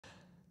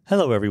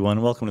Hello,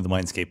 everyone. Welcome to the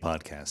Mindscape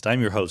podcast.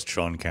 I'm your host,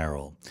 Sean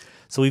Carroll.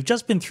 So we've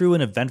just been through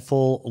an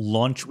eventful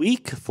launch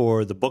week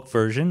for the book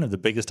version of The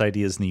Biggest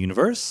Ideas in the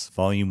Universe,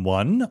 Volume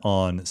 1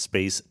 on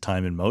space,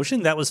 time, and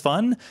motion. That was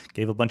fun.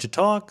 Gave a bunch of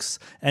talks.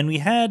 And we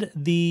had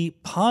the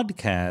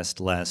podcast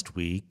last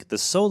week, the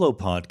solo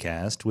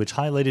podcast, which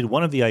highlighted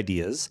one of the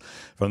ideas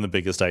from The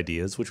Biggest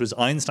Ideas, which was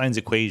Einstein's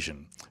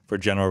equation for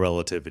general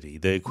relativity,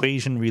 the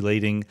equation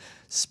relating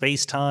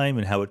space-time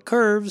and how it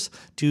curves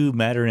to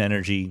matter and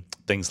energy,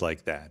 things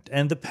like that.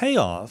 And the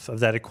payoff of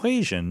that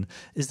equation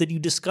is that you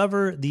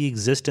discover the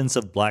existence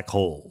of black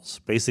holes.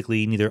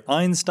 Basically, neither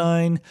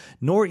Einstein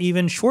nor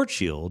even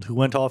Schwarzschild, who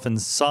went off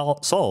and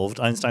solved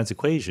Einstein's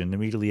equation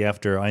immediately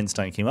after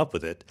Einstein came up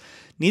with it,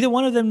 neither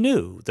one of them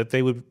knew that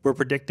they were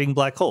predicting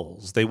black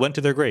holes. They went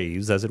to their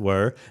graves, as it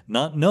were,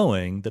 not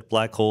knowing that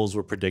black holes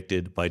were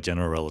predicted by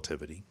general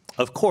relativity.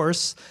 Of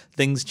course,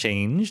 things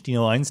changed.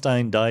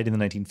 Einstein died in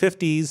the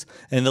 1950s,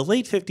 and in the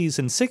late 50s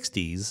and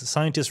 60s,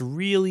 scientists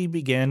really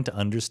began to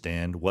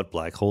understand what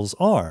black holes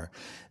are.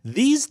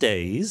 These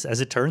days,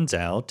 as it turns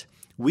out,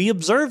 we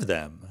observe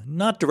them.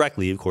 Not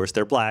directly, of course,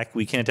 they're black.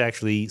 We can't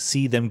actually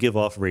see them give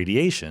off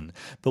radiation,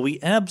 but we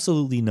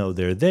absolutely know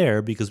they're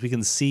there because we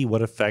can see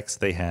what effects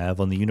they have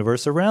on the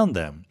universe around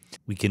them.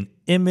 We can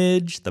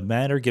image the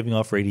matter giving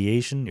off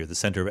radiation near the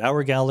center of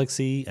our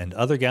galaxy and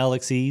other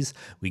galaxies.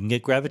 We can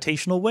get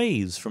gravitational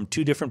waves from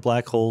two different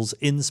black holes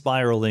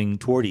inspiraling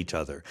toward each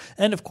other.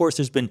 And of course,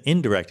 there's been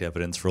indirect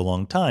evidence for a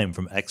long time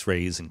from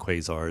X-rays and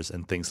quasars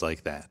and things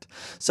like that.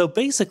 So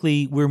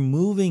basically, we're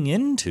moving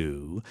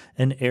into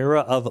an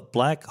era of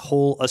black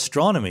hole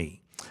astronomy,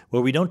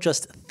 where we don't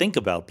just think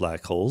about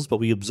black holes, but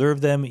we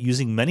observe them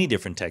using many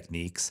different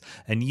techniques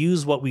and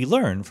use what we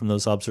learn from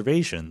those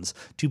observations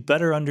to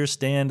better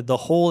understand the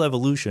whole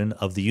evolution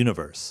of the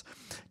universe.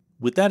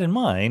 With that in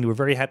mind, we're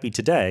very happy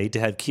today to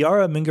have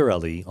Chiara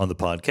Mingarelli on the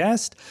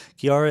podcast.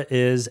 Chiara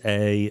is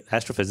an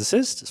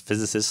astrophysicist,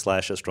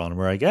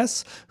 physicist/astronomer, I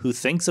guess, who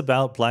thinks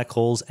about black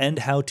holes and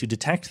how to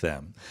detect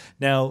them.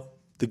 Now,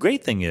 the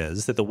great thing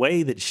is that the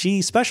way that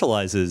she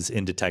specializes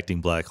in detecting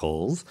black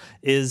holes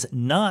is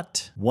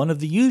not one of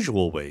the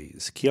usual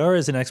ways. Chiara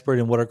is an expert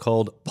in what are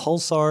called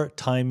pulsar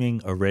timing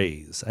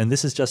arrays. And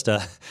this is just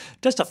a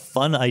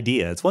fun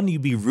idea. It's one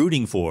you'd be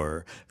rooting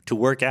for to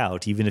work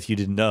out, even if you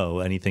didn't know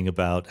anything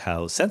about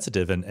how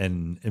sensitive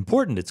and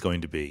important it's going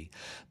to be.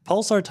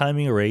 Pulsar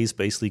timing arrays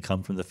basically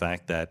come from the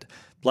fact that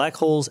black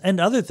holes and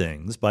other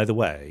things, by the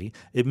way,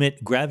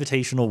 emit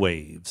gravitational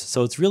waves.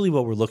 So it's really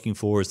what we're looking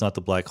for is not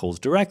the black holes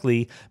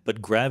directly,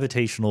 but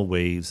gravitational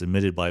waves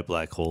emitted by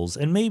black holes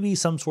and maybe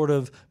some sort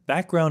of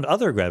background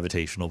other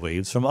gravitational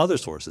waves from other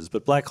sources.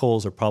 But black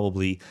holes are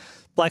probably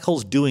black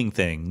holes doing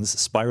things,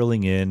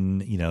 spiraling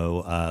in,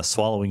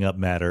 swallowing up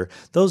matter.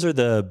 Those are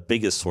the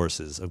biggest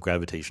sources of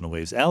gravitational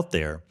waves out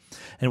there.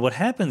 And what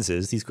happens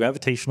is these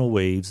gravitational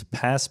waves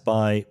pass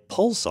by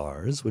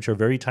pulsars, which are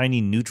very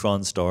tiny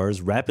neutron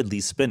stars rapidly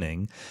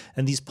spinning.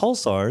 And these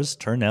pulsars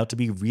turn out to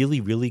be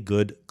really, really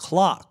good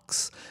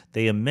clocks.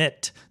 They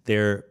emit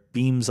their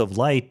beams of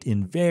light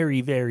in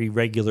very, very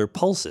regular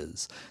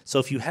pulses. So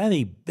if you have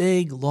a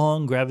big,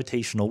 long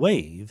gravitational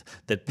wave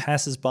that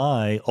passes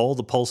by all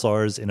the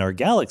pulsars in our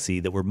galaxy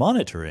that we're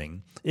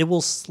monitoring, it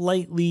will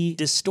slightly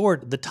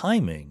distort the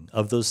timing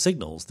of those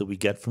signals that we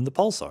get from the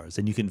pulsars.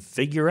 And you can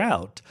figure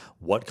out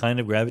what kind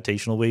of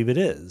gravitational wave it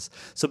is.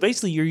 So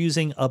basically, you're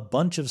using a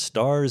bunch of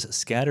stars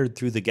scattered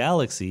through the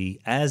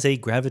galaxy as a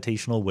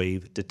gravitational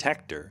wave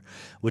detector,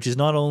 which is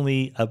not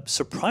only a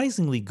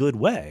surprisingly good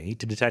way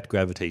to detect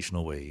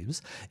gravitational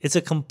waves, it's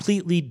a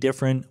completely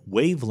different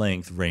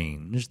wavelength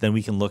range than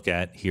we can look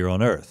at here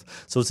on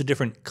Earth. So it's a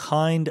different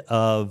kind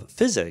of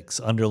physics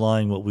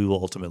underlying what we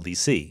will ultimately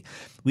see.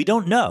 We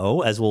don't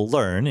know, as we'll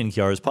learn in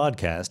Chiara's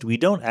podcast, we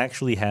don't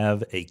actually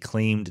have a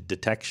claimed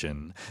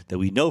detection that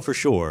we know for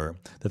sure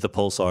that the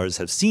pulsars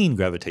have seen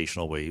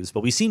gravitational waves, but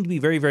we seem to be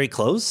very, very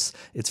close.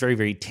 It's very,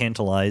 very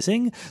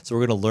tantalizing. So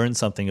we're going to learn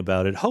something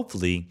about it,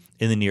 hopefully,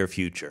 in the near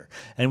future.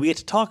 And we get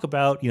to talk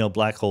about,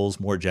 black holes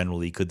more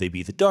generally. Could they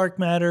be the dark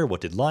matter?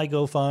 What did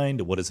LIGO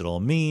find? What does it all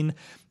mean?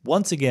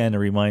 Once again, a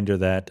reminder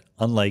that,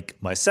 unlike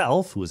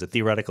myself, who is a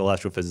theoretical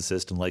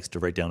astrophysicist and likes to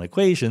write down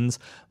equations,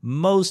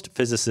 most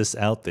physicists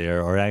out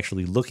there are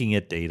actually looking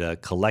at data,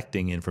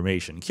 collecting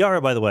information.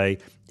 Chiara, by the way,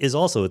 is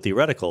also a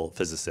theoretical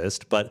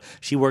physicist, but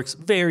she works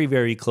very,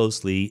 very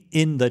closely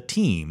in the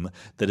team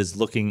that is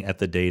looking at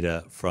the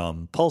data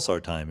from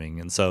pulsar timing.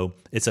 And so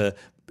it's a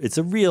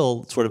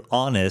real sort of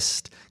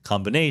honest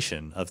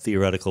combination of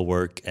theoretical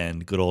work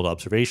and good old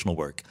observational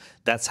work.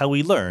 That's how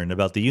we learn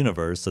about the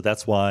universe, so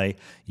that's why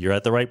you're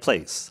at the right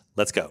place.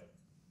 Let's go.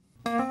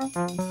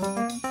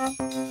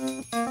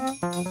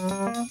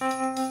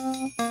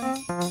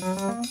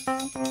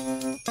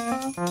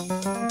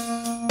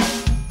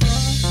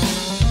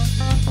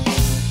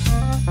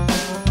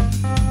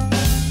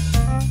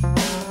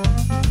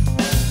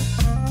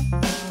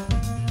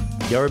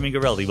 Chiara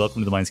Mingarelli,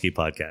 welcome to the Mindscape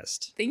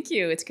podcast. Thank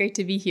you. It's great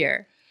to be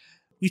here.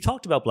 we've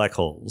talked about black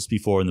holes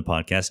before in the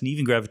podcast and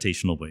even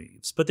gravitational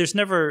waves, but there's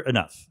never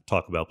enough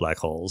talk about black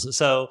holes.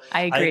 So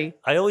I agree.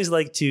 I always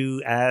like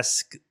to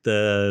ask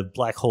the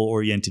black hole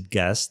oriented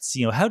guests,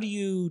 how do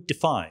you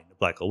define a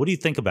black hole? What do you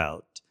think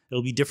about?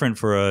 It'll be different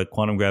for a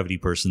quantum gravity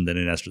person than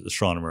an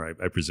astronomer,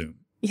 I presume.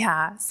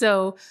 Yeah.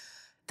 So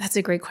that's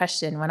a great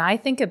question. When I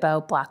think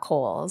about black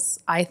holes,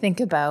 I think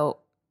about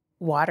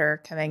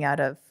water coming out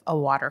of a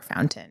water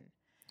fountain.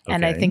 Okay.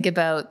 And I think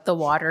about the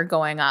water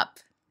going up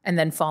and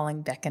then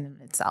falling back in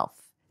itself.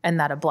 And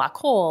that a black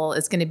hole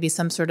is going to be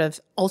some sort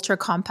of ultra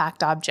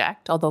compact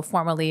object, although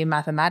formally,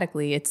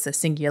 mathematically, it's a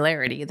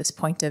singularity, this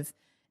point of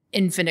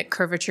infinite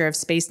curvature of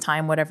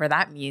space-time, whatever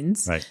that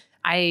means. Right.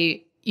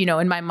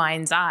 In my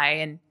mind's eye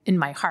and in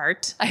my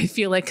heart, I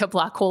feel like a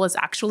black hole is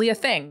actually a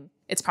thing.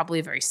 It's probably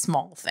a very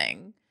small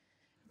thing.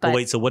 But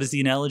wait, so what is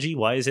the analogy?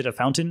 Why is it a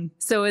fountain?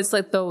 So it's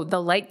like the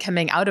light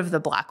coming out of the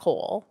black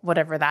hole,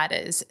 whatever that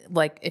is.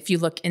 Like if you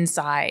look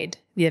inside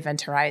the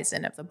event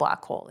horizon of the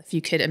black hole, if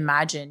you could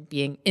imagine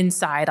being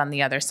inside on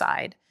the other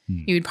side,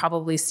 you would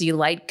probably see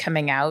light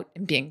coming out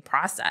and being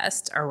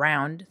processed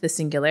around the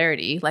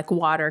singularity, like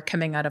water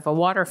coming out of a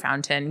water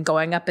fountain,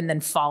 going up and then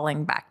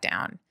falling back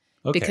down.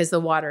 Okay. Because the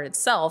water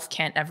itself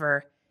can't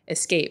ever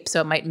escape.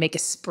 So it might make a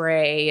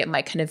spray, it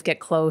might kind of get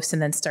close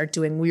and then start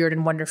doing weird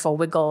and wonderful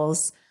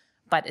wiggles.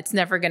 But it's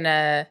never going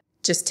to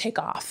just take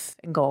off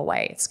and go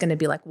away. It's going to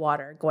be like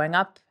water going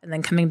up and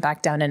then coming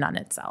back down in on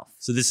itself.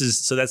 So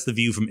that's the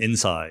view from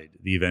inside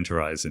the event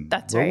horizon.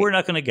 That's right. We're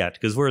not going to get,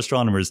 because we're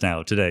astronomers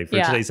now today.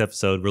 For today's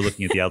episode, we're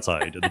looking at the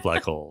outside of the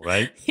black hole,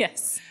 right?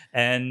 Yes.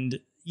 And,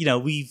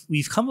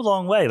 we've come a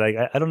long way. Like,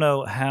 I don't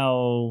know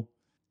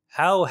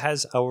how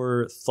has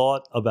our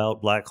thought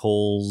about black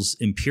holes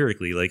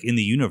empirically, like in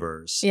the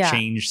universe,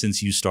 changed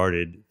since you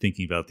started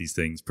thinking about these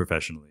things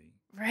professionally?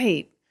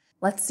 Right.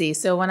 Let's see.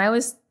 So when I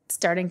was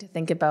starting to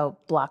think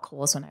about black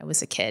holes when I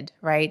was a kid,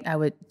 right, I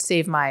would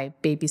save my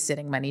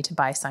babysitting money to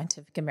buy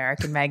Scientific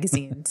American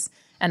magazines.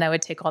 And I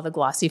would take all the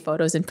glossy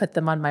photos and put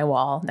them on my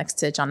wall next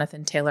to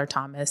Jonathan Taylor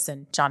Thomas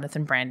and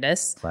Jonathan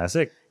Brandis.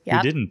 Classic. Yep.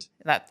 Who didn't?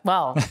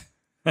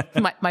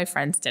 My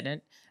friends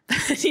didn't.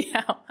 But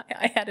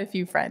I had a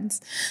few friends.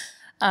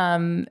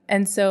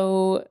 And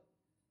so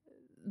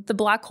the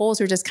black holes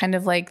were just kind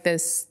of like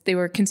this, they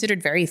were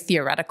considered very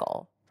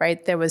theoretical.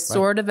 Right. There was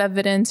sort of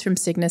evidence from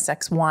Cygnus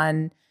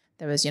X1.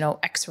 There was,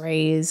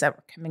 X-rays that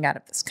were coming out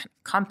of this kind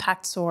of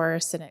compact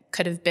source, and it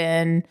could have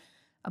been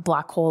a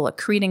black hole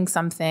accreting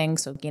something.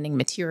 So gaining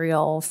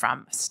material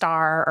from a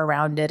star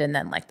around it, and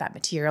then like that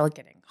material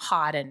getting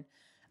hot and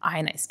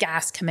ionized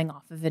gas coming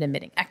off of it,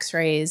 emitting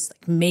X-rays.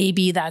 Like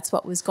maybe that's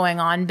what was going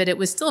on, but it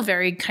was still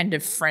very kind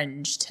of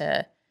fringe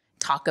to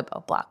talk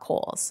about black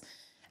holes.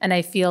 And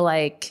I feel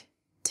like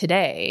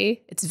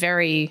today it's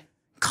very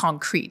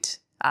concrete.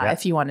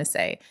 If you want to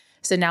say.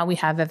 So now we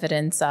have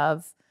evidence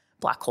of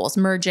black holes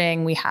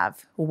merging. We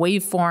have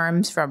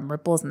waveforms from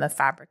ripples in the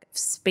fabric of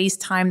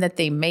space-time that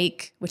they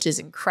make, which is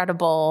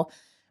incredible.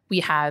 We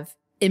have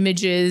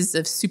images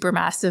of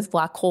supermassive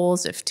black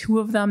holes, of 2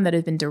 of them that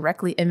have been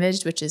directly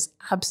imaged, which is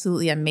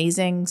absolutely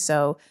amazing.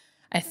 So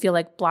I feel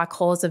like black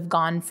holes have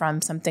gone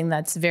from something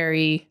that's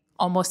very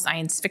almost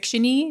science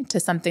fiction-y to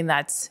something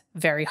that's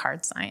very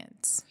hard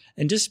science.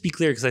 And just to be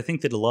clear, because I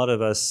think that a lot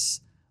of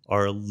us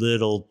are a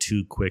little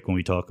too quick when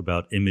we talk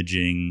about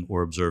imaging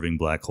or observing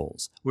black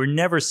holes. We're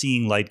never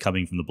seeing light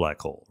coming from the black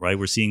hole, right?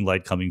 We're seeing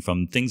light coming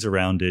from things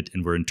around it,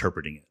 and we're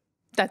interpreting it.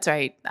 That's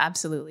right.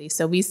 Absolutely.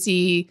 So we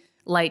see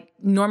light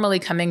normally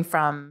coming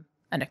from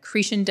an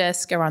accretion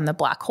disk around the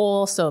black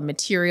hole. So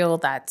material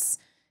that's,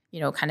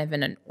 kind of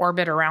in an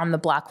orbit around the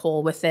black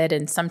hole with it.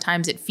 And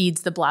sometimes it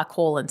feeds the black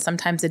hole and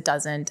sometimes it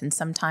doesn't. And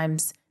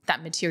sometimes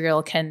that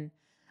material can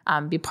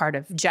be part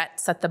of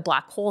jets that the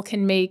black hole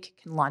can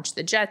launch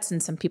the jets.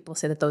 And some people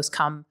say that those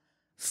come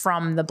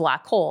from the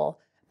black hole.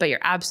 But you're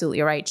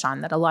absolutely right, Sean,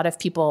 that a lot of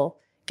people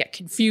get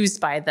confused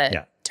by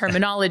the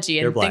terminology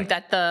and think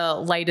that the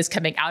light is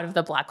coming out of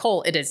the black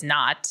hole. It is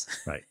not.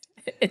 Right.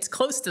 It's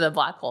close to the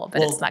black hole,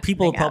 but it's not.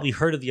 People have probably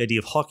heard of the idea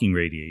of Hawking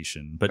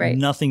radiation, but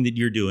nothing that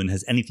you're doing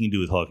has anything to do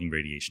with Hawking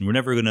radiation. We're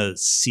never going to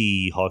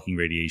see Hawking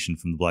radiation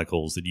from the black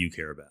holes that you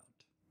care about.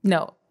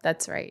 No,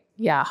 that's right.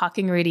 Yeah,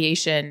 Hawking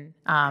radiation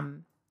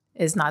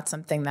is not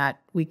something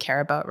that we care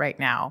about right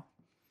now.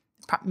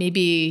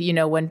 Maybe,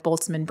 when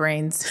Boltzmann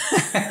brains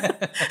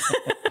that's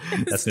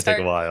going to take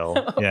a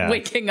while. Yeah.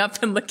 Waking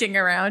up and looking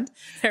around,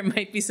 there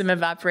might be some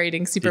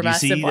evaporating supermassive black holes.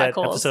 Did you see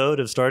that episode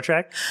of Star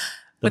Trek?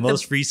 The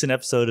most recent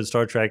episode of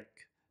Star Trek,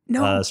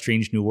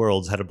 Strange New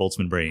Worlds, had a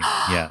Boltzmann brain.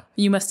 Yeah.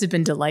 You must have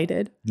been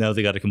delighted. No,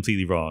 they got it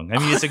completely wrong. I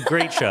mean, it's a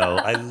great show.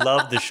 I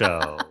love the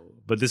show.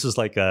 But this was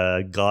like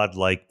a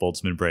godlike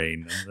Boltzmann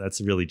brain.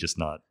 That's really just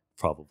not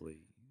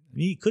probably. I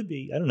mean, it could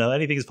be. I don't know.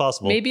 Anything is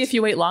possible. Maybe if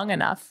you wait long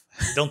enough.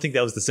 I don't think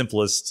that was the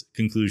simplest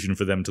conclusion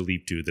for them to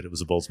leap to, that it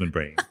was a Boltzmann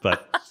brain.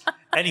 But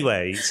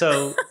anyway,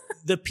 so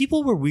the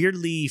people were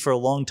weirdly, for a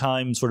long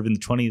time, sort of in the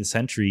 20th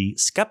century,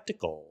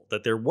 skeptical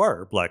that there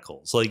were black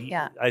holes. Like,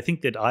 I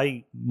think that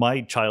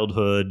my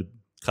childhood,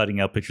 cutting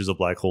out pictures of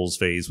black holes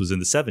phase was in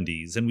the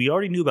 70s. And we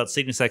already knew about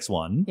Cygnus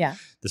X1. Yeah.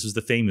 This was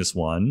the famous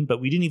one, but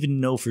we didn't even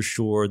know for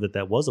sure that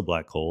that was a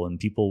black hole. And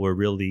people were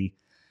really,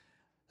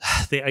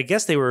 I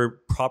guess they were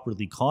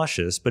properly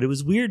cautious, but it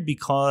was weird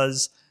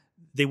because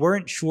they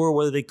weren't sure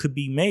whether they could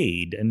be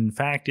made. And in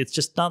fact, it's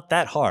just not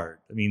that hard.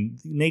 I mean,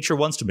 nature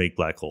wants to make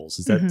black holes.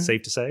 Is that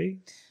safe to say?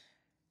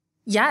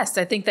 Yes,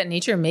 I think that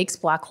nature makes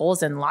black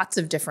holes in lots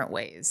of different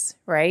ways,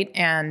 right?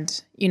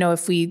 And,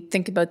 if we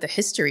think about the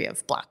history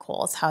of black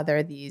holes, how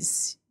they're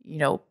these,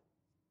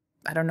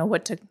 I don't know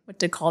what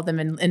to call them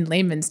in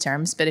layman's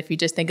terms, but if you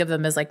just think of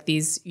them as like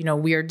these,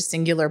 weird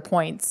singular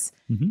points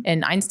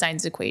in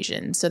Einstein's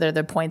equation. So they're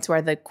the points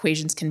where the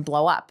equations can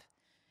blow up.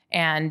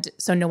 And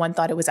so no one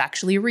thought it was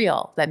actually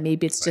real, that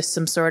maybe it's just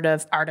some sort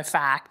of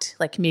artifact,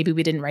 like maybe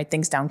we didn't write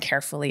things down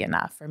carefully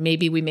enough, or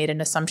maybe we made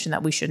an assumption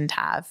that we shouldn't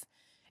have.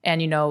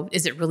 And,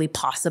 is it really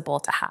possible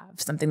to have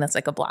something that's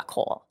like a black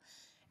hole?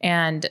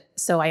 And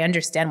so I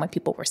understand why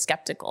people were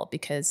skeptical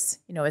because,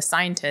 as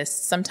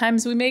scientists,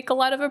 sometimes we make a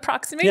lot of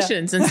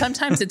approximations and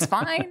sometimes it's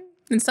fine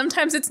and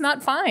sometimes it's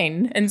not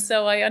fine. And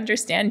so I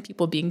understand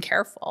people being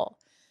careful.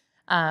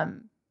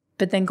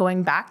 But then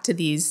going back to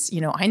these,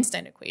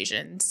 Einstein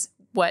equations,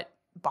 what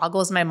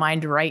boggles my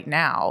mind right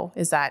now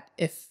is that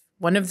if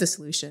one of the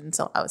solutions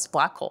allows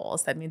black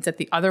holes, that means that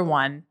the other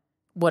one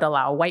would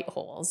allow white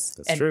holes.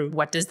 That's true.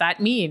 What does that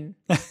mean?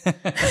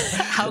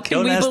 How can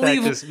Don't we ask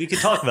believe? That, we could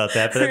talk about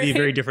that, but that'd be a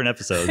very different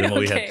episode than what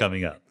we have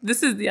coming up.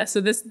 So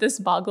this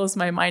boggles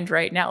my mind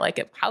right now.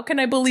 Like, how can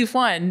I believe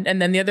one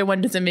and then the other one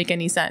doesn't make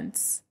any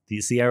sense?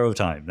 It's the arrow of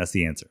time. That's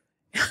the answer.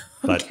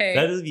 But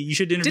Okay. you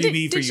should interview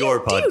me for your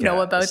podcast. Do you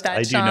know about that,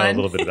 I Sean? do know a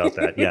little bit about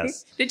that,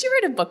 yes. Did you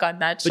write a book on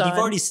that, Sean?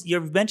 But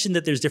you've mentioned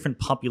that there's different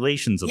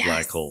populations of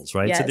black holes,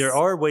 right? Yes. So there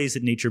are ways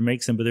that nature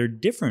makes them, but there are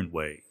different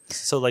ways.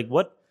 So like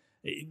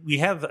we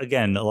have,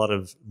 again, a lot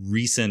of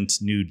recent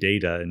new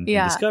data and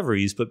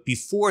discoveries, but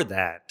before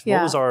that,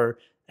 what was our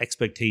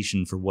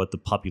expectation for what the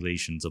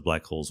populations of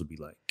black holes would be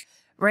like?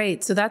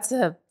 Right. So that's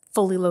a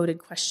fully loaded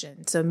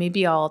question. So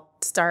maybe I'll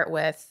start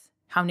with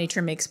how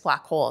nature makes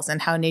black holes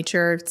and how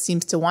nature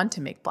seems to want to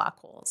make black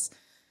holes.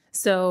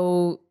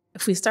 So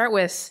if we start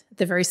with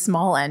the very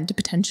small end,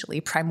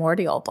 potentially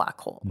primordial black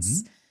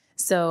holes.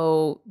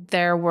 So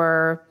there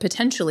were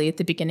potentially at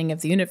the beginning of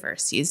the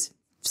universe, these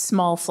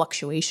small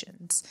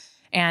fluctuations.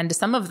 And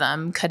some of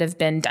them could have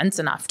been dense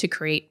enough to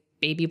create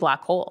baby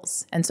black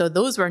holes. And so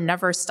those were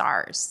never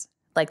stars.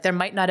 Like there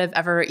might not have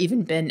ever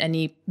even been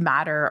any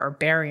matter or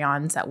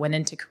baryons that went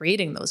into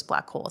creating those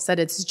black holes, that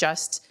it's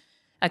just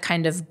a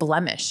kind of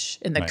blemish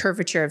in the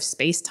curvature of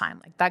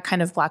space-time. Like that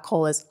kind of black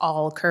hole is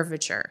all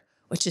curvature,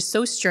 which is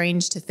so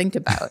strange to think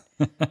about,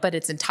 but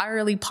it's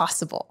entirely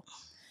possible.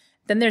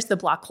 Then there's the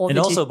black hole. And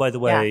also, by the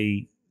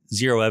way,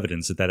 zero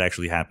evidence that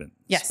actually happened.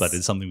 Yes. But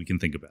it's something we can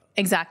think about.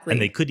 Exactly. And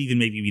they could even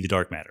maybe be the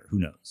dark matter. Who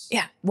knows?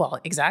 Yeah, well,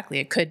 exactly.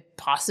 It could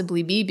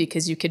possibly be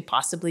because you could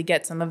possibly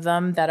get some of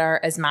them that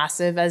are as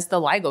massive as the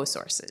LIGO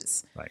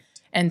sources. Right.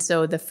 And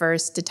so the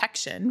first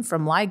detection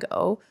from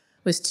LIGO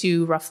was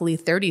 2 roughly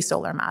 30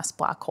 solar mass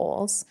black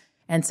holes.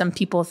 And some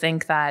people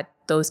think that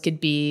those could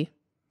be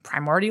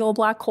primordial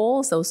black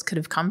holes. Those could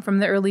have come from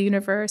the early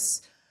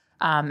universe.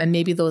 And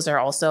maybe those are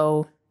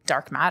also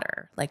dark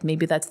matter. Like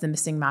maybe that's the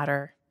missing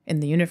matter in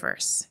the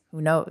universe.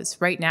 Who knows?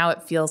 Right now,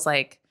 it feels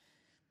like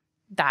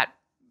that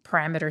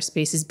parameter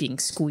space is being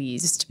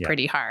squeezed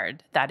pretty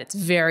hard, that it's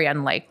very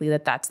unlikely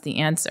that that's the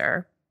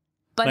answer.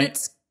 But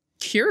it's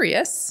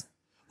curious.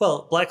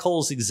 Well, black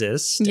holes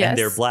exist and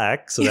they're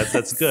black, so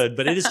that's good.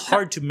 But it is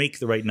hard to make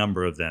the right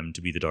number of them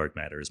to be the dark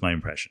matter, is my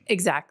impression.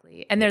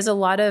 Exactly. And there's a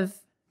lot of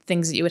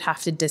things that you would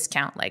have to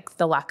discount, like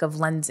the lack of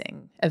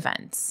lensing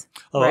events.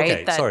 Oh, right?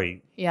 Okay.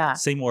 Sorry. Yeah.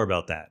 Say more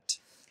about that.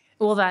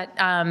 Well, that,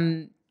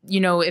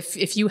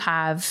 if you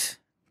have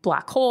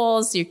black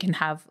holes, you can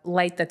have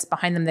light that's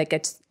behind them that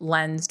gets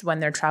lensed when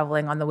they're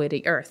traveling on the way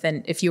to Earth.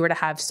 And if you were to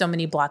have so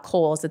many black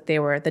holes that they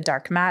were the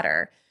dark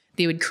matter,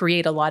 they would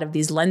create a lot of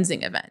these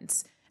lensing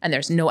events. And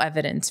there's no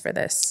evidence for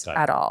this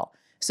at all.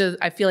 So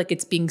I feel like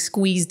it's being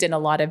squeezed in a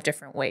lot of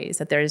different ways,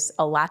 that there's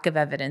a lack of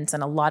evidence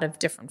on a lot of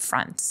different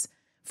fronts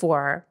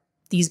for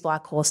these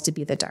black holes to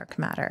be the dark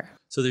matter.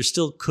 So there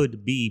still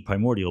could be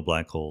primordial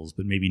black holes,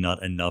 but maybe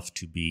not enough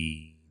to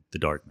be the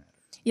dark matter.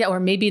 Yeah,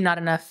 or maybe not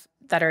enough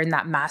that are in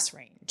that mass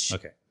range.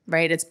 Okay.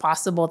 Right? It's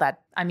possible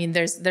that,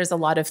 there's a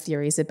lot of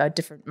theories about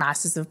different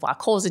masses of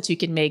black holes that you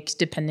can make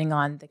depending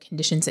on the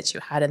conditions that you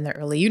had in the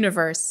early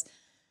universe.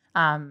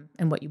 And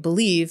what you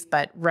believe.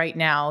 But right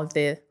now,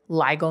 the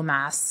LIGO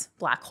mass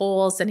black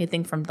holes,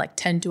 anything from like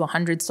 10 to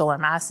 100 solar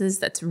masses,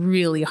 that's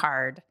really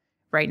hard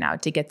right now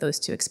to get those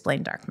to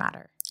explain dark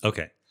matter.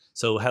 Okay.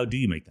 So how do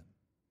you make them?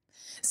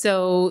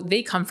 So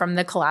they come from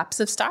the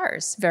collapse of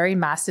stars. Very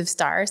massive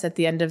stars at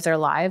the end of their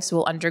lives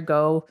will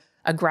undergo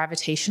a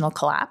gravitational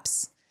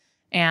collapse.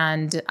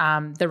 And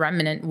the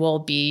remnant will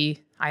be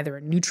either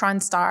a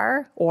neutron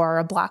star or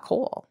a black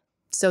hole.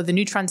 So the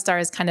neutron star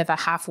is kind of a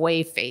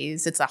halfway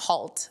phase. It's a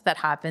halt that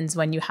happens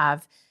when you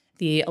have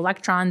the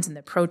electrons and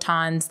the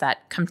protons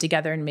that come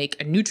together and make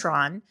a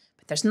neutron,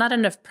 but there's not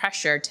enough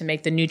pressure to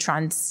make the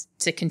neutrons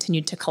to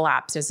continue to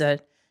collapse. There's a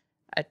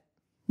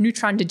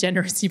neutron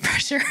degeneracy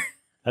pressure.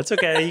 That's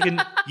okay. You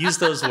can use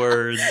those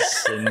words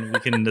and we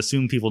can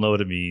assume people know what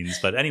it means.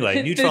 But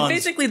anyway, neutrons.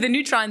 Basically, the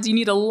neutrons, you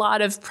need a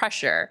lot of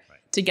pressure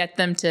to get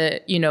them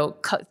to,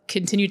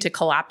 continue to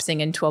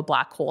collapsing into a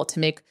black hole to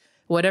make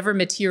whatever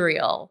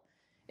material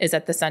is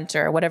at the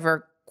center,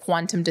 whatever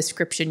quantum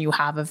description you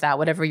have of that,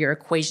 whatever your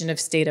equation of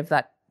state of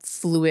that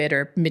fluid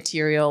or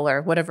material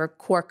or whatever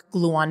quark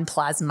gluon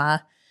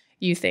plasma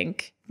you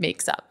think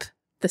makes up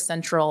the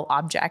central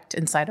object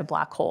inside a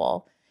black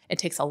hole. It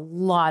takes a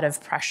lot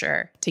of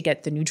pressure to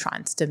get the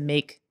neutrons to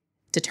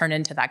turn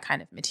into that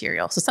kind of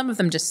material. So some of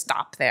them just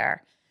stop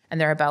there and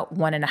they're about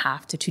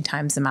 1.5 to 2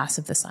 times the mass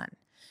of the sun.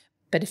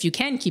 But if you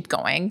can keep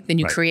going, then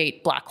you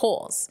create black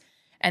holes.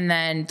 And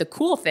then the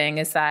cool thing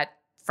is that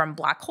from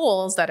black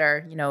holes that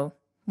are,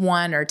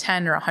 1 or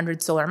 10 or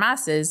 100 solar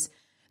masses,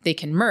 they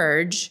can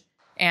merge.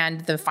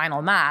 And the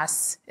final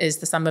mass is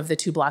the sum of the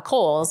 2 black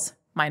holes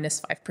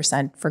minus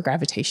 5% for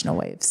gravitational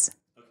waves.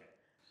 Okay.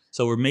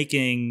 So we're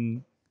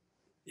making,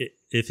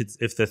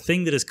 if the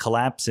thing that is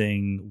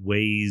collapsing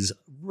weighs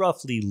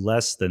roughly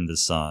less than the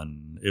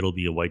sun, it'll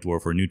be a white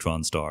dwarf or a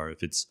neutron star.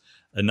 If it's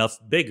enough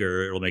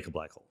bigger, it'll make a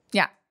black hole.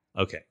 Yeah.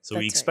 Okay, so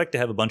we expect to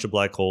have a bunch of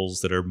black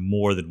holes that are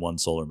more than 1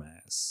 solar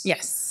mass.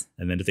 Yes.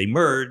 And then if they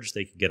merge,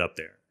 they can get up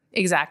there.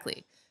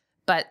 Exactly.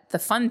 But the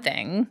fun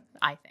thing,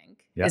 I think,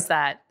 is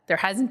that there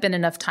hasn't been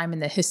enough time in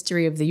the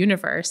history of the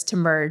universe to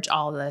merge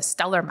all the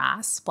stellar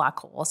mass black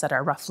holes that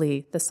are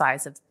roughly the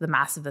size of the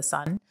mass of the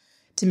sun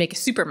to make a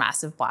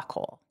supermassive black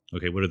hole.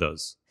 Okay, what are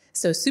those?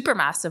 So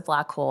supermassive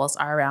black holes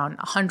are around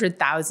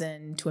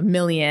 100,000 to 1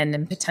 million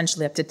and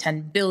potentially up to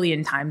 10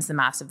 billion times the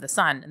mass of the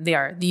sun. They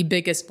are the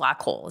biggest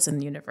black holes in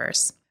the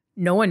universe.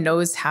 No one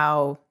knows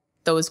how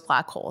those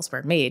black holes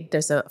were made.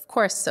 There's, of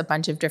course, a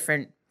bunch of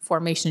different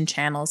formation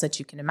channels that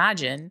you can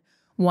imagine.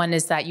 One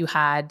is that you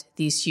had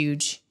these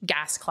huge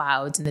gas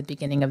clouds in the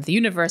beginning of the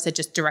universe that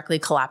just directly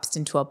collapsed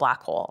into a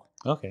black hole.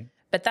 Okay.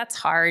 But that's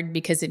hard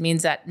because it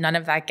means that none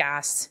of that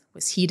gas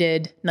was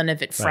heated, none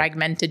of it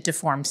fragmented to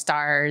form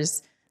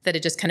stars, that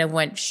it just kind of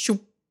went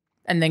shoop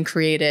and then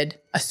created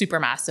a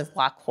supermassive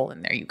black hole,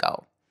 and there you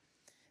go.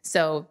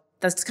 So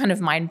that's kind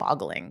of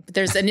mind-boggling. But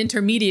there's an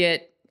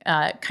intermediate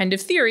kind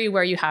of theory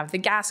where you have the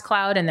gas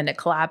cloud and then it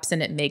collapses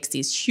and it makes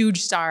these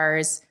huge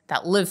stars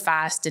that live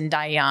fast and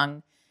die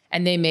young,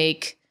 and they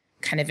make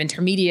kind of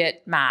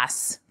intermediate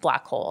mass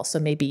black holes. So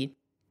maybe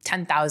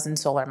 10,000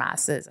 solar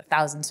masses,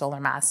 1,000 solar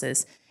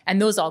masses,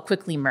 and those all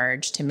quickly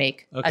merge to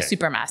make a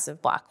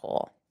supermassive black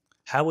hole.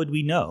 How would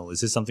we know? Is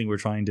this something we're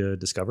trying to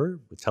discover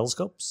with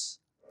telescopes?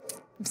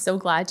 I'm so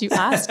glad you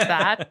asked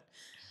that.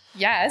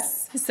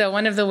 Yes. So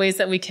one of the ways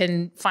that we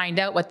can find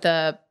out what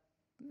the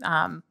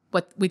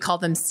what we call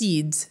them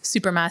seeds,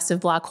 supermassive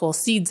black hole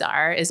seeds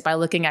are, is by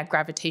looking at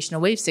gravitational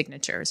wave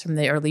signatures from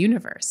the early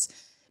universe.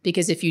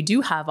 Because if you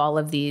do have all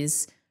of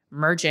these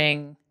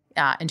merging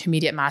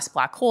intermediate mass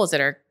black holes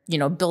that are,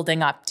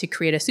 building up to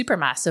create a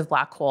supermassive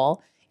black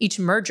hole, each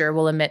merger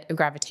will emit a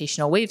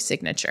gravitational wave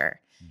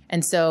signature.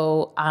 And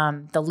so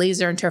the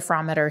Laser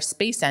Interferometer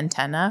Space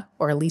Antenna,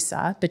 or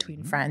LISA,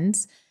 between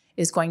friends,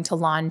 is going to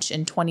launch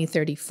in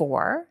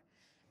 2034.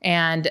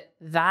 And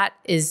that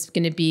is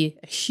going to be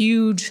a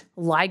huge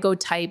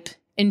LIGO-type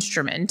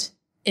instrument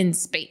in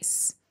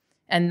space.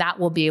 And that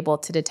will be able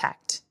to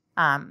detect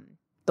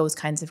those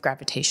kinds of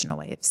gravitational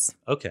waves.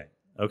 Okay.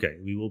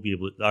 We will be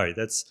able to. All right.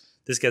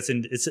 This gets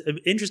in. It's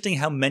interesting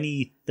how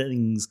many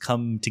things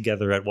come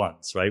together at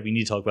once, right? We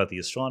need to talk about the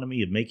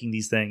astronomy of making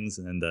these things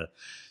and then the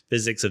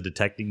physics of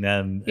detecting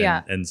them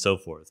and so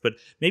forth. But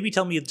maybe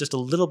tell me just a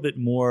little bit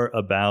more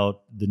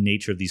about the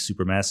nature of these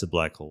supermassive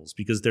black holes,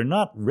 because they're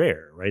not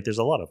rare, right? There's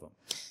a lot of them.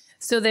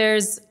 So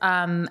there's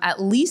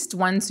at least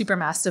one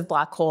supermassive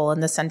black hole in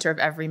the center of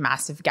every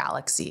massive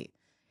galaxy.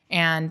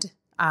 And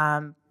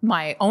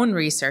my own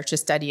research is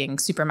studying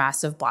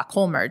supermassive black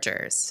hole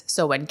mergers.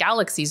 So when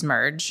galaxies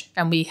merge,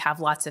 and we have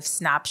lots of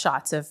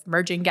snapshots of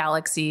merging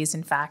galaxies.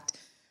 In fact,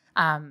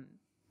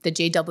 the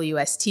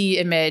JWST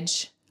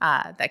image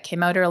that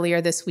came out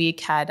earlier this week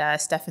had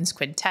Stephan's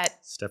quintet.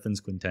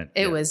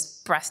 It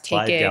was breathtaking.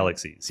 5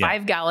 galaxies. Yeah.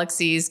 5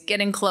 galaxies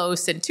getting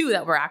close, and 2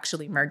 that were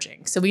actually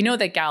merging. So we know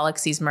that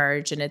galaxies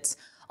merge, and it's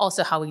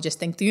also how we just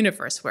think the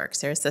universe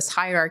works. There's this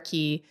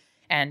hierarchy,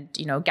 and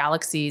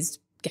galaxies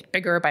get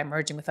bigger by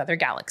merging with other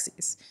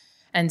galaxies.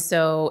 And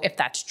so if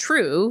that's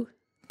true,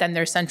 then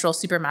their central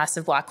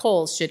supermassive black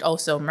holes should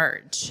also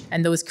merge.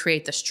 And those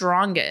create the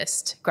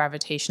strongest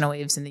gravitational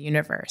waves in the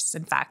universe.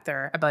 In fact,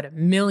 they're about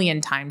 1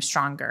 million times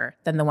stronger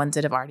than the ones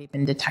that have already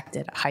been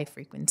detected at high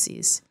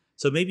frequencies.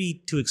 So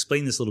maybe to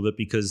explain this a little bit,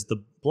 because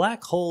the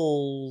black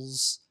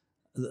holes,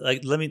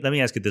 let me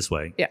ask it this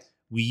way. Yeah.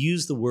 We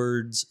use the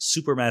words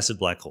supermassive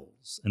black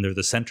holes, and they're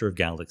the center of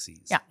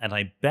galaxies. Yeah. And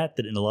I bet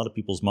that in a lot of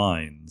people's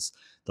minds,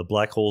 the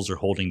black holes are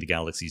holding the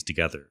galaxies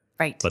together.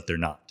 Right. But they're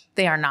not.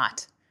 They are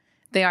not.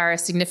 They are a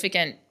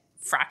significant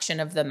fraction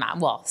of the mass.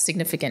 Well,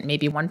 significant,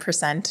 maybe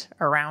 1%,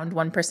 around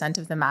 1%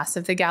 of the mass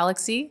of the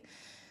galaxy.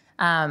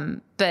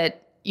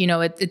 But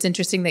it's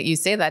interesting that you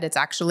say that. It's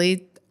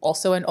actually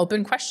also an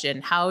open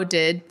question. How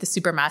did the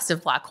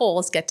supermassive black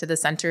holes get to the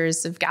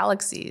centers of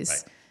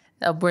galaxies?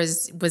 Right.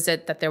 Was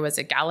it that there was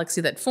a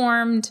galaxy that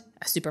formed,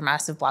 a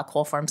supermassive black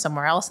hole formed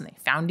somewhere else, and they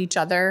found each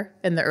other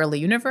in the early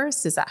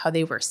universe? Is that how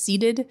they were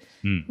seeded,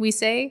 we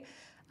say?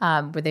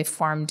 Were they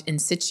formed in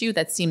situ?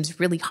 That seems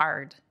really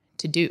hard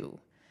to do.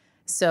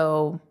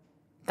 So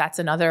that's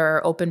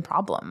another open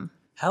problem.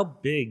 How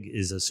big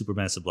is a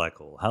supermassive black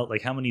hole?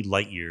 How many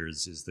light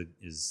years is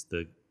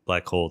the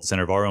black hole at the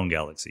center of our own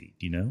galaxy?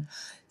 Do you know?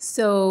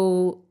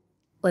 So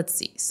let's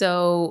see.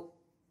 So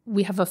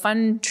we have a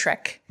fun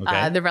trick.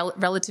 Okay. The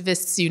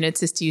relativists'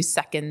 units is to use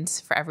seconds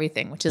for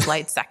everything, which is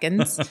light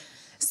seconds.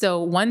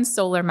 So one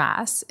solar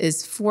mass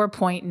is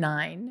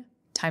 4.9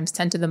 times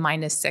 10 to the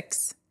minus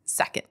 6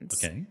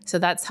 seconds. Okay. So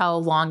that's how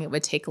long it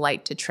would take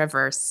light to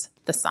traverse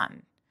the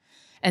sun.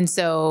 And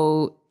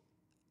so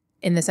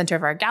in the center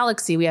of our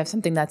galaxy, we have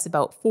something that's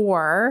about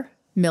 4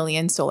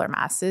 million solar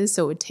masses.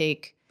 So it would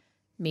take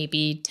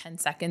maybe 10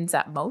 seconds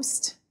at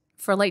most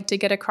for light to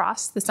get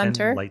across the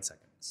center. 10 light seconds.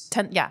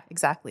 10, yeah,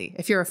 exactly.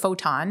 If you're a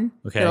photon,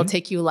 it'll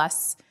take you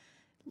less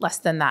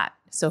than that.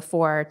 So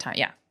 4 times,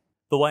 yeah.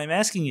 But why I'm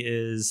asking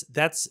is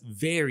that's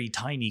very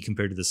tiny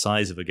compared to the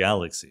size of a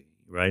galaxy,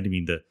 right? I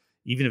mean,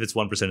 even if it's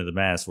 1% of the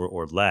mass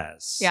or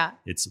less,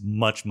 it's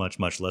much, much,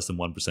 much less than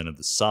 1% of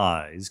the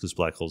size because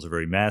black holes are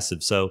very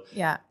massive. So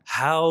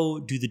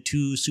how do the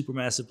two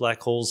supermassive black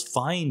holes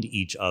find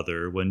each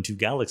other when two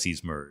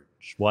galaxies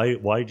merge?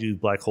 Why do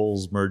black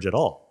holes merge at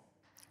all?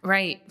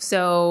 Right.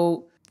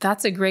 So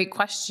that's a great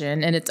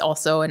question. And it's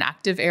also an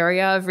active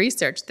area of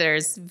research.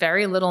 There's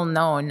very little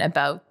known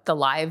about the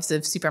lives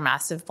of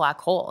supermassive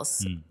black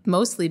holes,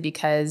 mostly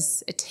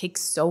because it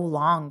takes so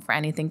long for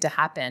anything to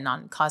happen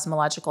on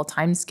cosmological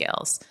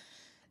timescales.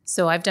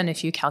 So I've done a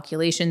few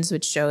calculations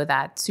which show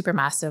that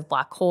supermassive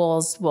black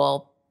holes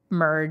will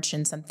merge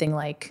in something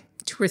like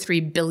 2 or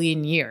 3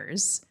 billion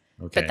years.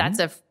 Okay. But that's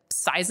a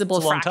sizable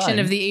fraction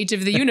of the age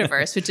of the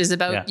universe, which is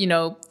about,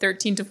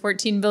 13 to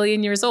 14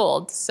 billion years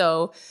old.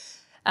 So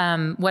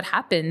what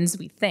happens,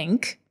 we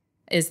think,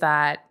 is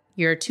that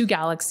your two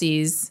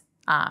galaxies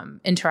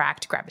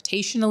interact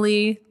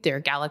gravitationally, their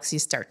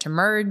galaxies start to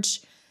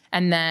merge,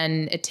 and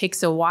then it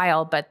takes a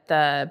while, but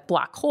the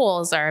black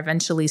holes are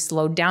eventually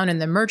slowed down in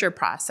the merger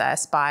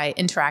process by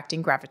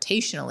interacting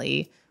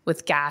gravitationally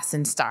with gas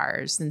and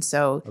stars. And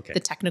so the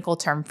technical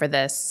term for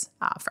this,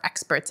 for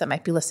experts that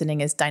might be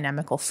listening, is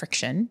dynamical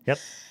friction. Yep.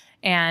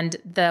 And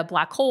the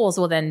black holes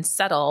will then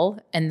settle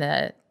in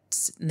the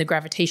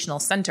gravitational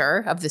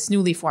center of this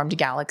newly formed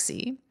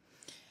galaxy.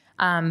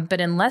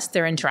 But unless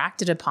they're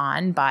interacted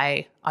upon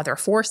by other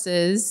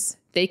forces,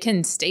 they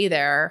can stay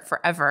there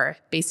forever,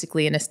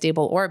 basically in a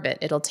stable orbit.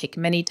 It'll take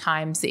many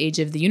times the age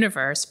of the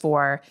universe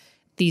for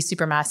these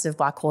supermassive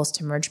black holes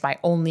to merge by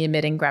only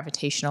emitting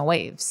gravitational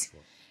waves. Sure.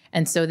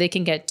 And so they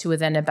can get to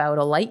within about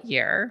a light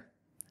year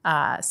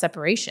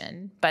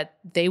separation, but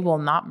they will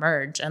not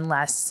merge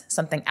unless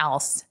something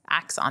else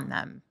acts on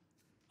them.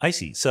 I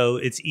see. So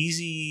it's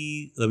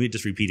easy. Let me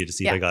just repeat it to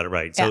see if I got it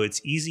right. So it's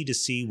easy to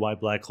see why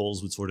black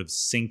holes would sort of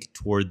sink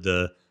toward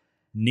the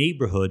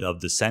neighborhood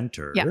of the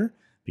center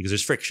because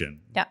there's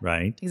friction,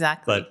 right?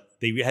 Exactly. But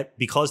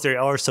because they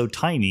are so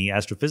tiny,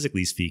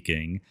 astrophysically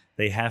speaking,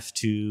 they have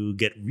to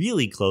get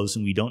really close,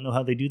 and we don't know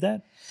how they do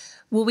that?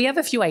 Well, we have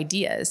a few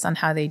ideas on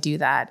how they do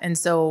that. And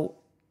so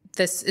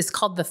this is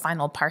called the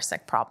final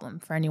parsec problem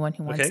for anyone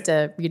who wants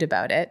to read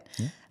about it.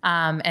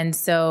 Yeah. And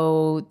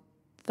so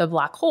the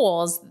black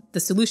holes, the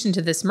solution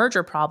to this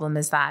merger problem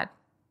is that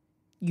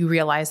you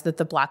realize that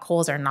the black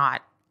holes are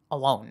not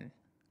alone,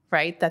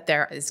 right? That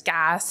there is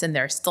gas and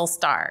there are still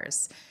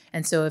stars.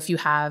 And so if you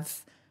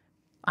have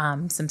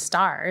some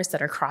stars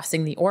that are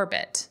crossing the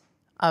orbit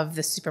of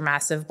the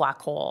supermassive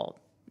black hole,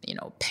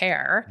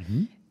 pair,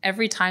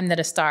 every time that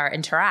a star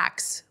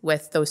interacts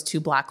with those two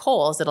black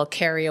holes, it'll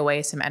carry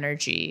away some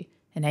energy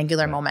and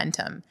angular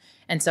momentum.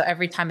 And so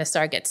every time a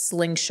star gets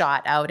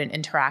slingshot out and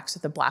interacts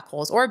with the black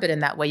hole's orbit in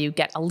that way, you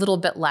get a little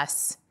bit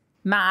less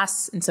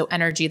mass, and so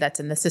energy that's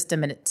in the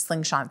system, and it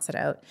slingshots it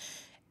out.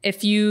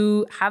 If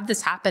you have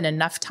this happen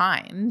enough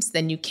times,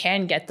 then you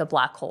can get the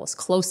black holes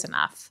close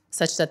enough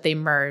such that they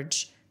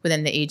merge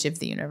within the age of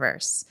the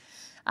universe.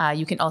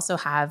 You can also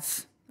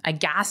have a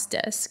gas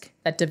disk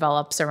that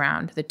develops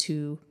around the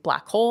two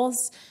black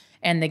holes,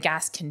 and the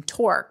gas can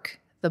torque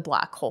the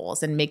black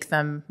holes and make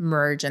them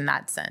merge in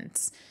that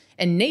sense.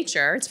 In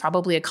nature, it's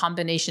probably a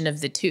combination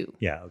of the two.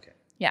 Yeah, okay.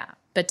 Yeah,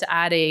 but to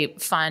add a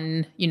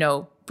fun,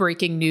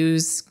 breaking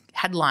news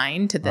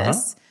headline to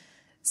this,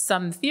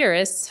 some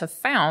theorists have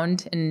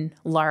found in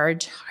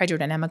large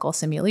hydrodynamical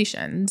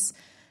simulations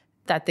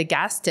that the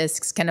gas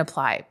disks can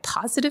apply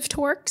positive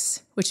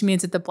torques, which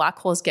means that the black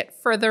holes get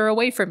further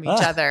away from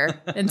each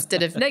other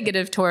instead of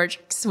negative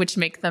torques, which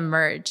make them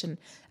merge. And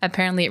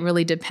apparently it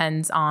really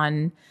depends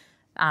on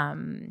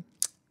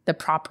the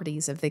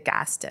properties of the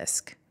gas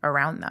disk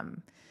around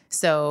them.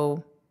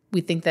 So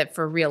we think that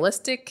for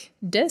realistic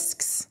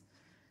disks,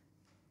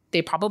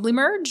 they probably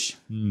merge.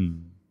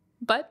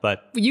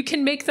 but you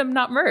can make them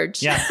not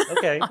merge Yeah,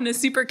 okay. on a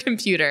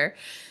supercomputer.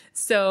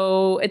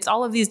 So it's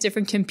all of these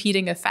different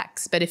competing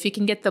effects. But if you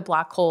can get the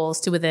black holes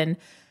to within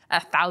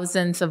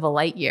 1,000th of a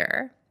light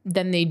year,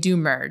 then they do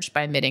merge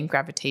by emitting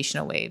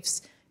gravitational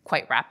waves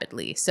quite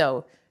rapidly.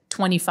 So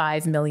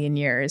 25 million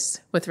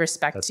years with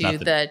respect to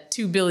the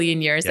 2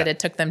 billion years that it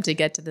took them to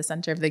get to the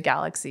center of the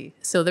galaxy.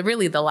 So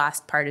really the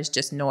last part is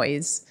just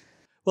noise.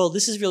 Well,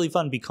 this is really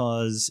fun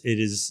because it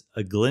is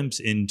a glimpse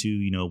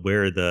into,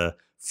 where the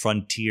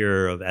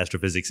frontier of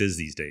astrophysics is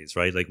these days,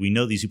 right? Like, we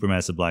know these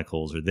supermassive black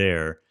holes are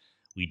there.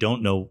 We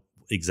don't know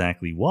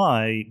exactly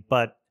why,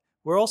 but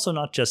we're also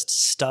not just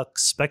stuck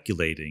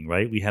speculating,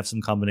 right? We have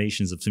some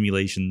combinations of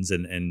simulations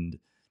and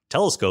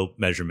telescope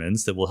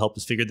measurements that will help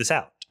us figure this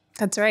out.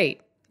 That's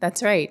right.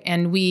 That's right.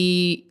 And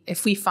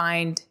if we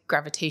find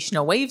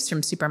gravitational waves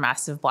from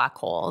supermassive black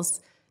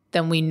holes,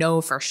 then we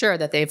know for sure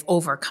that they've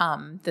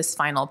overcome this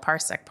final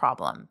parsec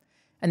problem.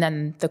 And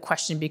then the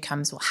question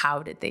becomes, well,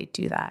 how did they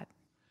do that?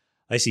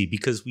 I see,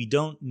 because we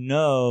don't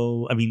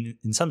know. I mean,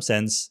 in some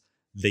sense,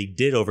 they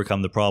did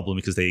overcome the problem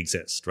because they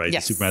exist, right?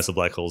 Yes. The supermassive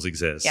black holes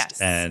exist.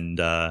 Yes. And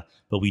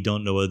but we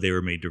don't know whether they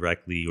were made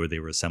directly or they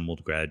were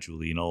assembled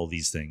gradually, and all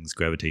these things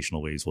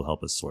gravitational waves will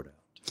help us sort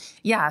out.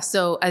 Yeah.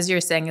 So as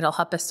you're saying, it'll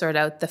help us sort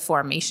out the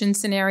formation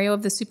scenario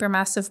of the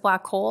supermassive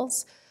black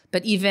holes.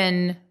 But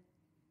even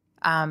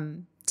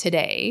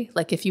today,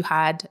 like if you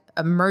had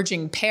a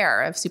merging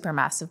pair of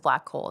supermassive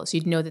black holes,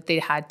 you'd know that they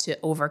had to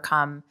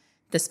overcome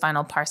this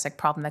final parsec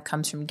problem that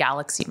comes from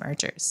galaxy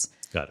mergers.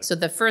 Got it. So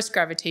the first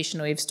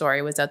gravitational wave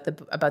story was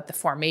about the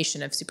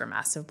formation of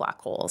supermassive black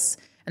holes.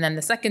 And then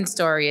the second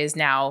story is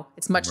now,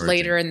 it's much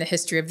later in the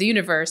history of the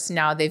universe.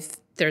 Now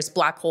there's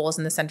black holes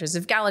in the centers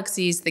of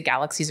galaxies. The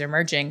galaxies are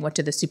merging. What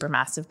do the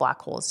supermassive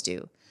black holes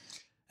do?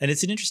 And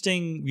it's an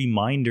interesting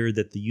reminder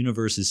that the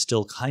universe is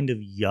still kind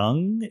of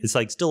young. It's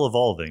like still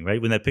evolving,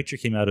 right? When that picture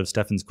came out of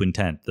Stephan's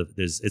quintet,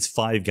 it's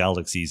 5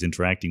 galaxies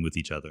interacting with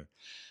each other.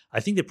 I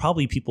think that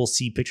probably people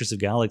see pictures of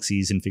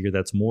galaxies and figure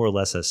that's more or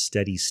less a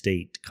steady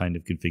state kind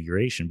of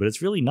configuration, but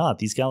it's really not.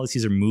 These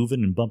galaxies are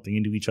moving and bumping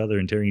into each other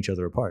and tearing each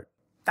other apart.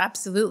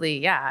 Absolutely,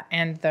 yeah.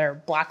 And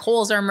their black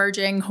holes are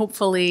merging,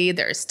 hopefully.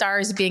 There's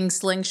stars being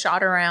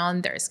slingshot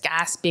around. There's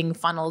gas being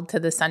funneled to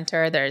the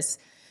center.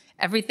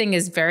 Everything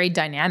is very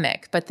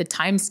dynamic, but the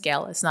time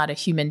scale is not a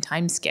human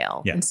time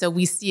scale. Yeah. And so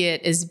we see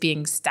it as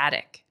being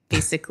static,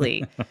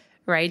 basically.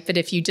 Right? But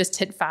if you just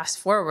hit fast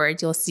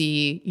forward, you'll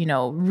see,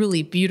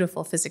 really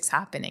beautiful physics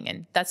happening.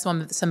 And that's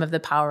some of the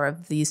power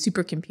of these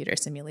supercomputer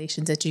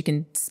simulations, that you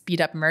can speed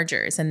up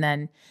mergers and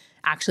then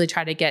actually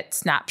try to get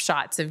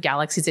snapshots of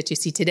galaxies that you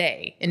see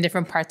today in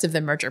different parts of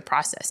the merger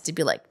process to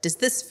be like, does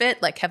this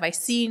fit? Like, have I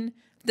seen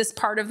this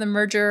part of the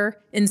merger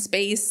in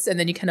space? And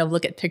then you kind of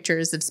look at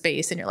pictures of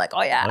space and you're like,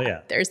 oh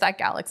yeah, there's that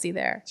galaxy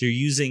there. So you're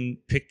using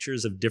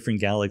pictures of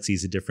different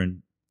galaxies at different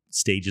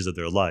stages of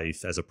their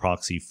life as a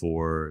proxy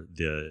for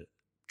the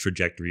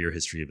trajectory or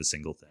history of a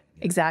single thing.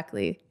 Yeah.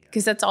 Exactly.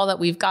 Because that's all that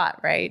we've got,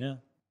 right? Yeah.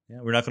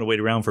 We're not going to wait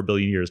around for a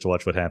billion years to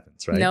watch what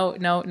happens, right?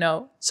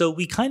 No. So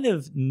we kind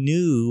of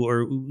knew,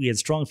 or we had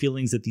strong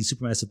feelings that these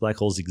supermassive black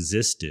holes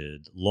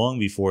existed long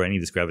before any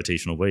of this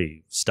gravitational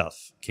wave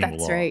stuff came along.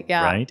 That's right,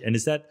 yeah. Right? And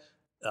is that,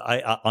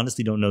 I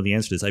honestly don't know the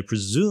answer to this. I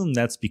presume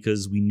that's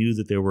because we knew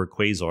that there were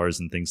quasars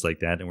and things like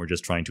that, and we're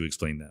just trying to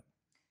explain them.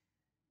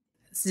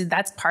 So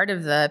that's part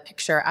of the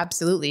picture,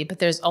 absolutely. But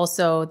there's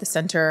also the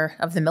center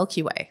of the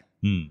Milky Way.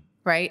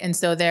 Right. And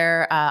so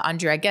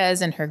Andrea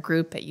Ghez and her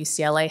group at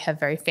UCLA have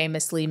very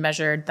famously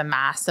measured the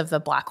mass of the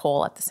black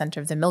hole at the center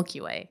of the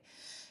Milky Way.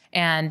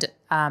 And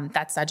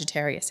that's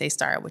Sagittarius A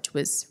star, which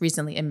was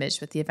recently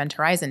imaged with the Event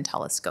Horizon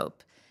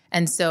telescope.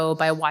 And so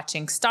by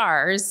watching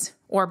stars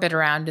orbit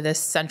around this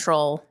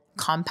central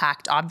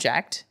compact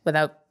object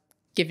without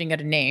giving it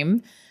a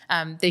name,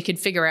 they could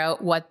figure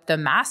out what the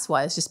mass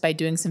was just by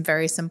doing some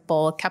very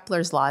simple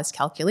Kepler's laws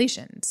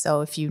calculations.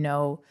 So if you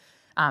know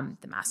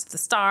the mass of the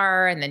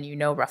star, and then you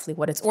know roughly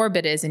what its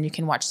orbit is, and you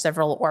can watch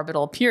several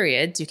orbital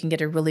periods, you can get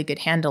a really good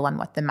handle on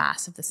what the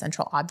mass of the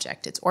central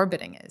object it's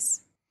orbiting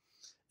is.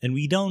 And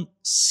we don't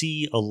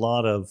see a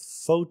lot of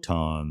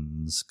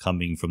photons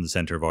coming from the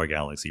center of our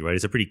galaxy, right?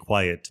 It's a pretty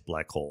quiet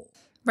black hole.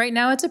 Right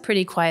now, it's a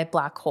pretty quiet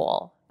black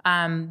hole.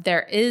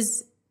 There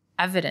is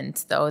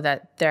evidence, though,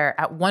 that there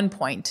at one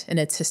point in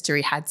its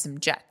history had some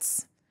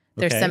jets.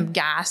 There's some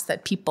gas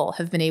that people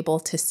have been able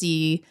to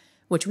see,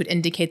 which would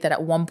indicate that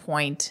at one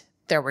point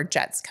there were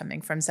jets coming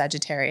from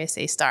Sagittarius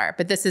A star.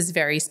 But this is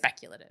very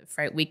speculative,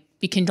 right? We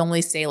can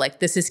only say like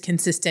this is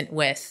consistent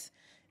with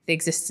the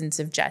existence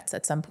of jets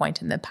at some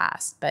point in the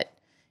past, but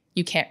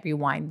you can't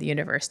rewind the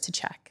universe to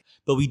check.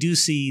 But we do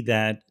see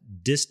that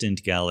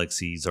distant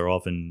galaxies are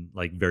often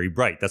like very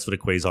bright. That's what a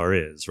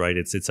quasar is, right?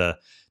 It's a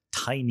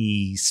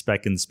tiny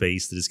speck in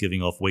space that is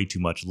giving off way too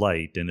much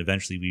light. And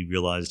eventually we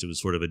realized it was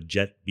sort of a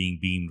jet being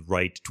beamed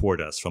right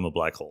toward us from a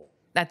black hole.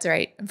 That's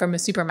right. From a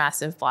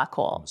supermassive black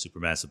hole.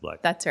 Supermassive black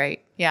hole. That's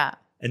right. Yeah.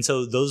 And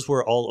so those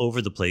were all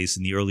over the place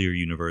in the earlier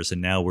universe.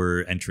 And now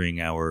we're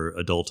entering our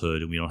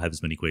adulthood and we don't have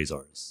as many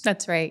quasars.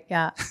 That's right.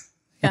 Yeah.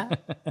 Yeah.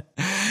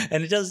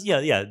 And it does,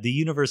 yeah. The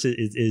universe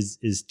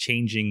is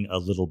changing a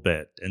little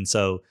bit. And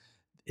so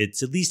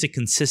it's at least a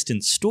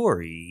consistent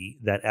story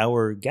that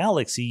our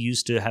galaxy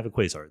used to have a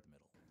quasar in the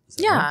middle.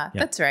 Yeah, right?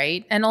 That's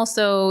right. And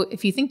also,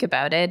 if you think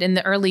about it, in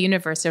the early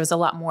universe, there was a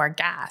lot more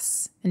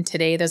gas. And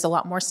today there's a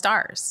lot more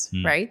stars,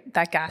 right?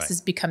 That gas has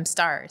become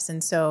stars.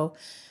 And so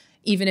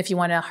even if you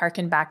want to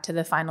harken back to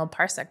the final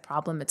parsec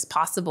problem, it's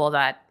possible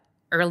that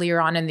earlier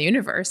on in the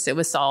universe, it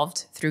was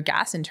solved through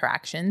gas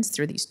interactions,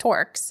 through these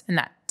torques, and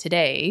that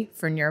today,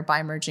 for nearby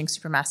emerging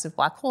supermassive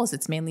black holes,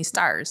 it's mainly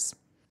stars.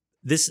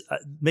 This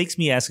makes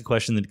me ask a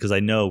question because I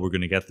know we're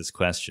going to get this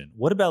question.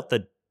 What about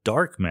the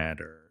dark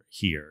matter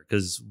here?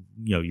 Because,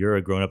 you're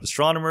a grown-up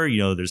astronomer.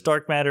 There's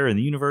dark matter in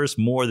the universe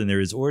more than there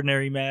is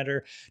ordinary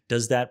matter.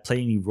 Does that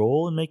play any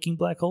role in making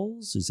black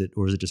holes?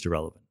 Or is it just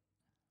irrelevant?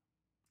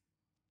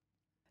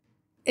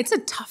 It's a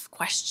tough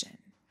question.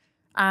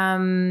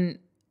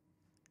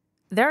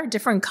 There are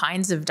different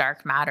kinds of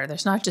dark matter.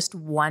 There's not just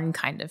one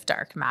kind of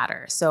dark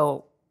matter.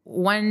 So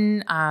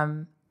one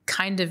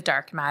kind of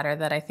dark matter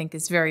that I think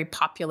is very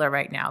popular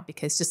right now,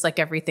 because just like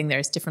everything,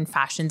 there's different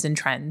fashions and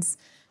trends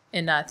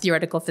in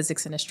theoretical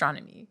physics and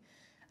astronomy.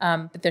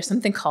 But there's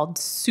something called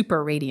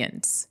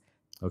superradiance.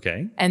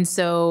 Okay. And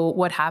so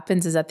what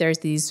happens is that there's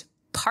these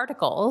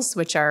particles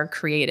which are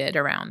created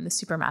around the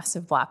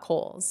supermassive black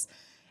holes.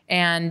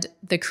 And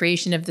the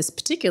creation of this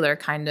particular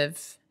kind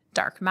of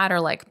dark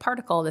matter-like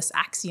particle, this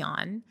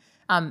axion,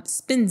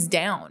 spins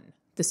down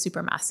the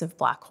supermassive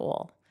black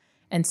hole.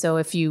 And so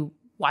if you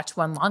watch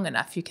one long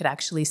enough, you could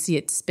actually see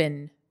it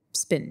spin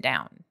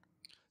down.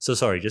 So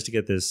sorry, just to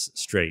get this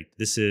straight,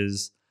 this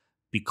is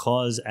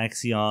because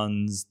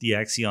the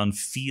axion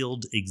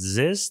field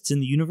exists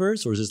in the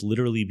universe, or is this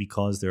literally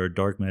because there are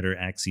dark matter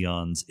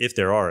axions, if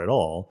there are at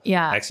all?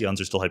 Yeah. Axions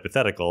are still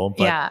hypothetical,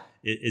 but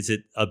is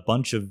it a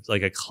bunch of,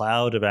 like a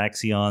cloud of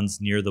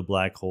axions near the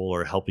black hole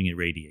or helping it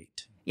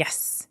radiate?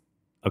 Yes.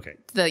 Okay.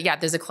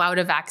 There's a cloud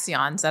of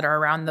axions that are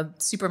around the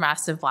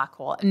supermassive black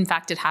hole. In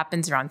fact, it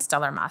happens around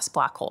stellar mass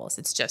black holes.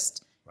 It's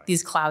just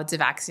these clouds of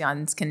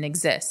axions can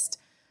exist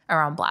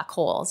around black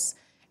holes.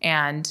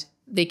 And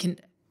they can,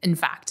 in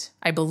fact,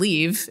 I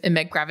believe,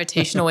 emit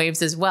gravitational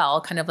waves as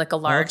well, kind of like a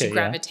large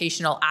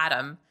gravitational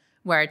atom,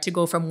 where to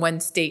go from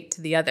one state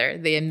to the other,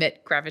 they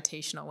emit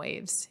gravitational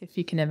waves. If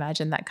you can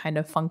imagine that kind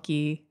of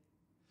funky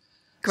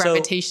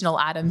gravitational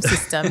atom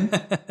system.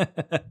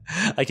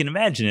 I can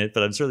imagine it,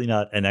 but I'm certainly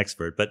not an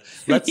expert. But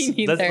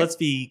let's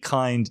be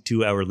kind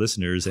to our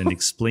listeners and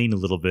explain a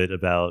little bit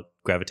about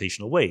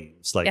gravitational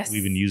waves.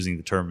 We've been using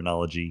the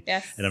terminology,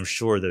 and I'm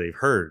sure that they've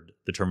heard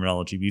the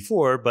terminology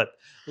before, but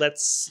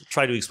let's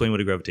try to explain what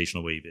a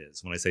gravitational wave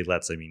is. When I say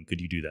let's, I mean, could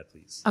you do that,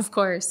 please? Of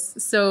course.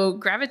 So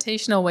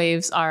gravitational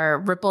waves are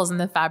ripples in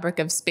the fabric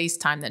of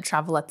space-time that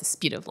travel at the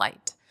speed of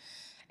light.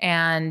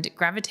 And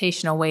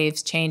gravitational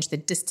waves change the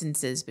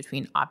distances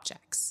between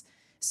objects.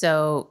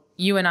 So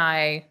you and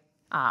I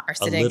are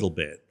sitting... A little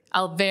bit.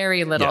 A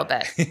very little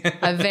bit.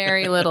 A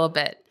very little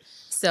bit.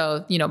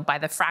 So, by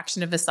the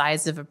fraction of the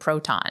size of a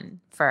proton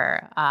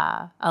for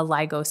a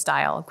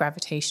LIGO-style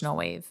gravitational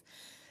wave.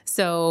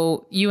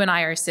 So you and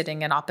I are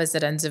sitting at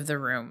opposite ends of the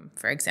room,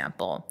 for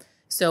example.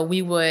 So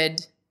we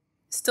would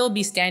still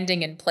be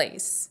standing in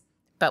place,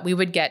 but we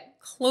would get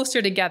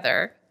closer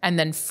together and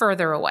then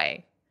further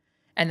away.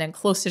 And then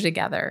closer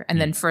together and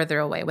then further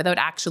away without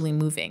actually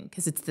moving,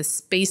 because it's the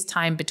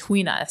space-time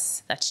between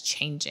us that's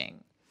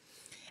changing.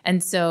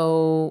 And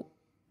so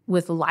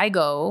with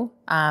LIGO,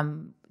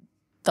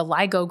 the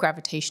LIGO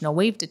gravitational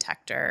wave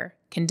detector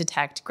can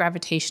detect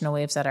gravitational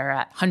waves that are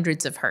at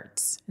hundreds of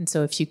hertz. And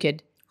so if you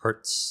could...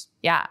 Hertz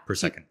per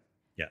second.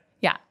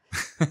 Yeah.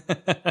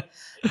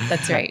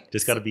 That's right.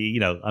 Just got to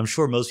be, I'm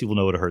sure most people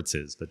know what a hertz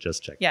is, but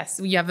just check. Yes,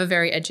 you have a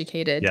very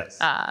educated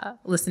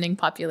listening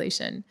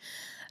population.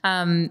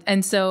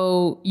 And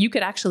so you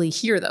could actually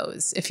hear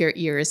those if your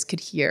ears could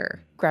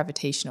hear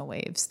gravitational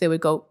waves. They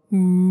would go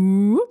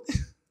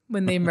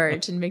when they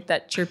merge and make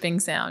that chirping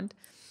sound.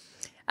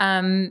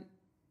 And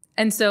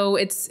so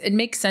it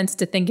makes sense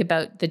to think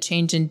about the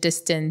change in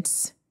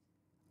distance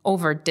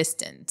over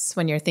distance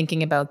when you're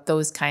thinking about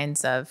those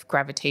kinds of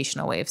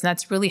gravitational waves. And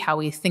that's really how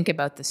we think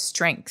about the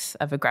strength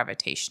of a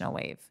gravitational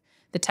wave.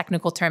 The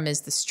technical term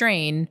is the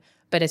strain,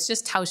 but it's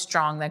just how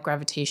strong that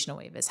gravitational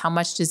wave is. How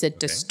much does it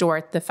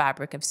distort the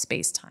fabric of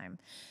space-time?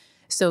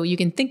 So you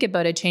can think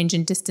about a change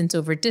in distance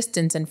over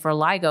distance. And for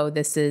LIGO,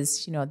 this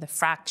is, the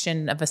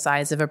fraction of the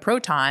size of a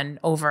proton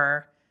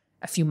over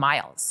a few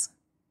miles.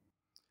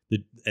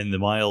 And the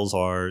miles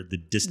are the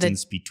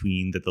distance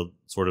between that the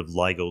sort of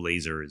LIGO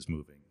laser is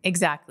moving.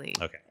 Exactly.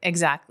 Okay.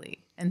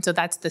 Exactly. And so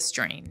that's the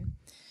strain.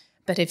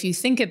 But if you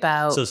think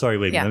about... So sorry,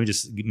 wait, let me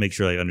just make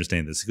sure I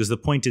understand this. Because the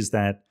point is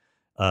that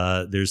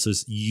there's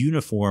this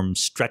uniform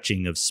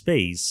stretching of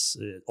space,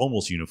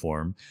 almost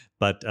uniform.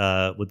 But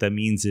what that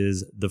means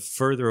is the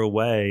further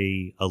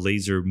away a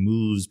laser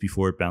moves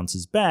before it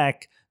bounces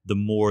back, the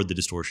more the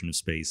distortion of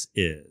space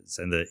is.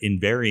 And the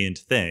invariant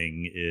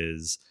thing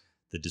is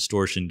the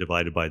distortion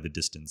divided by the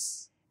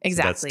distance.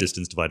 Exactly. So that's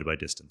distance divided by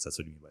distance. That's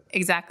what you mean by that.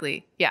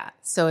 Exactly. Yeah.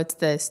 So it's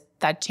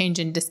that change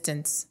in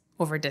distance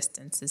over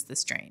distance is the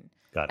strain.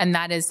 Got it. And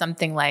that is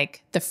something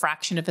like the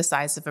fraction of the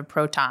size of a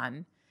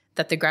proton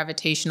that the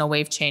gravitational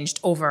wave changed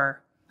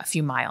over a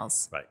few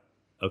miles. Right.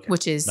 Okay.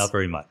 Which is not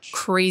very much.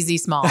 Crazy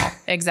small.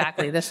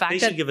 Exactly. The fact they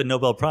should give a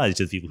Nobel Prize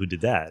to the people who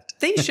did that.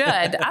 They should.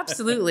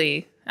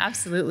 Absolutely.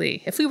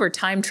 Absolutely. If we were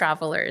time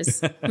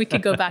travelers, we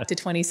could go back to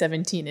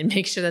 2017 and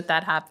make sure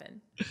that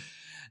happened.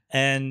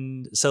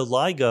 And so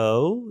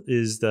LIGO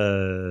is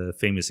the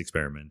famous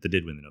experiment that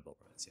did win the Nobel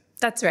Prize. Yeah.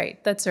 That's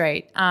right. That's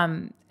right.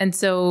 And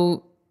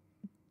so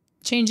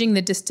changing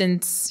the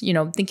distance,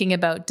 thinking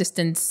about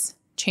distance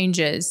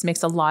changes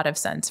makes a lot of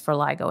sense for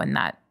LIGO in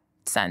that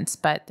sense.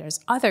 But there's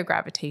other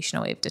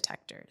gravitational wave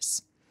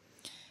detectors.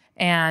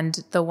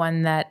 And the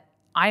one that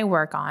I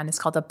work on is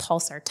called the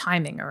pulsar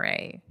timing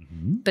array.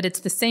 Mm-hmm. But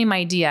it's the same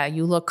idea.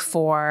 You look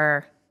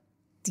for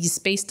these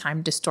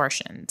space-time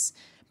distortions.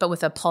 But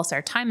with a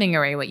pulsar timing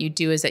array, what you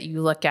do is that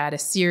you look at a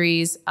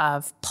series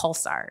of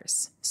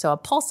pulsars. So a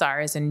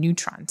pulsar is a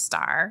neutron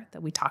star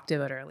that we talked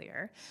about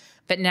earlier.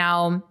 But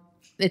now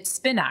its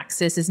spin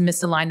axis is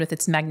misaligned with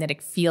its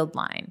magnetic field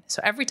line.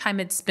 So every time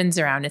it spins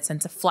around, it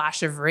sends a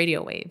flash of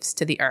radio waves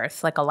to the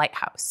Earth, like a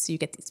lighthouse. So you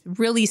get these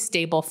really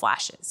stable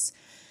flashes.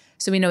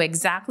 So we know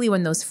exactly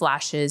when those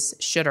flashes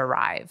should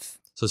arrive.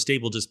 So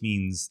stable just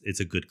means it's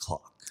a good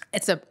clock.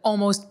 It's an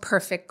almost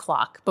perfect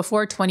clock.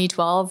 Before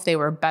 2012, they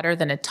were better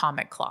than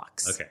atomic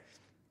clocks. Okay.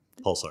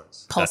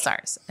 Pulsars. Pulsars.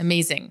 Gotcha.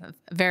 Amazing.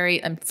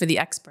 Very, for the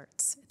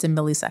experts, it's a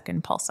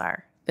millisecond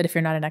pulsar. But if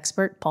you're not an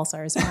expert,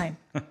 pulsar is fine.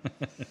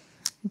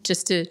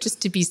 just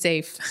to be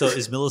safe. So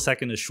is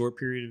millisecond a short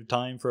period of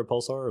time for a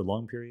pulsar or a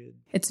long period?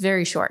 It's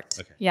very short.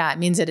 Okay. Yeah, it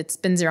means that it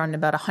spins around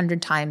about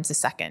 100 times a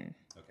second.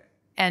 Okay.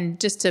 And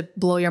just to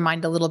blow your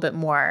mind a little bit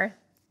more,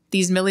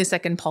 these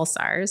millisecond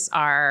pulsars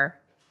are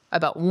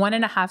about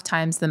 1.5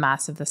 times the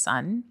mass of the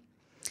sun.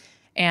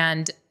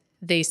 And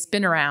they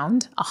spin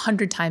around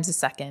 100 times a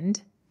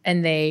second,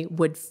 and they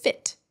would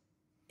fit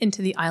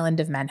into the island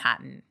of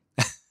Manhattan.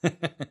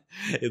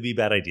 It would be a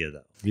bad idea,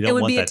 though. You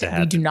don't want that to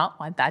happen. We do not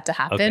want that to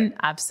happen. Okay.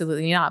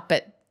 Absolutely not.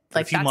 But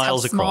like that's how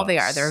small they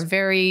are. They're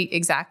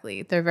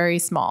they're very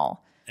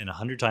small. And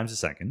 100 times a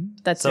second.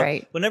 That's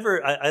right.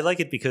 Whenever I like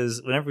it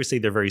because whenever we say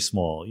they're very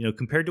small,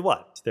 compared to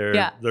what?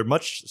 They're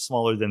much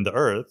smaller than the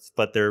Earth,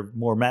 but they're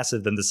more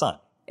massive than the sun.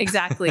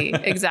 Exactly.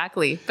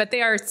 Exactly. But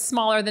they are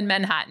smaller than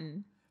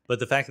Manhattan. But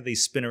the fact that they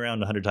spin around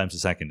 100 times a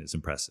second is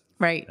impressive.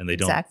 Right. And they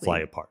don't fly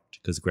apart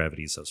because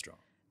gravity is so strong.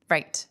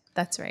 Right.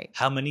 That's right.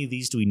 How many of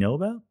these do we know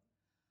about?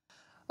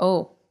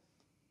 Oh,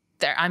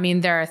 there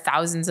are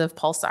thousands of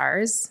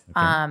pulsars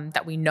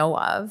that we know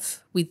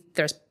of.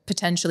 There's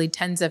potentially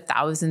tens of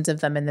thousands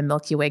of them in the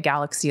Milky Way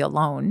galaxy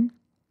alone.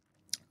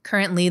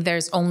 Currently,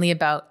 there's only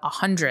about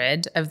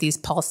 100 of these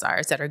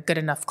pulsars that are good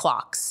enough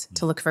clocks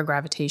to look for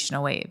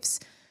gravitational waves.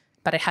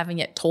 But I haven't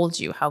yet told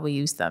you how we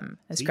use them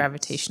as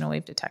gravitational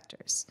wave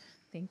detectors.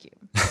 Thank you.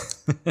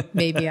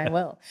 Maybe I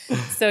will.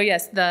 So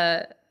yes,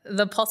 the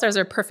pulsars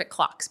are perfect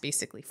clocks,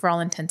 basically, for all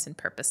intents and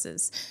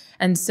purposes.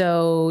 And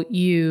so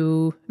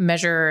you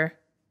measure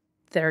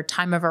their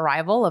time of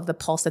arrival of the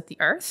pulse at the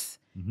Earth.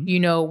 Mm-hmm. You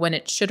know when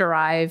it should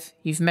arrive.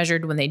 You've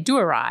measured when they do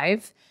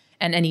arrive.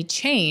 And any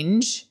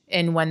change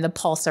in when the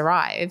pulse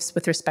arrives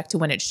with respect to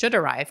when it should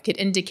arrive could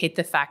indicate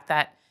the fact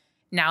that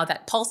now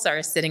that pulsar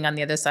is sitting on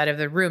the other side of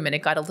the room and it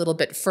got a little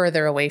bit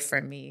further away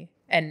from me.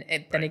 And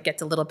then it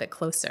gets a little bit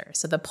closer.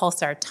 So the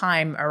pulsar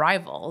time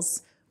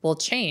arrivals will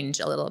change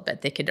a little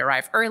bit. They could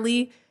arrive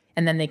early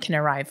and then they can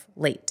arrive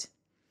late.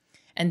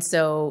 And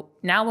so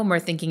now when we're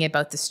thinking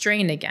about the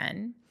strain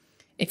again,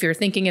 if you're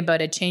thinking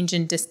about a change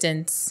in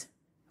distance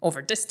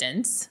over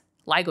distance,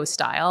 LIGO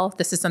style,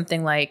 this is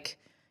something like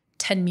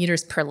 10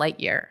 meters per light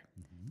year.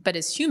 Mm-hmm. But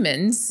as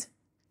humans,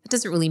 it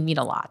doesn't really mean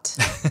a lot.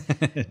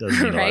 It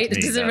doesn't mean right?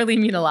 It doesn't really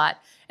mean a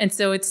lot. And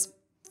so it's,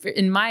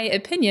 in my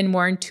opinion,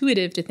 more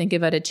intuitive to think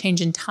about a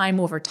change in time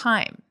over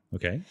time.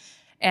 Okay.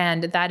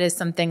 And that is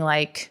something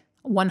like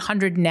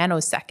 100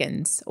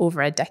 nanoseconds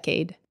over a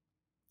decade.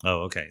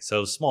 Oh, okay.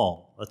 So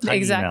small. A tiny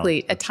exactly.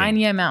 amount a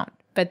tiny amount.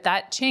 But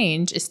that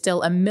change is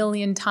still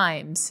 1,000,000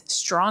 times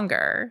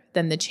stronger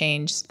than the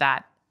change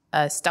that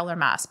a stellar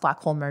mass black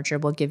hole merger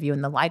will give you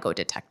in the LIGO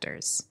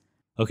detectors.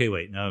 Okay,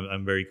 wait. Now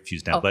I'm very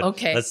confused now. But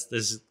okay.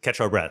 Let's catch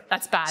our breath.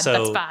 That's bad. So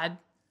That's bad.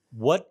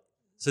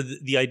 So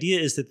the idea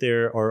is that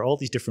there are all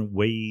these different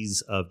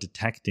ways of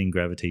detecting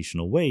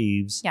gravitational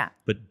waves. Yeah.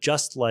 But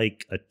just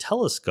like a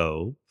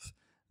telescope,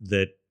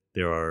 that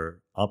there are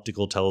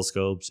optical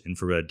telescopes,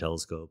 infrared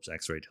telescopes,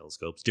 X-ray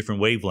telescopes,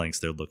 different wavelengths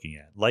they're looking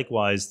at.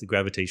 Likewise, the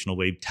gravitational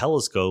wave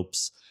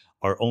telescopes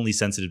are only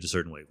sensitive to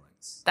certain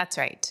wavelengths. That's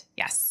right.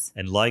 Yes.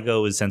 And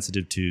LIGO is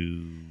sensitive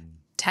to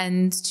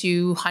tens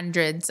to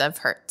hundreds of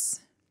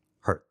hertz.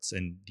 Hertz.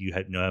 And do you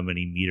know how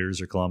many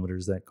meters or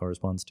kilometers that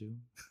corresponds to?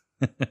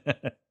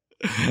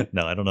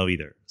 No, I don't know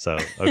either. So,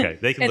 okay,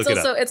 they can look it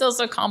up. It's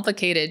also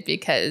complicated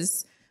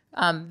because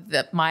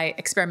My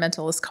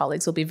experimentalist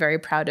colleagues will be very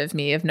proud of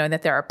me of knowing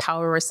that there are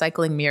power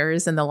recycling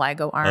mirrors in the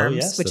LIGO arms,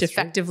 yes, which that's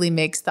effectively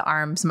makes the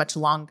arms much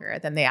longer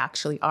than they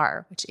actually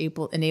are, which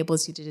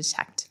enables you to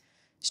detect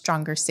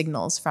stronger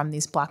signals from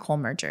these black hole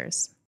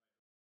mergers.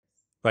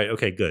 Right.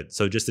 Okay, good.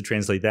 So just to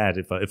translate that,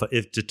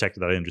 if detected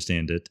that I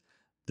understand it,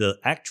 the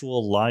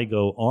actual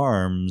LIGO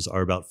arms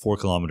are about 4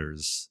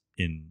 kilometers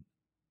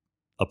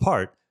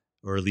apart,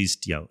 or at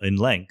least, in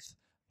length.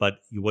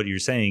 But what you're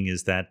saying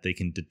is that they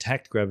can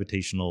detect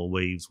gravitational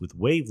waves with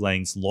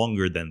wavelengths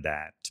longer than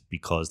that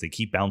because they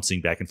keep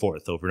bouncing back and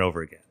forth over and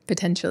over again.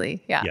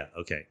 Potentially, yeah. Yeah,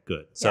 okay,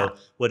 good. So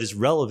what is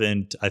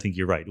relevant, I think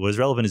you're right. What is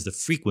relevant is the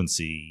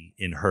frequency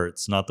in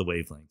hertz, not the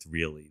wavelength,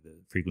 really. The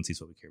frequency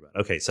is what we care about.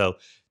 Okay, so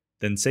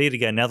then say it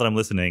again now that I'm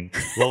listening.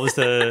 What was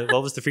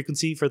the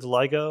frequency for the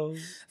LIGO?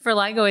 For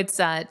LIGO, it's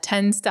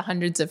tens to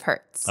hundreds of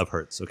hertz. Of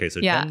hertz. Okay,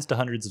 so tens to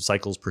hundreds of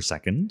cycles per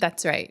second.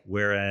 That's right.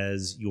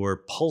 Whereas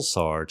your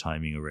pulsar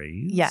timing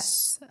arrays,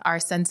 yes, are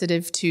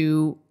sensitive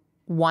to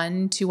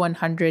 1 to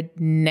 100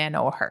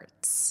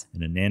 nanohertz.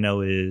 And a nano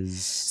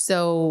is?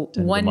 So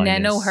 1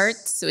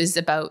 nanohertz is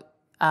about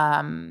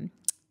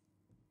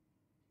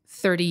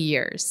 30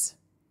 years.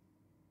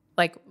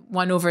 Like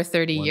 1 over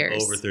 30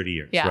 years. Over 30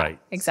 years, yeah, right.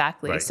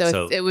 Exactly. Right.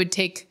 So it would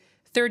take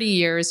 30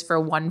 years for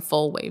one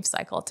full wave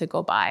cycle to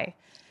go by.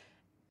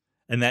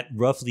 And that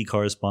roughly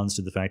corresponds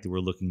to the fact that we're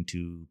looking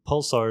to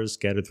pulsars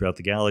scattered throughout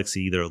the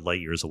galaxy that are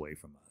light years away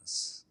from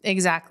us.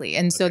 Exactly.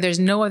 And so there's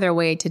no other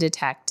way to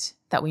detect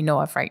that we know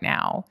of right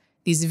now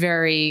these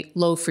very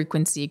low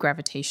frequency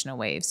gravitational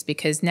waves.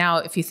 Because now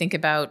if you think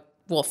about,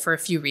 well, for a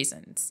few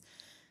reasons,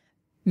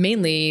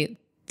 mainly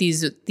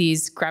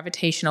these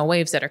gravitational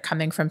waves that are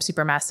coming from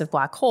supermassive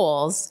black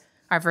holes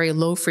are very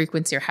low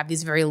frequency or have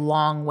these very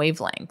long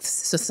wavelengths.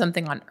 So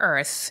something on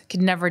Earth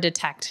could never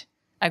detect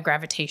a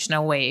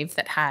gravitational wave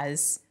that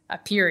has a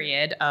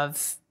period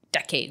of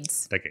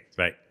decades. Decades,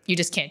 right. You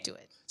just can't do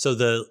it. So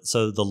the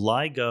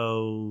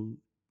LIGO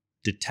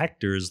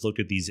detectors looked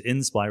at these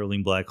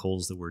inspiraling black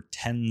holes that were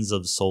tens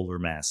of solar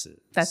masses.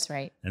 That's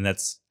right. And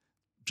that's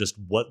just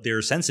what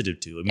they're sensitive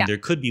to. I mean, there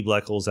could be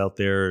black holes out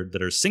there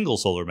that are single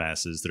solar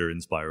masses that are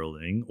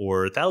inspiraling,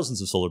 or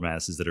thousands of solar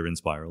masses that are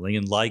inspiraling,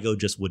 and LIGO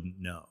just wouldn't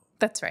know.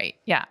 That's right.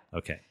 Yeah.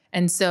 Okay.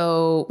 And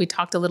so we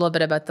talked a little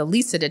bit about the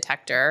LISA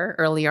detector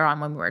earlier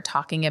on when we were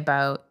talking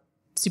about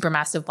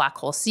supermassive black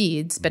hole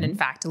seeds. But in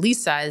fact,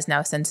 LISA is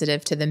now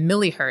sensitive to the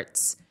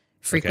millihertz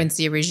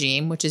frequency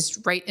regime, which is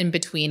right in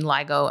between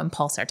LIGO and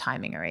pulsar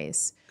timing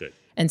arrays. Good.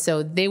 And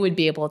so they would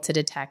be able to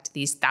detect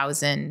these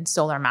 1,000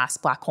 solar mass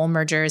black hole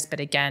mergers. But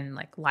again,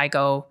 like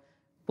LIGO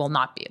will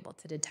not be able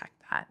to detect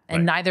that.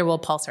 And neither will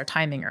pulsar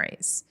timing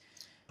arrays.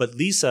 But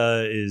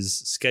LISA is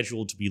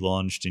scheduled to be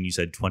launched in, you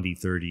said,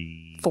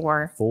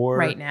 2034?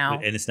 Right now.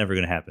 And it's never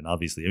going to happen,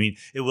 obviously. I mean,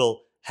 it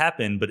will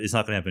happen, but it's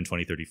not going to happen in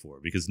 2034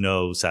 because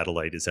no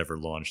satellite is ever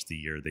launched the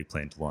year they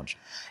plan to launch it.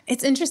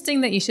 It's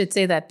interesting that you should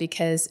say that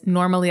because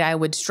normally I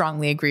would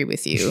strongly agree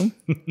with you,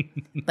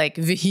 like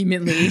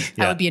vehemently.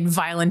 I would be in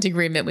violent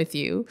agreement with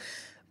you.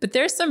 But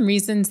there's some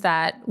reasons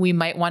that we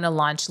might want to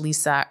launch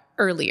LISA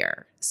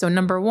earlier. So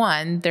number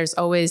one, there's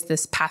always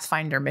this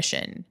Pathfinder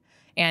mission.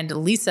 And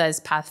LISA's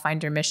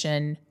Pathfinder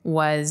mission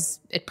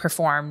it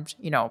performed,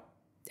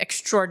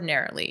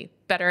 extraordinarily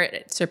better.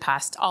 It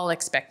surpassed all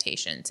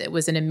expectations. It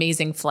was an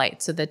amazing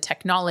flight. So the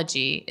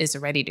technology is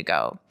ready to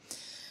go.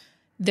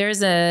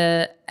 There's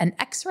an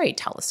X-ray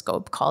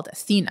telescope called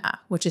Athena,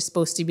 which is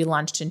supposed to be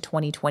launched in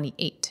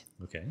 2028.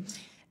 Okay.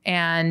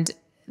 And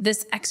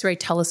this X-ray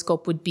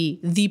telescope would be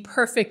the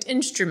perfect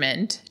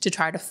instrument to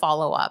try to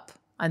follow up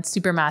on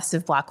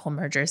supermassive black hole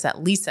mergers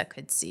that LISA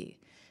could see.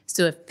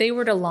 So if they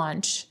were to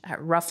launch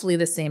at roughly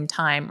the same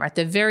time, or at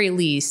the very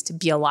least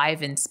be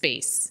alive in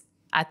space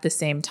at the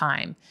same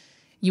time,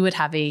 you would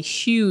have a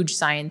huge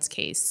science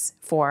case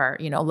for,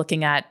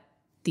 looking at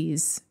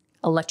these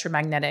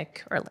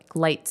electromagnetic or like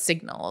light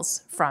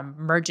signals from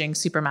merging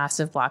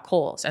supermassive black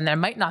holes. And there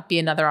might not be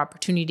another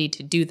opportunity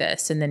to do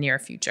this in the near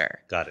future.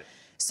 Got it.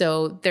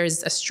 So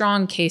there's a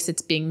strong case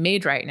that's being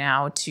made right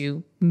now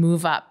to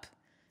move up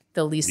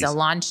the LISA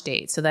launch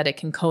date so that it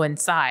can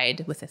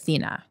coincide with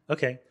Athena.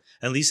 Okay.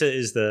 And LISA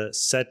is the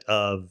set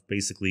of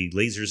basically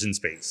lasers in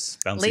space,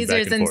 bouncing back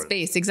and Lasers in forth.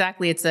 space,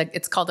 exactly.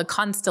 It's called a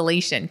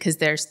constellation because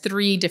there's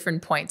 3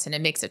 different points and it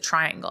makes a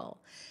triangle.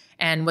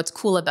 And what's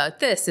cool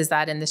about this is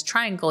that in this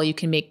triangle, you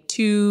can make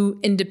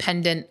 2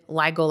 independent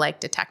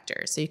LIGO-like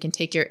detectors. So you can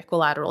take your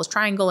equilateral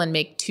triangle and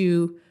make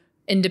 2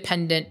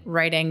 independent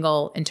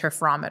right-angle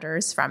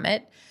interferometers from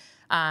it.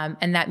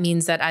 And that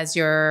means that as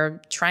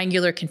your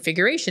triangular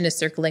configuration is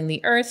circling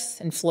the Earth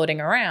and floating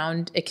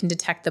around, it can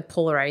detect the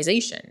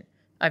polarization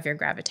of your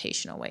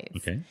gravitational wave.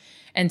 Okay.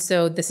 And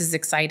so this is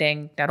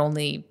exciting, not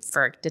only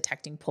for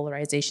detecting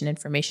polarization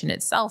information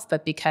itself,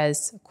 but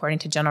because according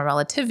to general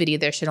relativity,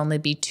 there should only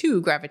be 2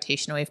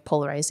 gravitational wave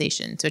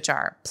polarizations, which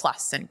are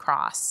plus and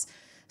cross.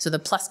 So the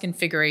plus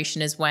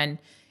configuration is when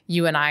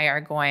you and I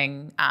are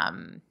going,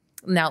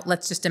 now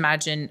let's just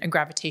imagine a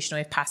gravitational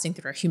wave passing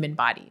through a human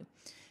body.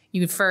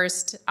 You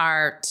first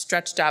are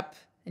stretched up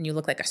and you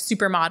look like a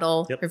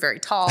supermodel. Yep. You're very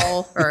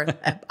tall, or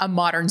a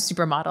modern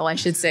supermodel, I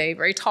should say,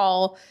 very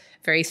tall,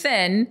 very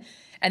thin.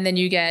 And then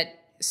you get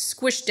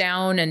squished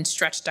down and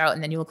stretched out,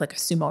 and then you look like a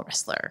sumo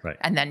wrestler. Right.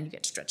 And then you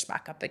get stretched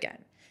back up again.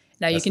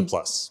 Now That's you can the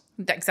plus.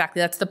 Exactly,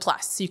 that's the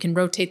plus. So you can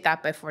rotate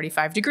that by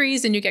 45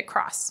 degrees, and you get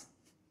cross.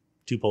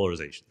 Two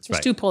polarizations.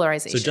 There's two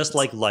polarizations. So just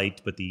like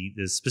light, but the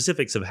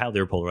specifics of how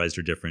they're polarized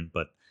are different.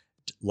 But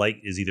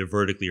light is either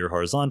vertically or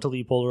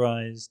horizontally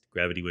polarized.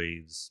 Gravity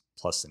waves,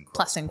 plus and cross.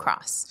 Plus and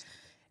cross.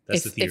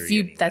 That's the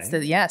theory.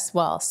 Anyway. Yes.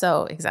 Well,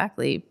 so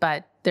exactly.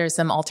 But there's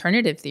some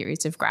alternative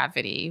theories of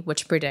gravity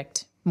which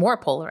predict more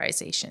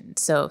polarization.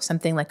 So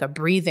something like a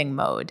breathing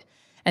mode,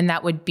 and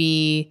that would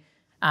be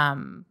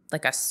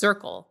like a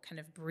circle, kind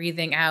of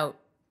breathing out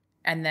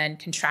and then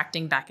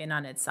contracting back in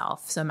on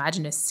itself. So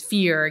imagine a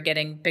sphere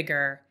getting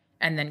bigger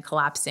and then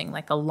collapsing,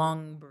 like a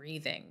lung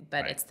breathing,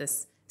 but it's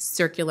this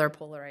circular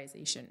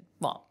polarization.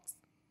 Well,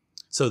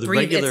 so the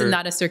it's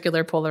not a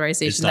circular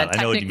polarization. That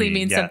technically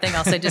means something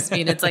else. I just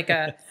mean it's like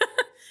a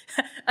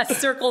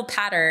circle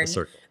pattern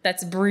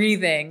that's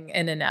breathing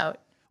in and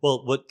out.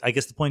 Well, what I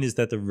guess the point is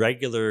that the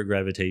regular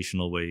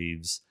gravitational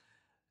waves,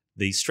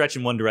 they stretch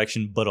in one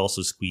direction, but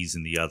also squeeze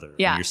in the other.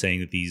 Yeah. And you're saying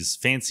that these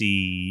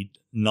fancy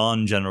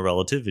non-general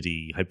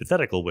relativity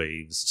hypothetical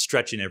waves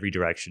stretch in every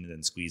direction and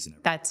then squeeze in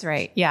every That's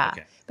right. Yeah.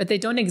 Okay. But they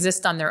don't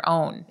exist on their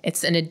own.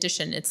 It's an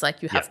addition. It's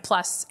like you have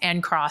plus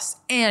and cross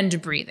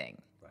and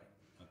breathing. Right.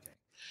 Okay.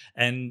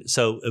 And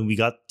so we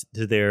got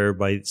to there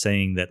by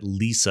saying that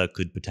LISA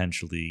could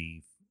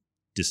potentially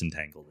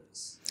disentangle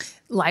this.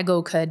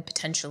 LIGO could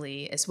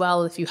potentially as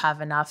well if you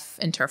have enough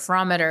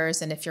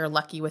interferometers and if you're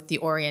lucky with the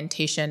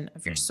orientation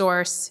of your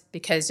source,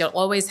 because you'll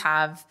always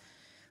have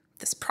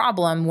this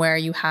problem where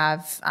you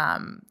have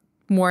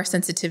more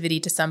sensitivity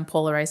to some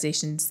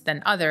polarizations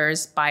than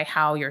others by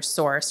how your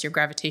source, your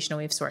gravitational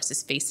wave source,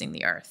 is facing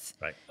the Earth.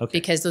 Right. Okay.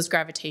 Because those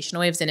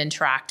gravitational waves then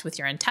interact with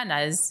your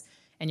antennas,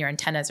 and your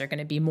antennas are going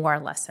to be more or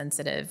less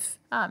sensitive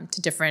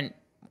to different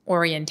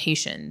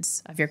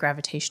orientations of your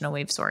gravitational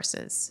wave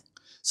sources.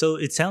 So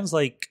it sounds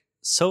like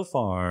so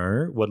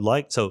far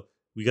so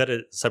we got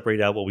to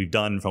separate out what we've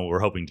done from what we're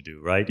hoping to do,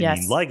 right? Yes.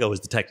 I mean, LIGO has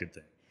detected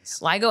things.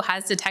 LIGO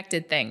has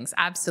detected things,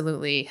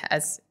 absolutely,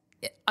 as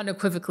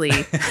unequivocally.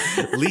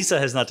 LISA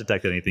has not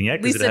detected anything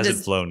yet because it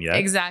hasn't flown yet.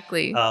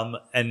 Exactly.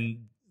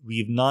 And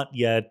we've not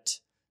yet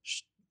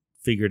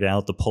figured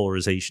out the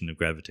polarization of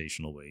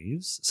gravitational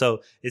waves.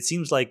 So it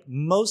seems like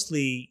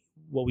mostly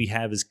what we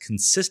have is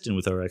consistent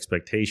with our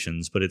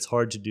expectations, but it's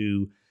hard to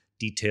do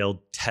detailed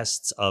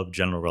tests of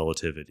general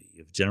relativity.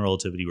 If general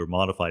relativity were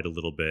modified a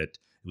little bit,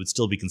 it would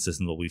still be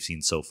consistent with what we've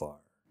seen so far.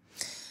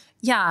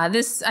 Yeah,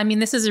 this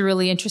is a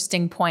really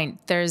interesting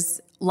point. There's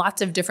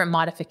lots of different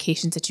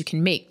modifications that you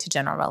can make to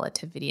general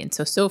relativity. And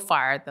so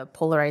far, the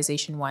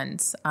polarization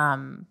ones,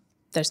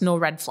 there's no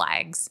red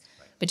flags.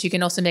 Right. But you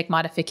can also make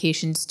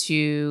modifications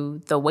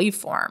to the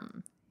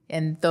waveform.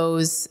 And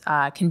those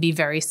can be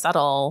very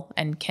subtle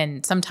and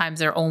sometimes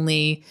they're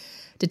only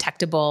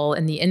detectable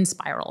in the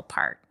in-spiral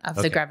part of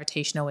the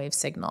gravitational wave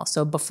signal.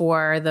 So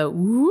before the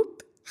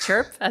whoop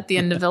chirp at the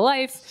end of the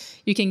life,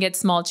 you can get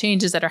small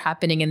changes that are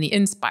happening in the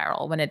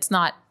in-spiral when it's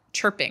not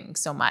chirping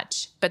so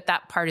much. But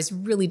that part is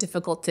really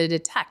difficult to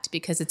detect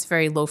because it's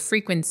very low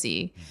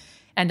frequency.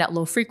 And at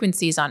low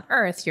frequencies on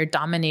Earth, you're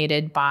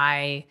dominated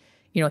by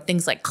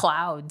things like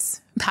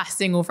clouds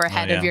passing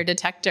overhead of your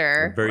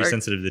detector. Very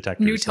sensitive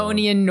detectors.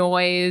 Newtonian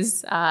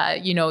noise.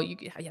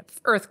 You have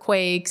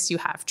earthquakes. You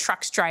have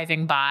trucks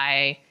driving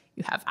by.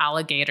 You have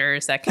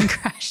alligators that can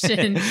crash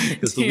in.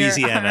 Because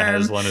Louisiana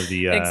has one of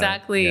the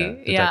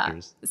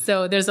detectors.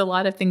 So there's a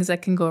lot of things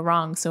that can go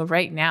wrong. So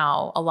right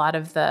now, a lot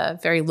of the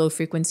very low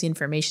frequency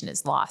information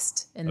is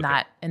lost in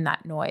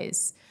that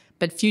noise.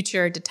 But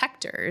future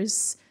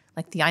detectors,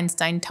 like the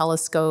Einstein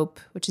telescope,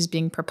 which is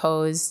being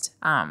proposed,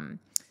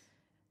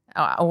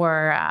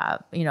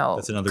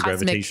 that's another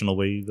gravitational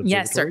wave observatory?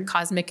 Yes, or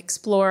Cosmic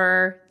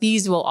Explorer.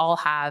 These will all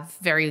have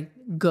very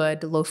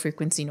good low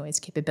frequency noise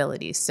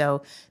capabilities.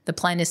 So the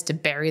plan is to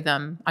bury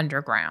them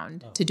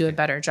underground to do a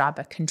better job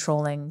at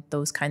controlling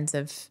those kinds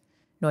of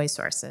noise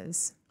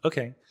sources.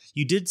 Okay.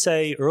 You did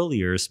say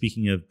earlier,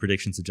 speaking of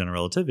predictions of general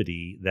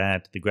relativity,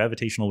 that the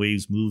gravitational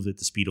waves move at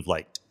the speed of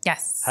light.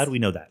 Yes. How do we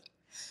know that?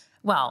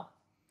 Well,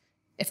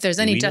 if there's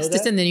any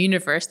justice in the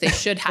universe, they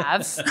should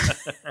have,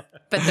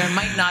 but there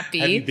might not be.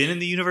 Have you been in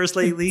the universe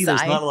lately?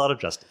 There's not a lot of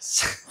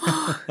justice.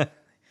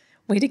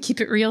 Way to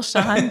keep it real,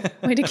 Sean.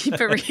 Way to keep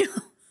it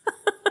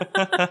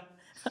real.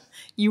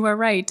 You are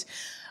right.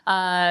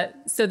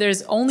 So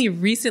there's only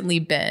recently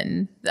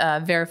been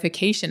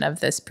verification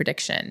of this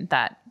prediction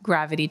that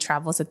gravity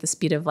travels at the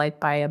speed of light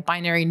by a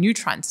binary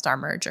neutron star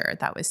merger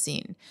that was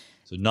seen.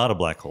 So not a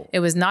black hole. It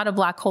was not a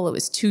black hole. It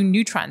was two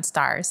neutron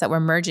stars that were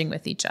merging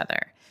with each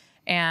other.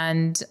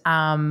 And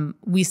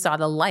we saw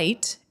the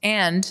light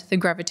and the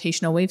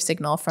gravitational wave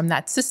signal from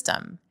that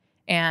system.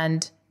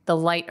 And the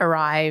light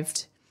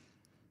arrived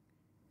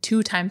 2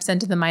 ×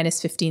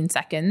 10⁻⁻15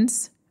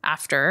 seconds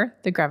after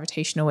the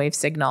gravitational wave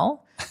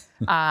signal.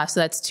 So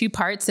that's 2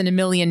 parts in a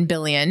million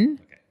billion.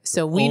 Okay.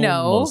 So we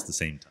know almost the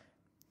same time.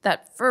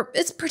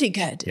 It's pretty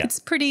good. Yeah. It's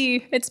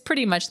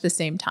pretty much the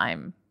same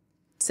time.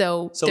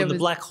 So when the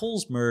black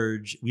holes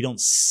merge, we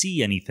don't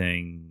see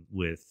anything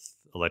with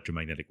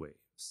electromagnetic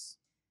waves.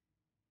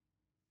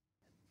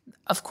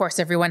 Of course,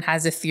 everyone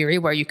has a theory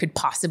where you could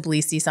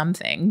possibly see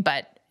something,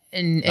 but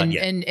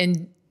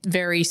in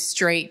very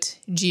straight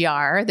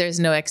GR, there's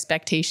no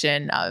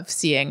expectation of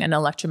seeing an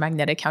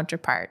electromagnetic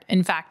counterpart.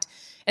 In fact,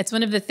 it's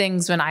one of the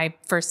things when I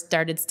first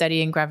started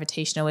studying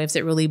gravitational waves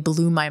that really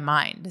blew my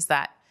mind, is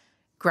that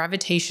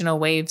gravitational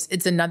waves,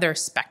 it's another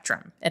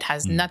spectrum. It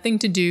has nothing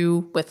to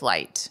do with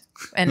light.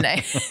 And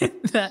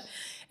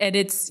and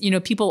it's,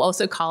 people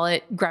also call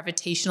it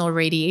gravitational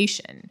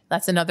radiation.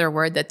 That's another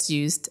word that's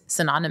used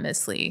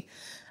synonymously.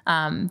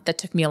 That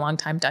took me a long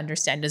time to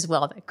understand as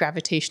well, that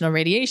gravitational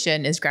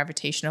radiation is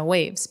gravitational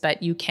waves. But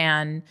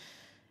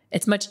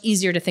it's much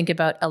easier to think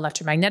about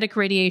electromagnetic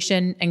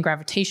radiation and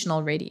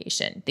gravitational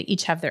radiation. They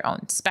each have their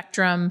own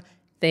spectrum.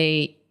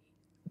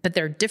 But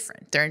they're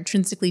different. They're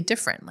intrinsically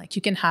different. Like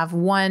you can have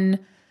one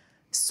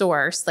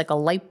source, like a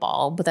light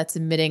bulb, that's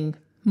emitting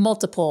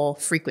multiple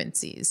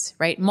frequencies,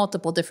 right?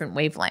 Multiple different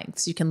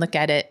wavelengths. You can look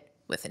at it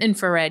with an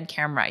infrared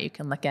camera. You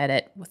can look at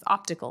it with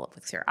optical,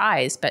 with your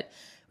eyes. But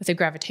with a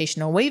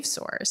gravitational wave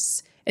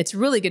source, it's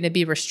really going to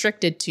be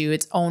restricted to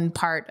its own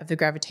part of the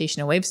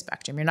gravitational wave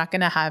spectrum. You're not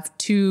going to have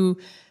two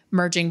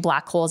merging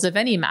black holes of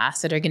any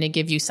mass that are going to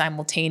give you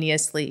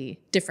simultaneously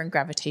different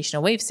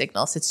gravitational wave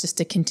signals. It's just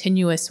a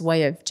continuous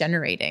way of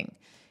generating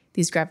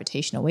these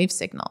gravitational wave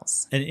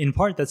signals. And in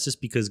part, that's just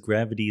because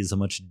gravity is a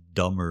much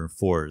dumber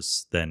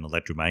force than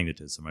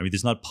electromagnetism. I mean,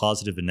 there's not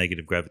positive and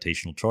negative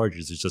gravitational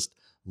charges. It's just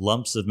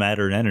lumps of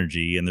matter and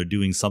energy, and they're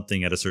doing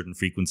something at a certain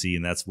frequency,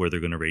 and that's where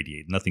they're going to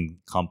radiate. Nothing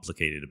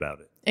complicated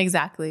about it.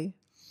 Exactly.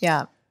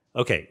 Yeah.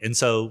 Okay, and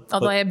so...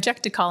 Although I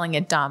object to calling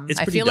it dumb.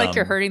 I feel like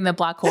you're hurting the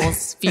black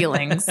hole's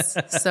feelings.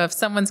 So if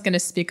someone's going to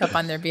speak up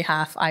on their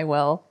behalf, I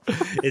will.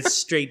 It's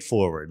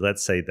straightforward.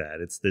 Let's say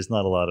that. There's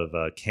not a lot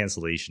of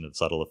cancellation of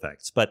subtle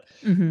effects. But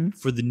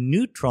for the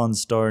neutron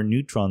star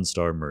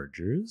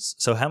mergers,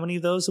 so how many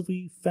of those have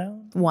we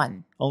found?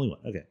 One. Only one.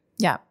 Okay.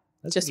 Yeah.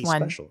 That's just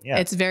one. Special. Yeah.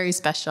 It's very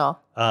special.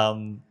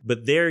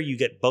 But there you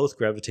get both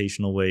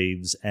gravitational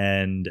waves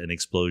and an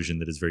explosion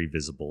that is very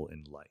visible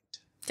in light.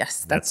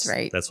 Yes, that's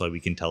right. That's why we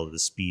can tell the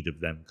speed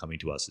of them coming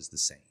to us is the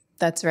same.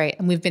 That's right.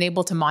 And we've been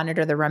able to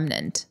monitor the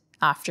remnant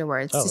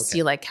afterwards to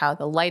see like how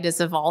the light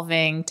is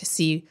evolving, to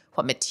see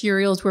what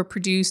materials were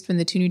produced when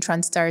the two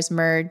neutron stars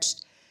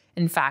merged.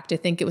 In fact, I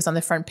think it was on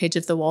the front page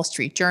of the Wall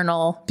Street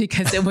Journal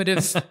because it would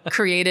have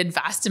created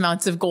vast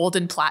amounts of gold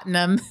and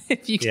platinum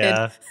if you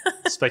could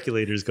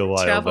speculators go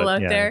wild. Travel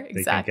out there.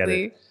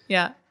 Exactly.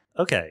 Yeah.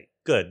 Okay,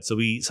 good. So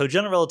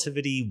general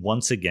relativity,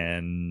 once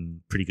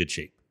again, pretty good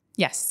shape.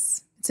 Yes.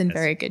 It's in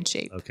very good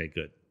shape. Okay,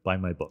 good. Buy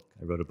my book.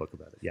 I wrote a book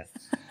about it. Yeah.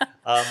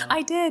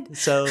 I did.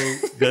 So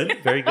good.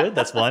 Very good.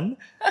 That's one.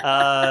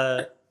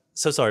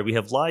 So sorry. We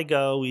have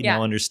LIGO. We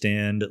now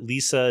understand.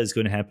 LISA is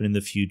going to happen in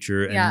the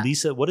future. And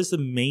LISA, what is the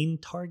main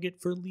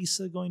target for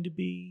LISA going to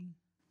be?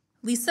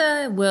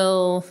 LISA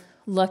will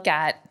look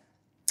at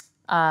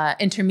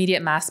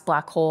intermediate mass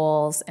black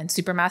holes and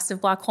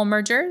supermassive black hole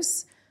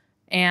mergers.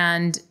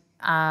 And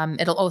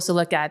it'll also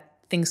look at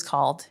things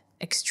called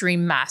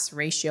extreme mass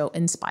ratio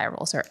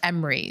inspirals, or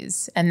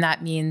EMRIs. And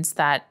that means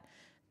that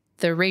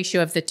the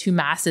ratio of the two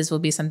masses will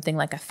be something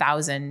like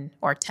 1,000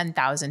 or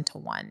 10,000 to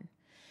 1.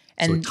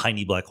 And so a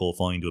tiny black hole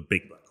falling into a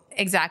big black hole.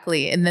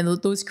 Exactly. And then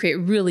those create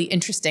really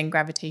interesting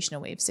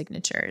gravitational wave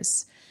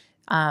signatures.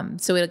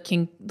 So it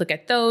can look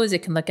at those.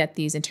 It can look at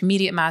these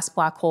intermediate mass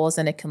black holes,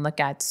 and it can look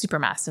at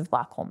supermassive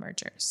black hole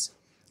mergers.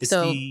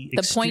 So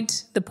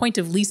the point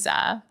of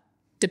LISA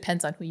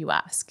depends on who you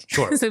ask.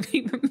 Sure. So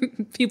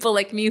people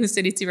like me who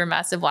study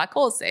supermassive black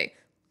holes say,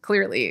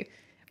 clearly,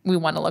 we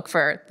want to look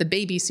for the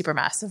baby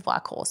supermassive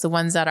black holes, the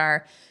ones that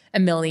are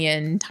 1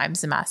 million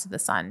times the mass of the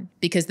sun,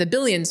 because the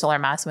billion solar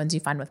mass ones you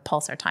find with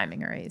pulsar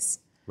timing arrays.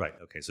 Right.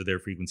 Okay. So their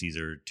frequencies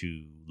are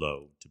too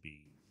low to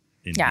be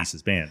in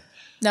LISA's band.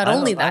 Not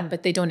only that,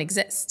 but they don't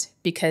exist,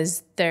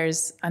 because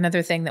there's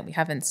another thing that we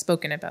haven't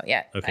spoken about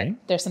yet. Okay.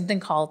 There's something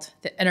called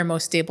the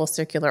innermost stable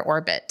circular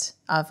orbit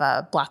of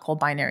a black hole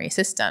binary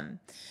system.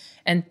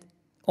 And,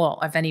 well,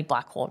 of any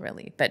black hole,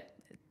 really. But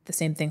the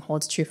same thing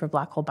holds true for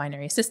black hole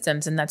binary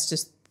systems. And that's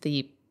just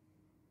the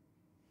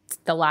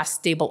last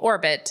stable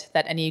orbit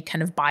that any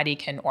kind of body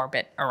can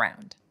orbit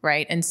around,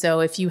 right? And so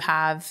if you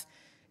have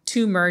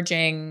two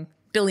merging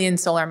billion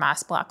solar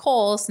mass black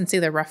holes, and say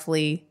they're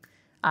roughly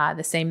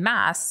the same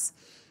mass,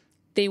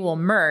 they will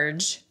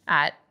merge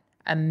at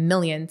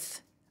 1/millionth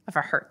of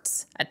a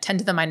hertz, at 10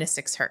 to the minus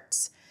 6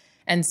 hertz.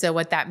 And so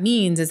what that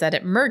means is that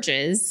it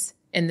merges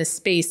in the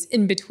space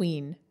in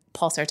between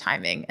pulsar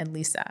timing and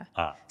LISA.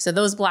 So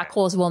those black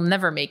holes will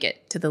never make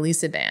it to the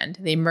LISA band.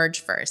 They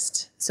merge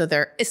first. So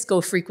their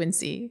ISCO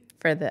frequency,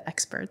 for the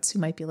experts who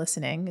might be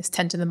listening, is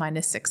 10 to the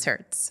minus 6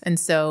 hertz. And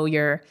so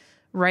you're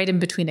right in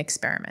between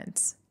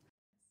experiments.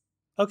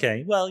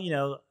 Okay. Well,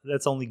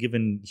 that's only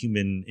given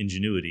human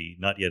ingenuity,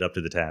 not yet up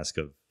to the task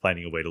of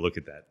finding a way to look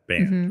at that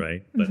band,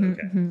 right? But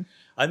okay.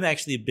 I'm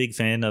actually a big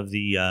fan of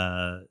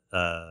the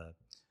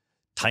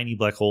tiny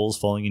black holes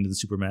falling into the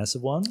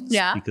supermassive ones.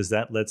 Yeah. Because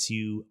that lets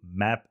you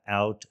map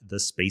out the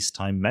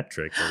space-time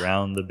metric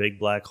around the big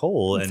black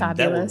hole. And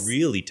Fabulous. that will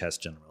really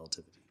test general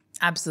relativity.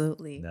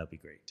 Absolutely. That'd be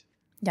great.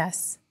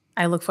 Yes.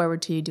 I look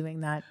forward to you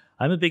doing that.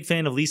 I'm a big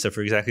fan of LISA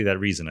for exactly that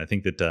reason. I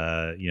think that,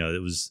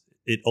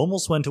 it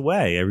almost went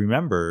away. I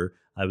remember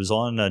I was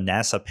on a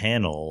NASA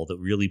panel that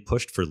really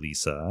pushed for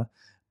LISA,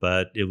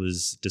 but it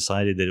was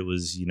decided that it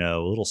was, a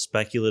little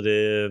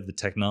speculative, the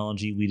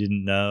technology we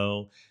didn't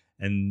know.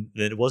 And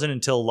then it wasn't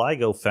until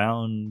LIGO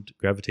found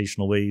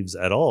gravitational waves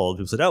at all,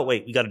 people said, oh,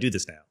 wait, we got to do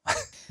this now.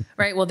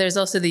 Right. Well, there's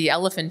also the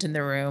elephant in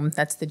the room.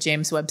 That's the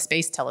James Webb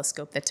Space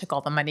Telescope that took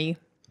all the money.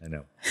 I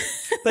know.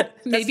 But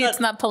maybe it's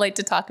not polite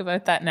to talk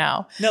about that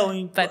now.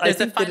 No, but there's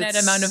a finite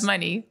amount of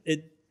money.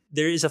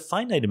 There is a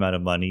finite amount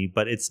of money,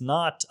 but it's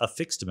not a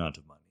fixed amount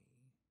of money.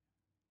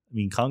 I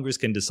mean, Congress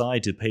can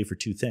decide to pay for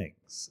two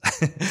things.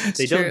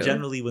 They don't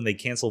generally, when they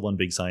cancel one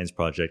big science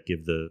project,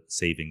 give the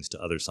savings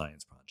to other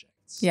science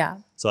projects. Yeah.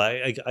 So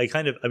I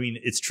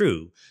it's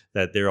true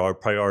that there are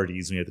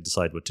priorities and we have to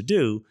decide what to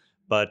do,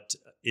 but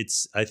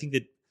I think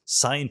that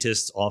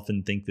scientists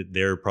often think that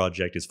their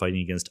project is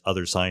fighting against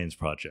other science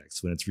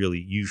projects when it's really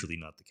usually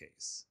not the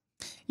case.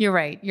 You're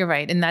right.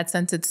 In that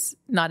sense, it's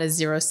not a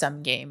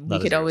zero-sum game. We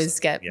could always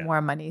get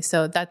more money.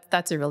 So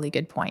that's a really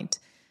good point.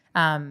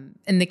 In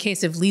the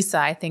case of LISA,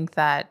 I think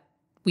that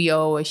we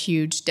owe a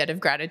huge debt of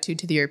gratitude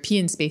to the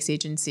European Space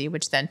Agency,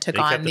 which then took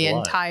on the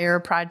entire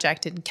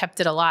project and kept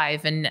it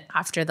alive. And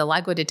after the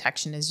LIGO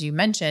detection, as you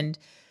mentioned,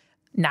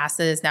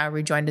 NASA is now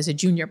rejoined as a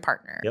junior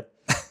partner. Yep.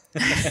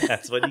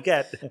 That's what you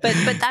get. But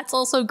that's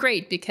also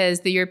great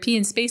because the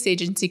European Space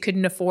Agency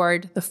couldn't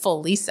afford the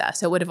full LISA,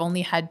 so it would have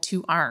only had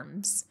two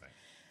arms.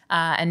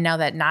 Right. And now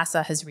that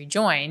NASA has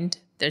rejoined,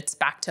 it's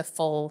back to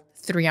full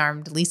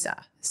three-armed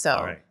LISA. So,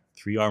 all right,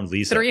 three-armed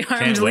LISA.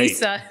 Three-armed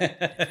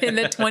LISA in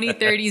the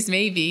 2030s,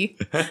 maybe.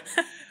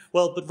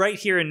 Well, but right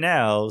here and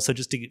now, so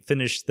just to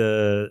finish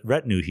the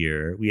retinue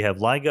here, we have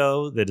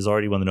LIGO that has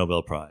already won the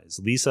Nobel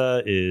Prize.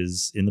 LISA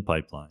is in the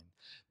pipeline.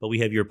 But we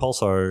have your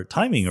pulsar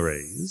timing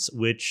arrays,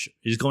 which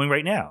is going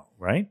right now,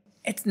 right?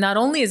 It's not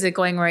only is it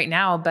going right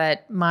now,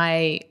 but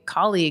my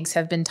colleagues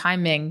have been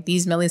timing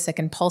these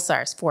millisecond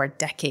pulsars for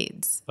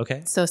decades.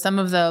 Okay. So some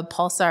of the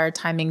pulsar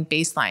timing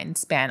baselines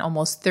span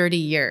almost 30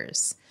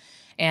 years.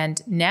 And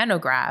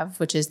NANOGrav,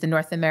 which is the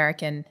North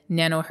American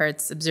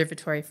Nanohertz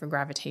Observatory for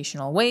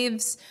Gravitational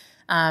Waves,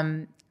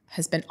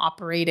 has been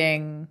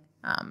operating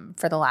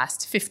for the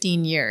last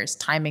 15 years,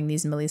 timing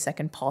these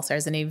millisecond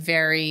pulsars in a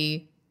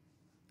very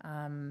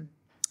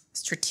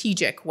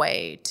strategic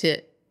way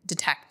to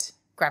detect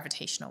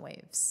gravitational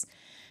waves.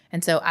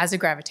 And so as a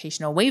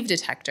gravitational wave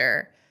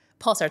detector,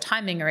 pulsar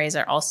timing arrays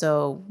are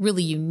also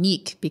really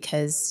unique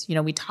because,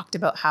 we talked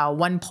about how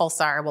one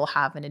pulsar will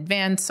have an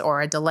advance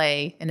or a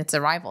delay in its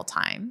arrival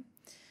time.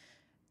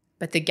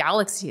 But the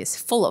galaxy is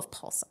full of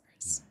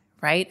pulsars,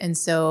 right? And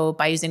so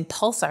by using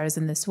pulsars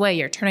in this way,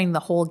 you're turning the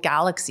whole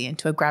galaxy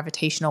into a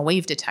gravitational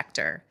wave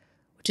detector,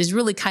 which is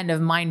really kind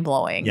of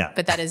mind-blowing,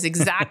 but that is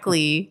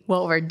exactly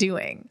what we're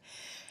doing.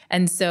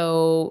 And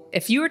so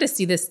if you were to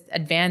see this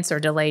advance or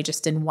delay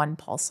just in one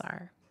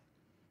pulsar,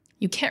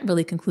 you can't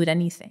really conclude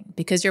anything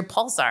because your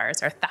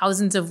pulsars are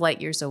thousands of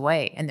light years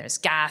away and there's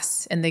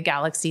gas in the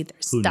galaxy,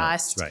 there's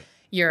dust. Right.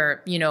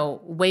 Your,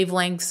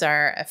 wavelengths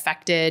are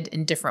affected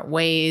in different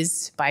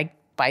ways by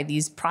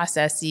these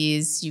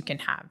processes. You can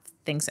have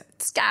things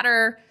that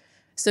scatter.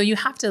 So you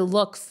have to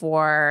look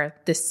for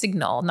the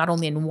signal, not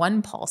only in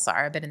one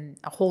pulsar, but in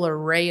a whole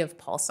array of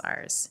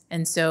pulsars.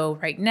 And so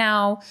right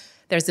now,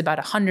 there's about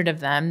 100 of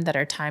them that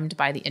are timed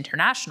by the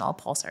International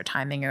Pulsar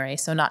Timing Array.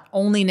 So not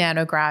only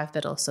NANOGrav,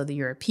 but also the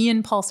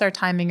European Pulsar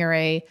Timing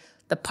Array,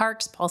 the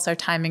Parkes Pulsar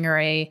Timing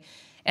Array,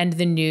 and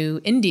the new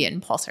Indian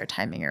Pulsar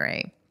Timing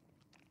Array.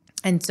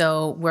 And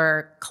so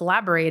we're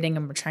collaborating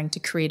and we're trying to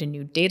create a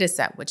new data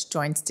set which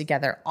joins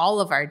together all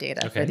of our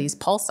data for these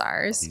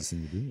pulsars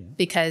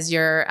because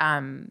your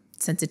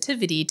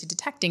sensitivity to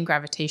detecting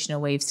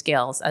gravitational wave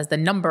scales as the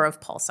number of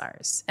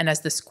pulsars and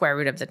as the square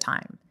root of the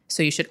time.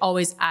 So you should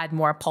always add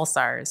more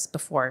pulsars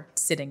before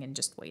sitting and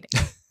just waiting.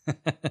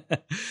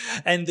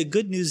 And the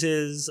good news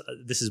is,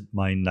 this is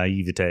my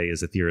naivete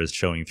as a theorist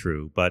showing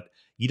through, but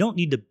you don't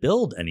need to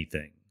build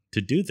anything to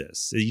do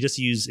this. You just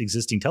use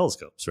existing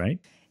telescopes, right?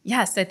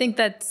 Yes, I think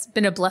that's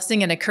been a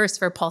blessing and a curse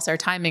for pulsar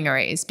timing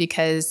arrays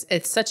because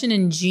it's such an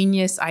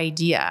ingenious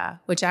idea,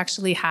 which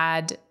actually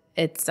had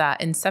its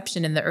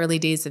inception in the early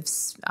days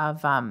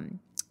of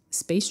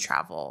space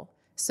travel.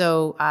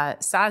 So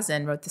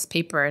Sazin wrote this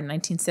paper in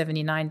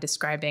 1979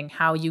 describing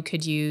how you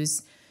could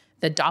use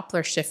the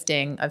Doppler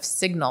shifting of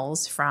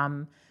signals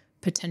from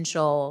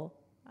potential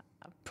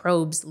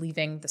probes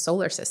leaving the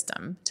solar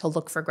system to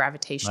look for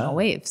gravitational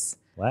waves.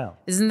 Wow.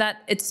 Isn't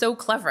that, it's so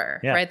clever,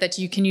 right? That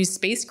you can use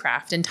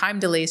spacecraft and time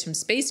delays from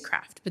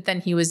spacecraft. But then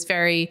he was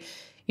very,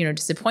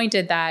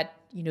 disappointed that,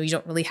 you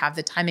don't really have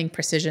the timing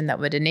precision that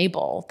would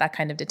enable that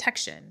kind of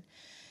detection.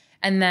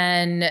 And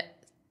then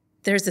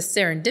there's a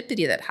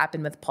serendipity that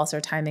happened with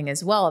pulsar timing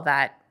as well,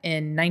 that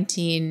in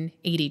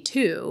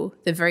 1982,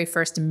 the very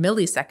first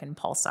millisecond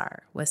pulsar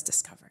was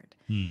discovered.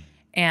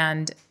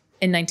 And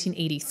in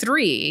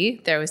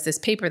 1983, there was this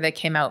paper that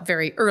came out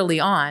very early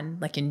on,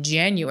 like in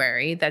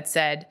January, that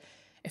said,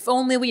 if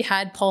only we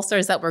had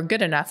pulsars that were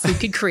good enough, we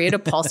could create a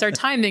pulsar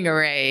timing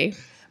array.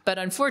 But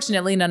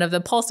unfortunately, none of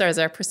the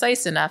pulsars are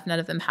precise enough. None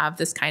of them have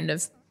this kind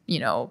of,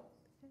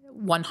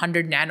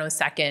 100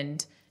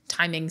 nanosecond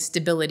timing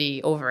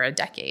stability over a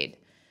decade.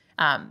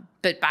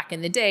 But back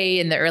in the day,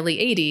 in the early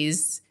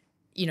 80s,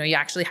 you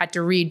actually had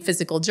to read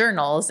physical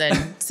journals.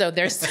 And so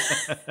there's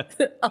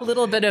a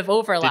little bit of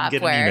overlap.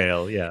 Didn't get an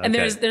email. Yeah. And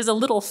there's a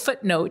little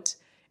footnote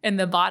in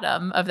the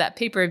bottom of that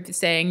paper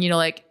saying,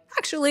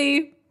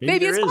 actually,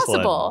 maybe it's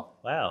possible.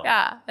 One. Wow.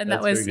 Yeah. And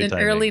that was in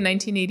early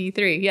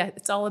 1983. Yeah.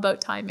 It's all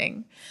about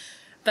timing.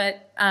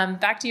 But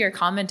back to your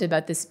comment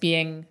about this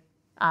being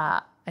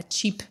a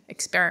cheap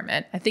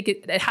experiment, I think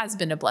it has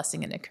been a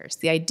blessing and a curse.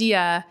 The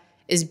idea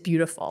is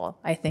beautiful.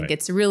 I think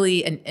it's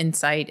really an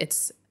insight.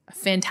 It's a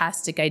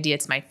fantastic idea.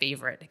 It's my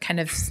favorite.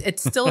 It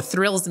still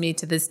thrills me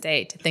to this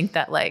day to think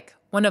that like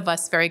one of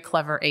us very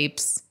clever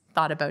apes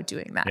thought about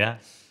doing that. Yeah.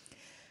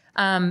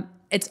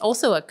 It's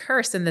also a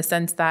curse in the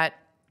sense that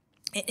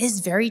it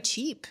is very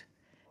cheap.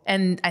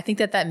 And I think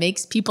that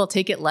makes people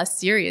take it less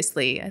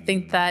seriously. I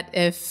think that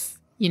if,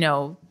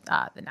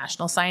 the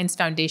National Science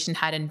Foundation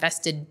had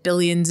invested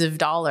billions of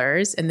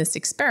dollars in this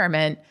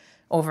experiment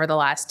over the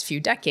last few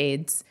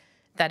decades,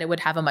 that it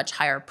would have a much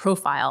higher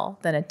profile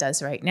than it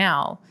does right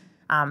now.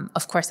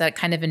 Of course, that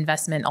kind of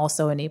investment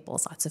also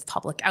enables lots of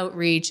public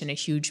outreach and a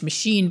huge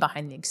machine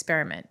behind the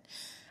experiment.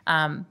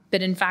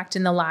 But in fact,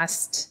 in the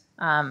last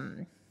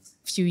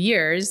few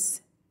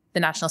years, the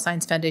National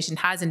Science Foundation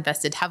has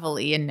invested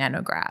heavily in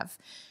NANOGrav.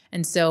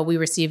 And so we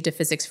received a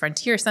Physics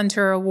Frontier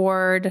Center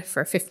award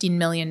for $15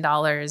 million.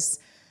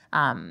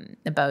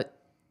 About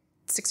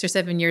 6 or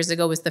 7 years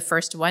ago was the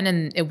first one,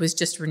 and it was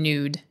just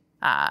renewed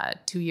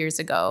 2 years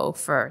ago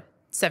for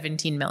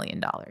 $17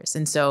 million.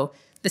 And so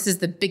this is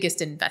the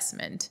biggest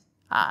investment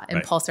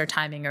in pulsar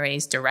timing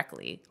arrays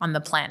directly on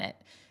the planet.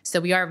 So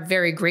we are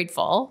very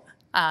grateful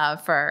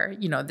for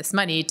this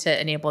money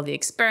to enable the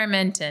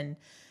experiment and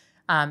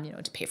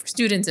to pay for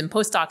students and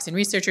postdocs and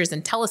researchers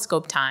and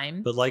telescope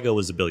time. But LIGO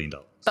was $1 billion.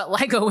 But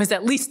LIGO was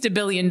at least $1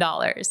 billion.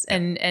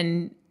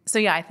 And so,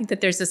 yeah, I think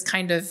that there's this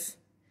kind of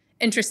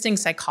interesting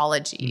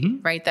psychology,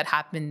 right, that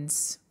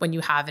happens when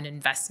you have an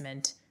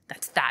investment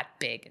that's that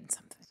big in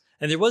something.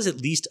 And there was at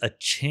least a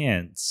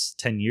chance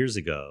 10 years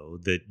ago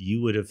that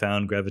you would have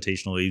found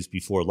gravitational waves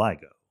before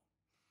LIGO.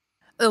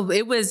 Oh,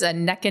 it was a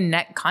neck and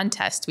neck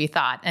contest, we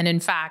thought. And in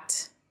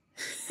fact,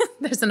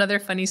 there's another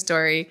funny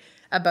story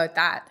about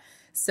that.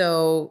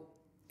 So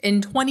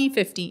in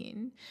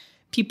 2015,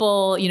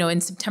 people,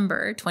 in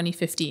September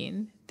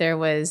 2015, there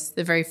was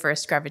the very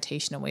first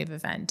gravitational wave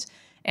event.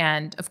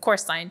 And of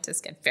course,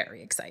 scientists get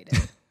very excited.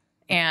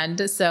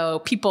 And so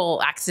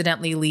people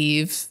accidentally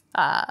leave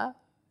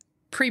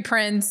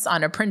preprints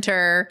on a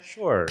printer.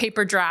 Sure.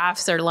 Paper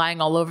drafts are lying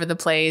all over the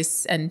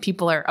place. And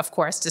people are, of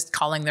course, just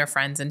calling their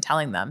friends and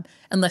telling them,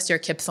 unless you're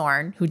Kip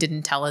Thorne, who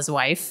didn't tell his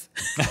wife.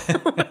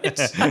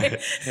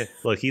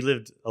 Look, he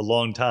lived a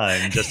long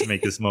time just to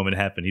make this moment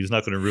happen. He was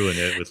not going to ruin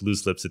it with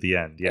loose lips at the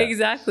end. Yeah.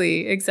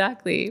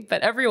 Exactly.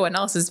 But everyone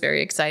else is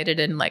very excited.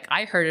 And like,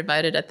 I heard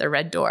about it at the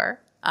Red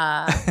Door.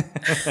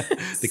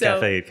 The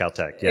cafe at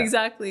Caltech. Yeah.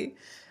 Exactly.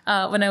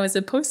 When I was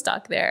a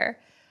postdoc there.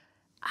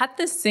 At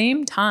the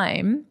same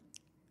time,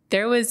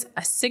 there was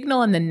a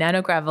signal in the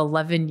NANOGrav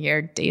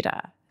 11-year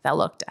data that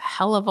looked a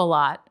hell of a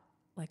lot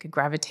like a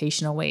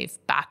gravitational wave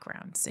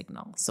background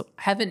signal. So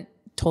I haven't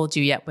told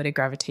you yet what a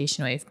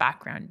gravitational wave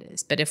background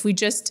is, but if we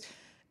just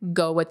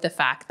go with the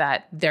fact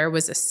that there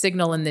was a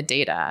signal in the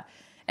data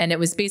and it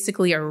was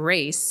basically a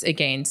race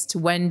against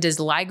when does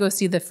LIGO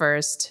see the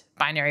first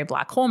binary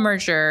black hole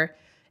merger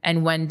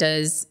and when do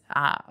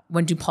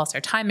pulsar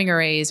timing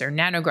arrays or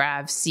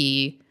NANOGrav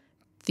see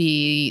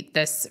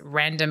this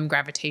random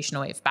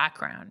gravitational wave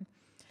background.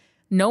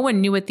 No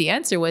one knew what the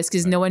answer was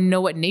because no one knew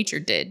what nature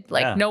did.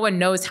 No one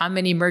knows how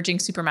many merging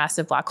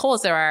supermassive black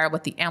holes there are,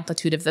 what the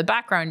amplitude of the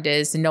background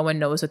is, and no one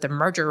knows what the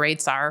merger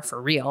rates are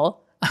for real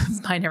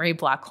of binary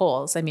black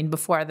holes. I mean,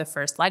 before the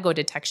first LIGO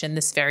detection,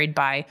 this varied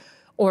by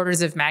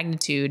orders of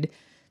magnitude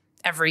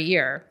every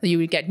year. You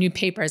would get new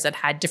papers that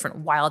had different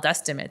wild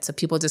estimates. So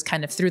people just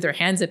kind of threw their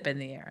hands up in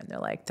the air and they're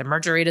like, the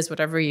merger rate is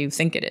whatever you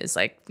think it is.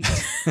 Like,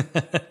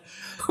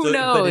 who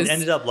knows? But it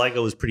ended up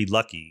LIGO was pretty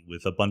lucky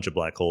with a bunch of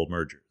black hole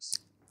mergers.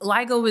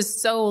 LIGO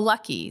was so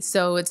lucky.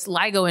 So it's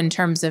LIGO in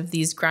terms of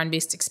these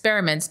ground-based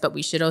experiments, but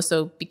we should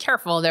also be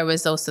careful.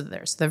 There's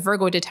the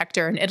Virgo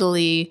detector in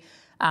Italy,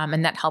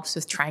 and that helps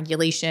with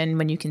triangulation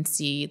when you can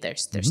see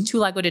there's two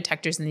LIGO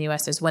detectors in the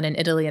US. There's one in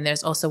Italy, and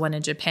there's also one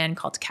in Japan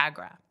called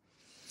CAGRA.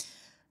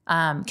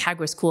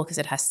 CAGRA is cool because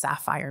it has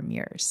sapphire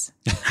mirrors.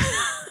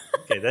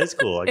 Okay, that's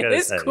cool. I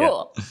gotta say, it's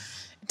cool. Yeah.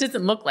 It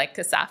doesn't look like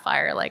a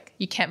sapphire. Like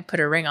you can't put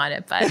a ring on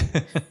it, but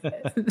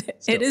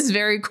it is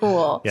very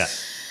cool. Yeah.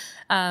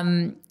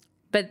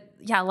 But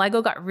yeah,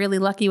 LIGO got really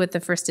lucky with the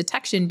first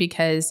detection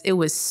because it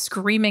was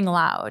screaming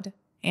loud.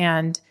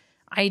 And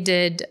I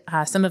did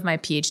some of my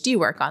PhD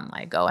work on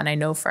LIGO, and I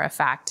know for a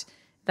fact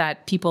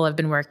that people have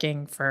been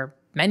working for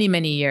many,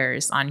 many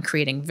years on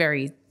creating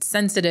very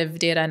sensitive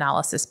data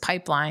analysis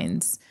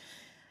pipelines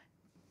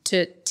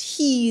to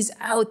tease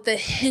out the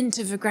hint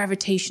of a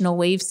gravitational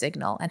wave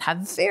signal and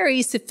have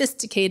very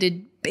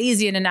sophisticated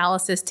Bayesian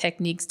analysis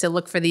techniques to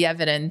look for the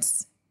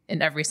evidence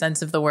in every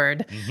sense of the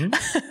word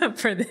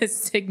for this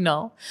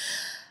signal.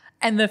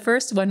 And the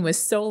first one was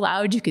so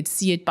loud you could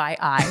see it by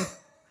eye.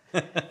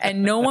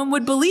 And no one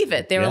would believe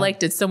it. They were like,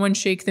 did someone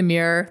shake the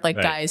mirror? Like,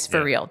 guys,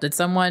 for real? Did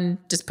someone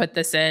just put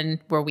this in?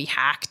 Were we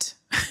hacked?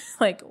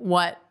 Like,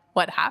 what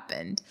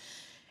happened?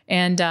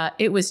 And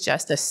it was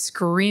just a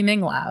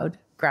screaming loud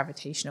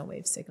gravitational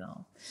wave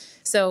signal.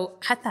 So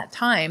at that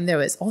time, there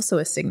was also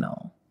a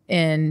signal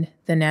in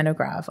the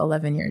NANOGrav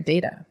 11-year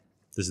data.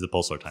 This is the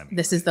pulsar timing.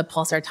 This is the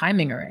pulsar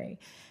timing array.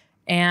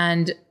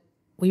 And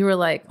we were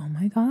like, oh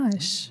my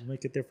gosh. We'll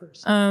make it there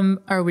first.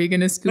 Are we going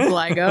to scoop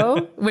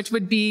LIGO? Which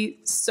would be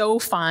so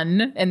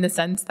fun in the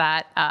sense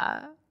that,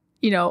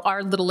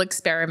 our little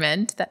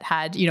experiment that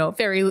had,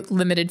 very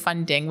limited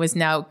funding was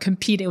now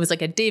competing. It was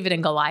like a David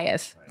and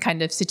Goliath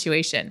kind of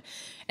situation.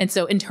 And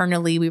so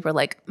internally we were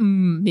like,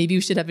 maybe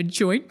we should have a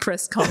joint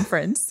press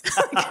conference.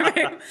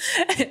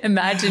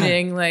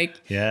 Imagining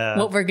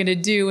what we're going to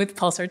do with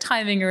pulsar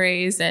timing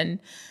arrays. And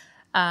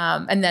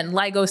then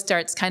LIGO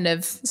starts kind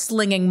of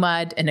slinging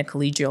mud in a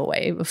collegial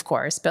way, of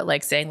course,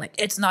 but saying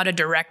it's not a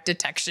direct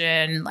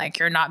detection.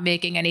 You're not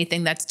making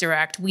anything that's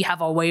direct. We have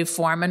a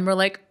waveform. And we're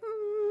like,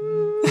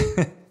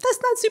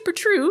 that's not super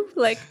true.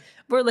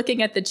 We're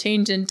looking at the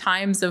change in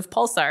times of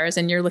pulsars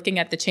and you're looking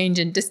at the change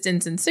in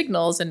distance and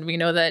signals. And we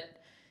know that,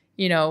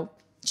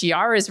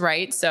 GR is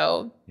right.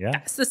 So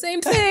that's the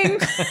same thing.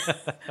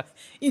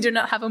 You do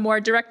not have a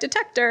more direct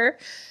detector.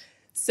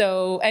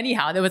 So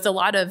anyhow, there was a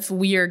lot of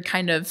weird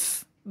kind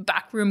of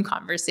backroom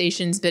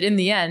conversations. But in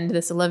the end,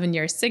 this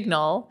 11-year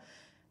signal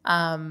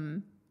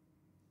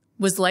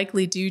was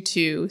likely due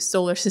to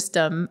solar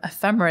system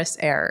ephemeris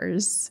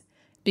errors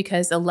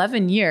because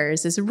 11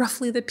 years is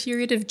roughly the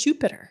period of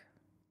Jupiter.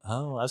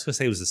 Oh, I was going to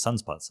say it was a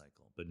sunspot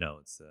cycle, but no,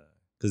 it's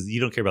because you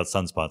don't care about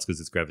sunspots because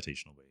it's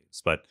gravitational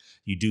waves, but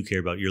you do care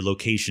about your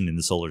location in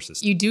the solar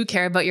system. You do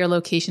care about your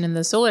location in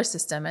the solar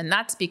system. And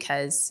that's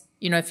because,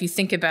 if you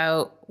think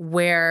about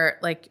where,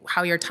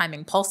 how you're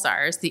timing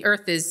pulsars, the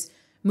Earth is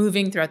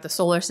moving throughout the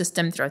solar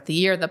system throughout the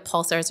year. The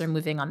pulsars are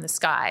moving on the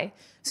sky.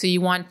 So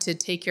you want to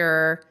take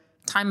your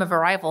time of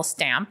arrival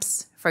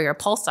stamps for your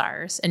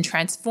pulsars and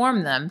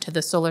transform them to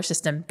the solar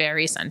system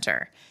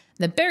barycenter.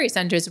 The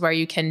barycenter is where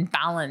you can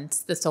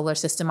balance the solar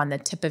system on the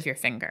tip of your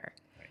finger,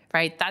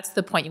 right? That's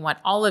the point. You want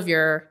all of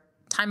your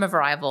time of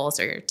arrivals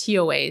or your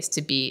TOAs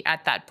to be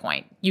at that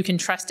point. You can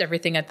trust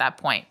everything at that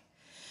point.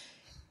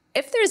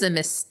 If there's a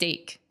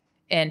mistake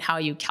in how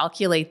you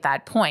calculate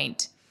that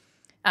point,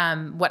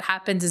 what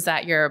happens is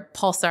that your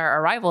pulsar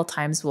arrival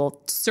times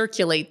will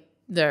circulate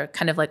the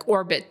kind of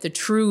orbit the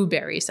true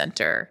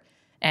barycenter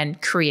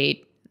and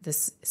create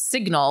this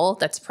signal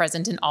that's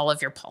present in all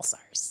of your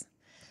pulsars.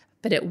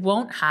 But it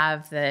won't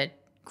have the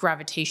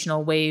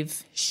gravitational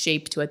wave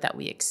shape to it that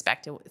we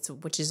expect,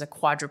 which is a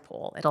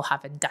quadrupole. It'll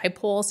have a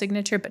dipole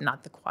signature, but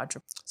not the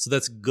quadrupole. So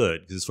that's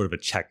good because it's sort of a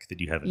check that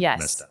you haven't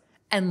messed up.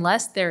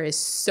 Unless there is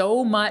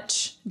so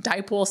much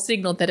dipole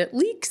signal that it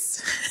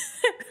leaks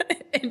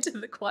into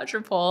the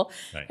quadrupole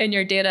in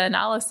your data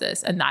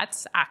analysis. And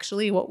that's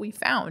actually what we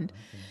found.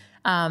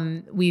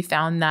 We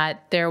found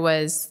that there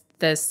was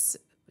this,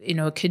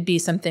 it could be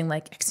something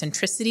like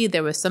eccentricity.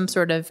 There was some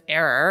sort of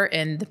error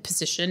in the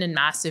position and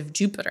mass of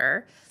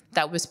Jupiter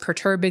that was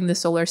perturbing the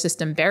solar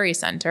system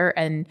barycenter.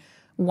 And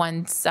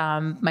once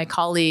my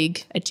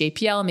colleague at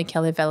JPL,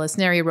 Michele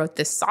Vellisneri, wrote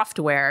this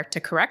software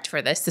to correct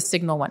for this, the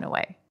signal went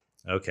away.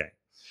 Okay.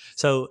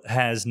 So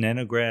has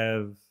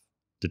NANOGrav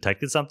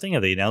detected something?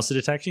 Have they announced the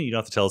detection? You don't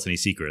have to tell us any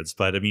secrets.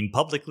 But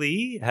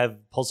publicly, have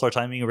pulsar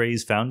timing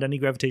arrays found any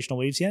gravitational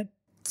waves yet?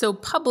 So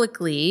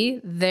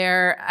publicly,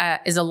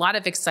 there is a lot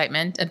of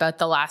excitement about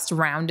the last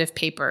round of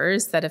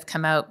papers that have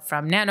come out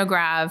from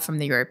NANOGrav, from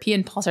the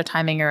European Pulsar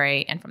Timing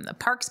Array, and from the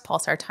Parkes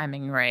Pulsar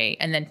Timing Array,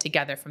 and then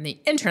together from the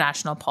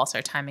International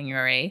Pulsar Timing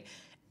Array.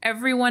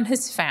 Everyone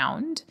has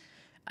found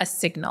a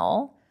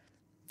signal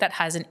that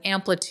has an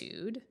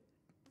amplitude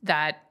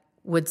that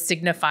would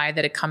signify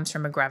that it comes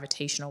from a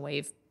gravitational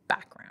wave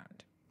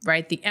background,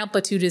 right? The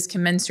amplitude is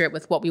commensurate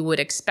with what we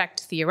would expect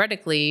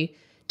theoretically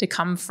to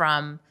come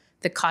from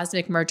the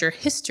cosmic merger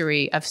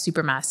history of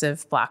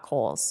supermassive black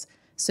holes.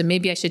 So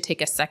maybe I should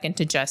take a second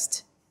to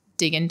just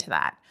dig into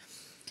that.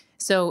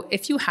 So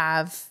if you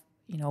have,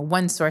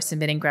 one source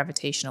emitting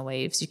gravitational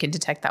waves, you can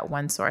detect that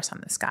one source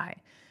on the sky.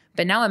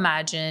 But now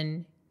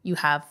imagine you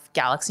have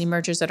galaxy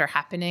mergers that are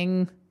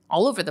happening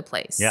all over the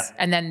place. Yeah.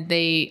 And then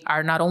they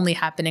are not only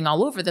happening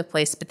all over the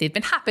place, but they've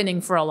been happening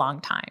for a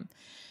long time.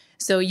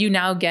 So you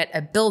now get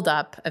a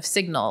buildup of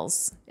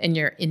signals in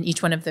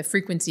each one of the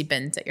frequency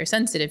bins that you're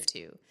sensitive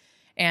to.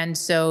 And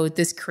so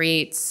this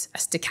creates a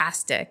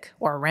stochastic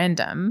or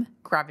random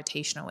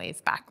gravitational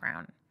wave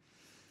background.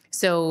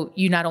 So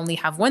you not only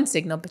have one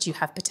signal, but you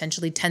have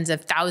potentially tens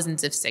of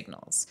thousands of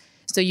signals.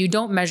 So you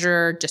don't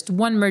measure just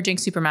one merging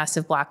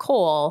supermassive black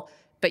hole,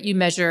 but you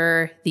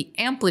measure the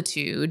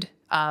amplitude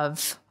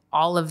of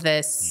all of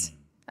this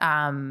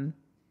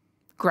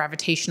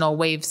gravitational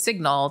wave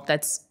signal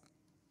that's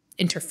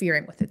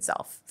interfering with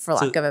itself, for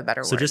lack of a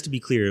better word. So just to be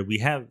clear, we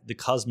have the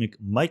cosmic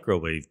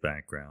microwave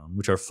background,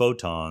 which are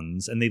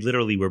photons, and they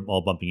literally were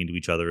all bumping into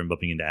each other and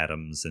bumping into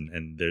atoms,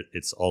 and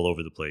it's all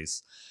over the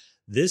place.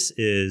 This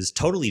is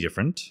totally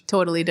different.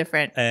 Totally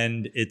different.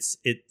 And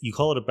you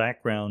call it a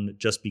background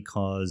just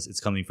because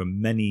it's coming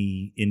from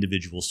many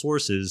individual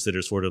sources that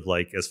are sort of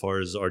like, as far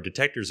as our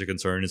detectors are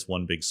concerned, it's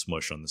one big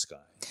smush on the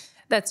sky.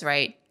 That's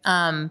right.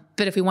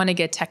 But if we want to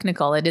get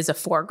technical, it is a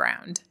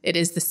foreground. It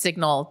is the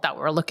signal that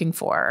we're looking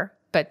for.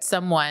 But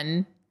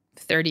someone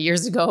 30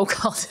 years ago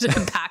called it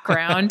a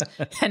background,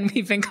 and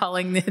we've been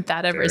calling it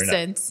that ever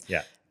since.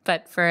 Yeah.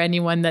 But for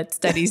anyone that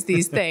studies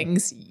these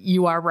things,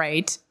 you are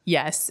right.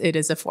 Yes, it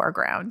is a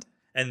foreground.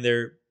 And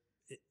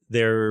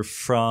they're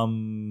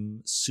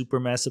from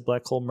supermassive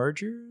black hole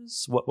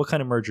mergers? What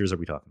kind of mergers are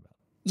we talking about?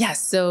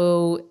 Yes.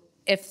 So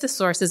if the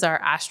sources are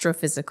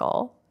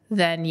astrophysical,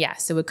 then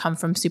yes, it would come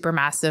from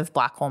supermassive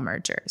black hole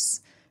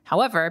mergers.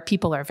 However,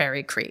 people are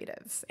very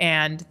creative,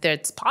 and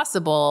it's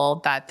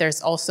possible that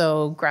there's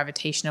also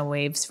gravitational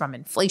waves from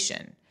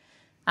inflation.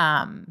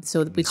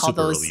 So we call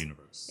super those early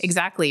universe.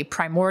 Exactly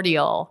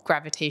primordial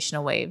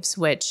gravitational waves,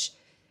 which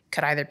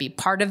could either be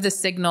part of the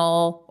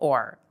signal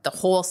or the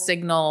whole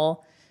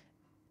signal.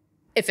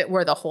 If it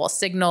were the whole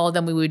signal,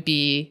 then we would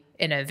be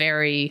in a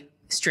very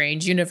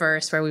strange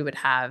universe where we would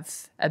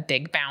have a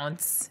big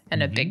bounce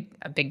and a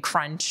big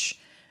crunch.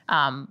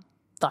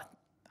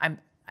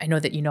 I know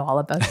that you know all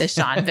about this,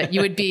 Sean, but you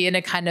would be in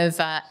a kind of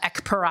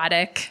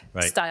ekpyrotic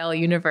style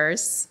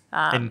universe.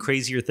 And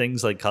crazier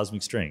things like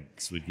cosmic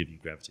strings would give you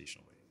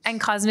gravitational waves. And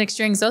cosmic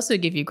strings also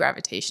give you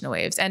gravitational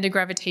waves and a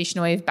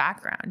gravitational wave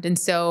background. And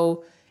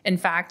so, in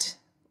fact,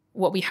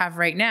 what we have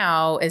right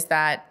now is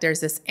that there's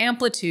this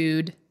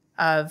amplitude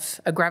of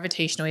a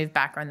gravitational wave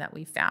background that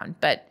we found.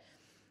 But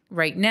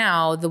right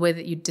now, the way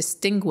that you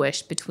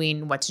distinguish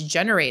between what's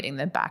generating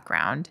the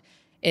background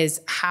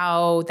is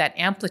how that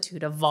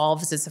amplitude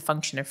evolves as a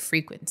function of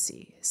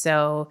frequency.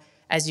 So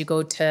as you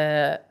go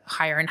to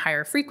higher and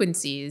higher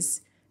frequencies,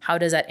 how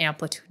does that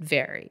amplitude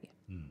vary?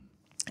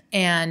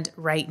 And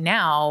right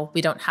now,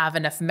 we don't have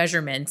enough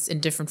measurements in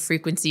different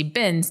frequency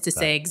bins to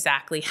say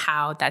exactly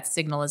how that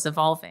signal is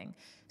evolving.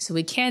 So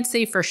we can't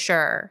say for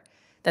sure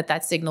that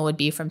that signal would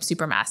be from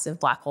supermassive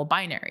black hole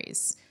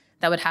binaries.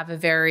 That would have a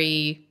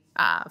very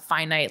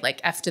finite, like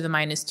f to the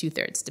minus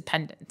 2/3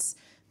 dependence.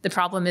 The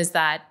problem is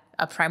that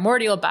a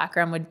primordial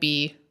background would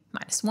be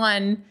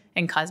 -1,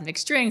 and cosmic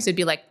strings would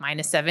be like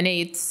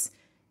 -7/8.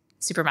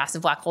 Supermassive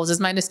black holes is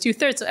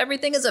 -2/3. So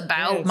everything is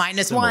about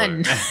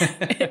 -1.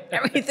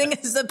 Everything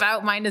is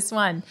about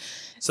 -1.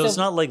 So it's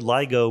not like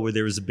LIGO where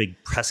there was a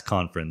big press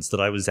conference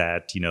that I was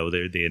at,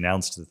 they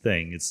announced the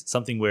thing. It's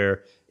something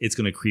where it's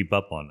going to creep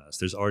up on us.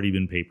 There's already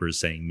been papers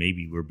saying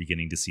maybe we're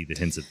beginning to see the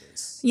hints of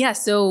this. Yeah,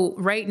 so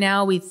right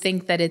now we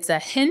think that it's a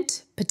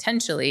hint,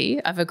 potentially,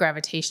 of a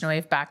gravitational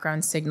wave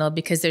background signal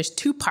because there's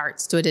two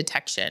parts to a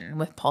detection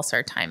with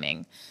pulsar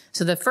timing.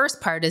 So the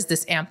first part is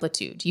this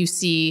amplitude. You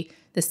see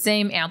the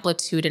same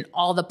amplitude in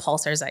all the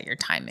pulsars that you're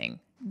timing.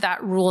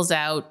 That rules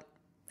out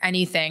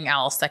anything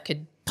else that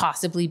could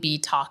possibly be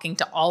talking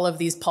to all of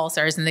these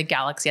pulsars in the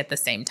galaxy at the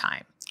same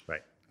time.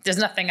 Right. There's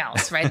nothing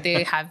else, right?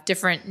 They have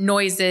different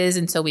noises,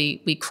 and so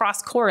we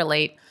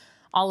cross-correlate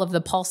all of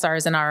the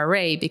pulsars in our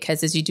array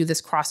because as you do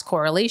this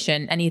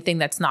cross-correlation, anything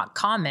that's not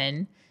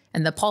common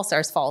and the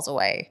pulsars falls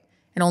away,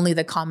 and only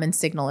the common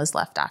signal is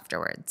left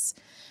afterwards.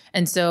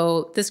 And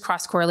so this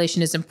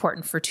cross-correlation is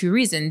important for two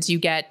reasons. You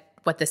get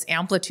what this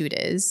amplitude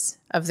is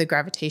of the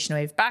gravitational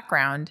wave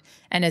background.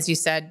 And as you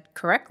said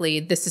correctly,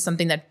 this is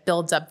something that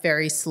builds up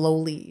very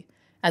slowly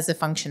as a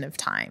function of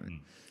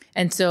time.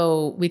 And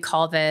so we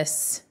call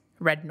this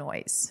red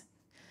noise.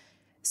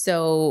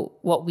 So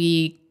what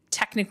we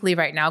technically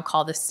right now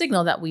call the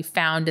signal that we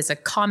found is a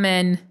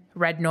common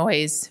red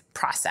noise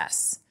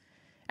process.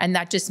 And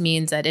that just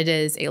means that it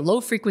is a low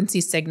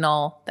frequency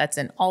signal that's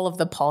in all of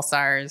the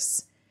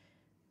pulsars.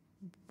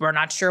 We're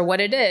not sure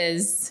what it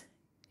is.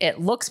 It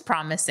looks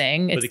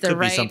promising. But it could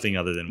be something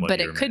other than what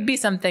But it could be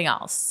something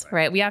else,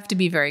 right? We have to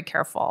be very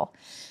careful.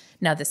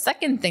 Now, the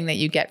second thing that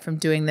you get from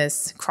doing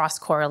this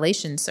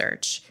cross-correlation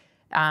search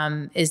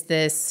is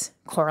this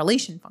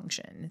correlation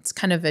function. It's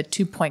kind of a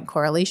 2-point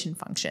correlation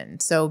function.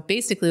 So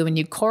basically, when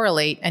you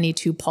correlate any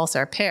two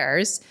pulsar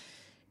pairs,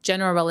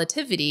 general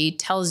relativity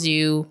tells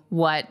you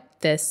what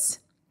this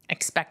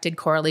expected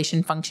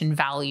correlation function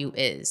value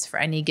is for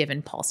any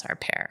given pulsar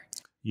pair.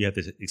 You have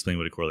to explain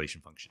what a correlation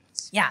function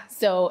is. Yeah.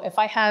 So if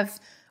I have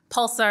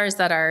pulsars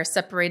that are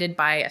separated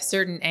by a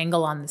certain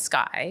angle on the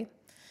sky,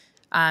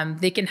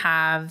 they can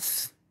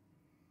have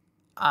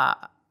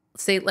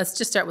let's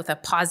just start with a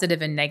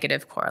positive and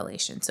negative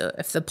correlation. So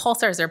if the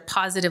pulsars are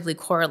positively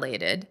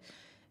correlated,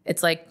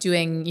 it's like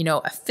doing,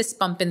 a fist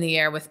bump in the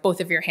air with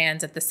both of your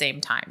hands at the same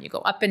time. You go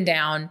up and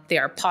down, they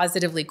are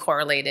positively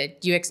correlated.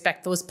 You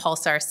expect those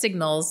pulsar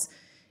signals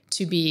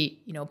to be,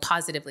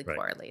 positively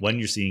correlated. When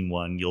you're seeing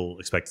one, you'll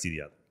expect to see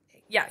the other.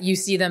 Yeah, you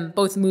see them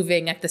both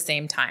moving at the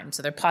same time.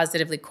 So they're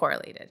positively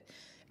correlated.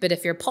 But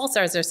if your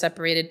pulsars are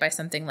separated by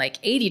something like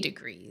 80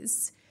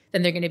 degrees,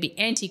 then they're going to be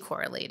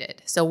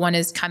anti-correlated. So one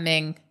is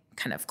coming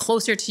kind of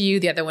closer to you,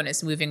 the other one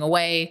is moving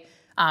away.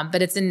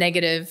 But it's a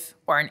negative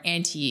or an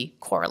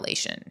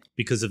anti-correlation.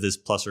 Because of this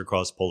plus or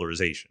cross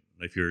polarization.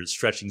 If you're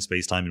stretching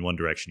space-time in one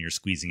direction, you're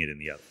squeezing it in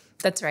the other.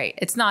 That's right.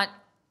 It's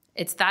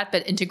that,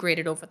 but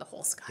integrated over the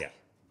whole sky. Yeah.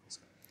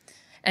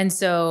 And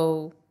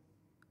so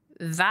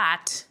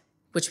that,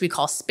 which we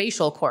call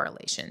spatial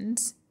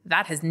correlations,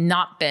 that has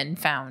not been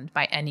found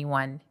by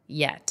anyone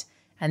yet.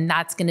 And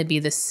that's going to be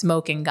the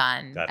smoking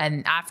gun.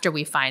 And after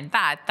we find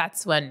that,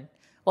 that's when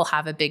we'll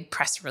have a big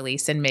press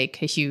release and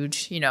make a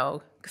huge,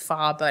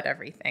 guffaw about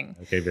everything.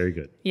 Okay, very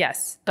good.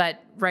 Yes.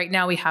 But right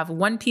now we have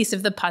one piece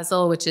of the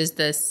puzzle, which is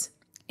this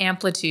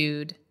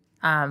amplitude,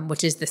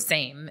 which is the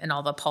same in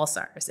all the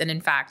pulsars. And in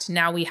fact,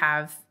 now we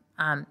have,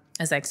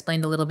 as I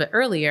explained a little bit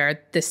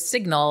earlier, this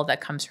signal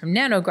that comes from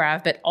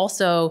NANOGrav, but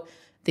also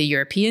the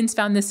Europeans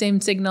found the same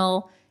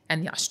signal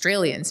and the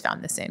Australians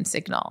found the same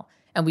signal.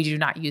 And we do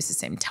not use the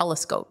same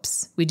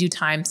telescopes. We do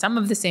time some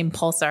of the same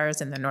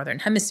pulsars in the Northern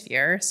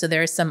Hemisphere. So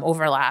there's some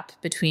overlap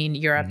between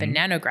Europe and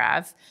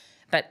NANOGrav.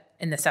 But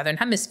in the Southern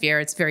Hemisphere,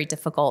 it's very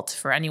difficult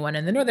for anyone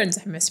in the Northern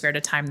Hemisphere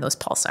to time those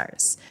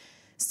pulsars.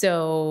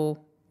 So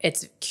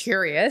it's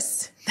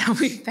curious that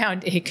we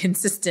found a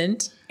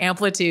consistent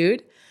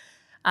amplitude.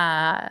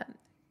 And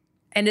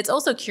it's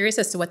also curious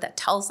as to what that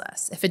tells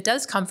us. If it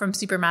does come from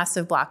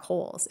supermassive black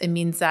holes, it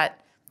means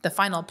that the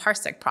final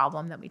parsec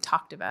problem that we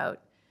talked about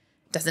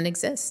doesn't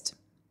exist.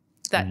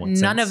 That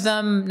none of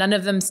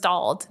them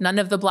stalled. None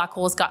of the black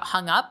holes got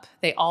hung up.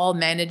 They all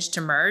managed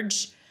to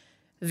merge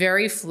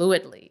very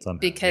fluidly. Somehow,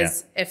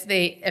 because if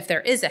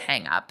there is a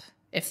hang up,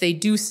 if they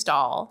do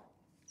stall,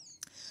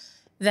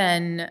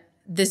 then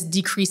this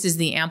decreases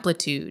the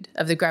amplitude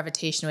of the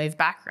gravitational wave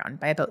background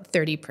by about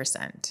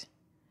 30%.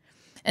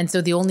 And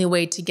so the only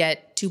way to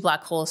get two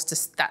black holes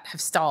that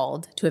have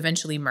stalled to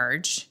eventually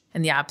merge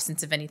in the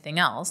absence of anything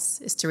else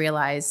is to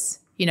realize,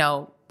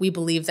 we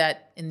believe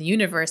that in the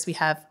universe we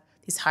have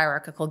these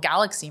hierarchical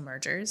galaxy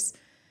mergers.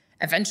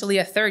 Eventually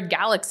a third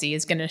galaxy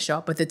is going to show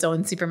up with its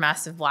own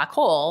supermassive black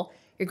hole.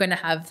 You're going to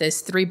have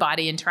this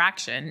three-body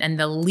interaction, and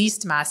the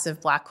least massive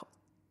black hole,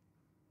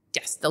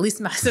 gets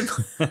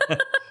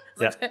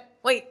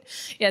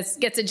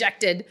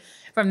ejected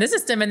from the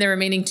system, and the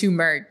remaining two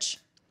merge.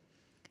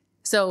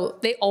 So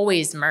they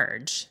always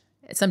merge.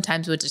 It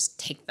sometimes would just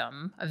take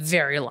them a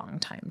very long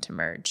time to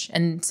merge.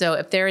 And so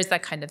if there is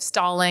that kind of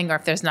stalling, or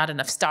if there's not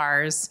enough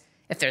stars,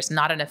 if there's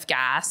not enough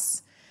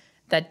gas,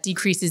 that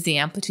decreases the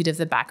amplitude of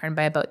the background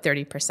by about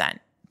 30%.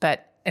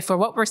 But if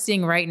what we're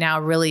seeing right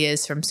now really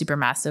is from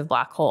supermassive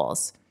black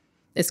holes,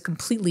 it's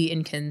completely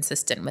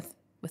inconsistent with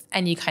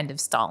any kind of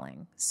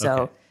stalling.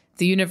 So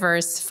the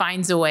universe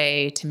finds a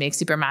way to make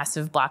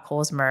supermassive black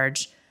holes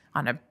merge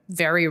on a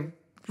very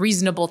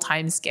reasonable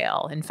time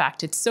scale. In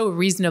fact, it's so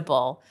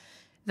reasonable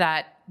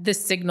that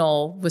this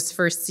signal was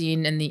first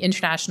seen in the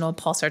International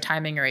Pulsar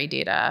Timing Array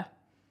data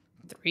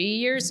 3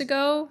 years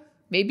ago,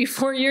 maybe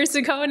 4 years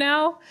ago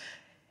now.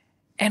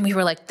 And we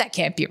were like, that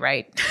can't be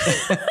right.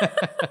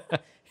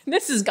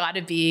 This has got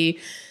to be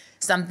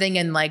something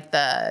in like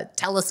the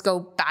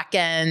telescope back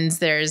ends.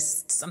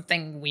 There's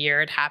something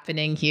weird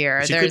happening here.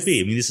 It could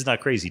be. I mean, this is not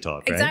crazy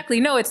talk, right? Exactly.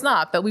 No, it's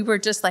not. But we were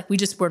just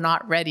were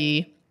not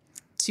ready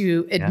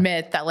to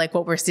admit that like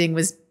what we're seeing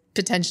was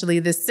potentially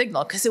this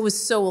signal because it was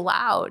so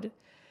loud.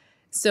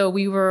 So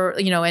we were,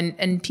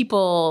 and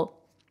people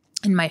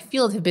in my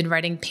field have been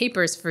writing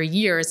papers for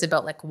years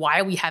about like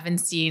why we haven't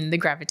seen the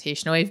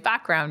gravitational wave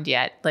background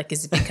yet. Like,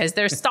 is it because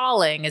they're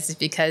stalling? Is it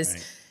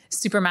because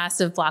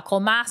supermassive black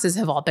hole masses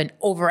have all been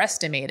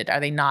overestimated? Are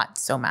they not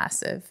so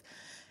massive?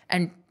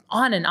 And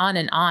on and on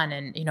and on.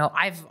 And,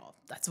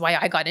 that's why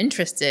I got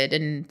interested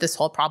in this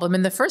whole problem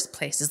in the first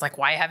place, is like,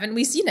 why haven't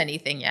we seen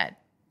anything yet?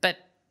 But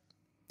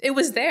it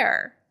was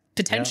there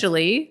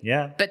potentially,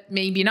 but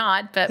maybe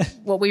not. But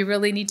what we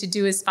really need to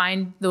do is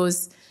find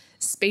those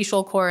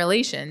spatial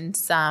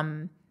correlations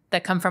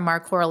that come from our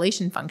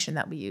correlation function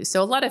that we use.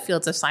 So a lot of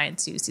fields of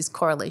science use these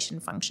correlation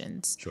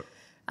functions. Sure.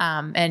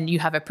 And you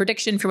have a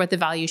prediction for what the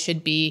value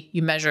should be.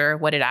 You measure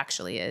what it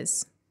actually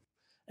is.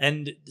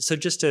 And so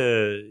just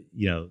to,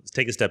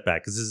 take a step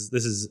back, because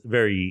this is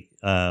very,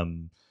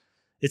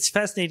 it's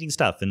fascinating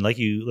stuff. And like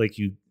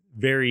you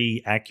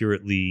very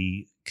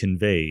accurately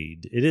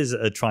conveyed, it is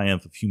a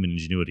triumph of human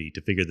ingenuity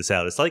to figure this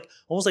out. It's like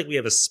almost like we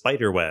have a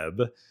spider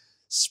web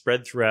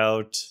spread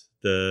throughout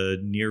the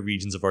near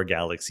regions of our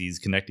galaxies,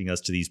 connecting us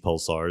to these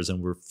pulsars,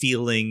 and we're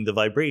feeling the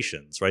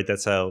vibrations, right?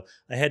 That's how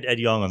I had Ed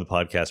Young on the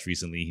podcast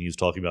recently. He was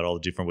talking about all the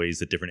different ways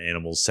that different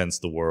animals sense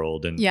the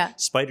world, and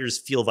spiders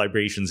feel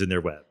vibrations in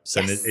their webs.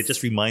 And it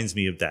just reminds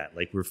me of that.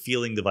 Like we're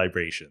feeling the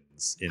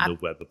vibrations in the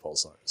web of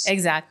pulsars.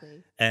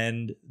 Exactly.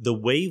 And the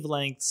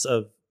wavelengths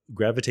of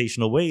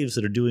gravitational waves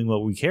that are doing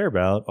what we care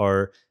about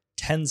are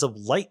tens of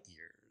light years.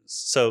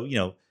 So,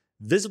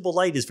 visible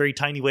light is very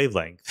tiny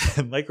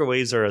wavelength.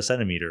 Microwaves are a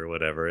centimeter or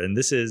whatever. And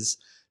this is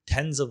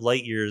tens of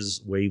light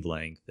years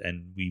wavelength.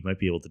 And we might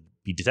be able to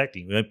be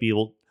detecting.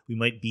 We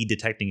might be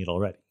detecting it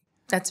already.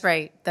 That's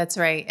right. That's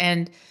right.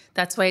 And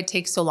that's why it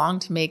takes so long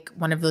to make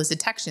one of those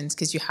detections,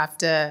 because you have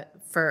to,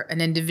 for an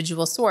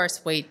individual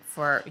source, wait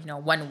for,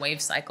 one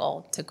wave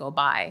cycle to go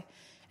by.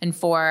 And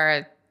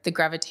for the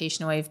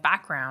gravitational wave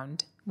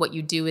background, what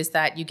you do is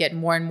that you get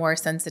more and more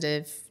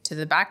sensitive to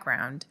the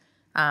background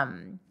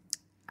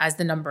as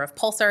the number of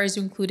pulsars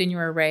you include in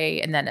your array,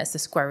 and then as the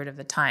square root of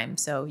the time.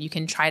 So you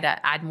can try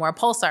to add more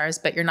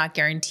pulsars, but you're not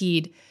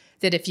guaranteed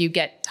that if you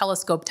get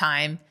telescope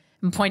time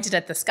and point it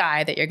at the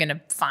sky that you're going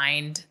to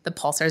find the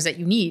pulsars that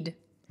you need.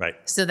 Right.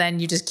 So then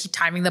you just keep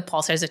timing the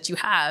pulsars that you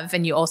have,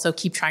 and you also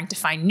keep trying to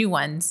find new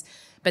ones.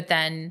 But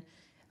then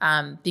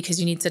because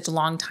you need such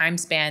long time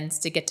spans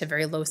to get to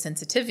very low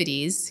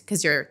sensitivities,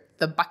 because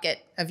the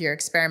bucket of your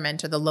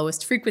experiment, or the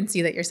lowest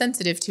frequency that you're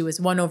sensitive to,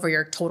 is 1 over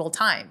your total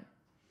time.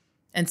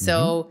 And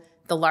so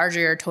the larger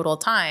your total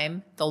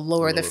time, the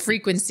lower the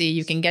frequency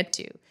you can get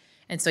to.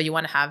 And so you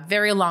want to have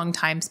very long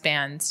time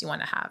spans. You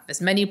want to have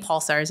as many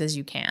pulsars as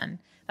you can.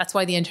 That's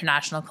why the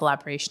international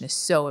collaboration is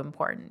so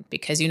important,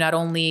 because you not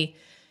only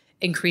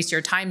increase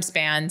your time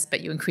spans,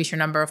 but you increase your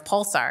number of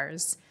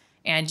pulsars,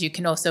 and you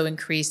can also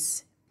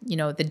increase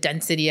the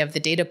density of the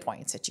data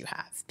points that you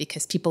have,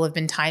 because people have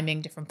been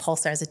timing different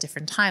pulsars at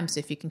different times. So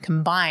if you can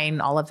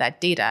combine all of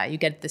that data, you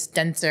get this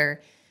denser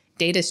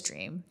data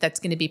stream that's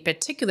going to be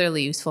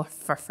particularly useful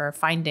for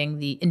finding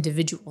the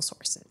individual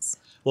sources.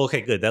 Well,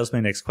 okay, good. That was my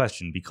next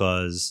question,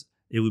 because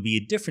it would be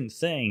a different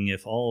thing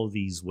if all of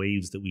these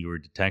waves that we were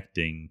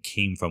detecting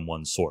came from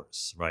one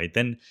source, right?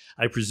 Then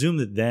I presume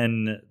that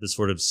then the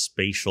sort of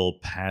spatial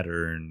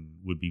pattern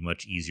would be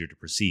much easier to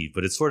perceive,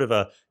 but it's sort of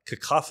a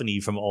cacophony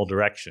from all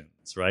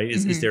directions, right?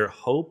 Is there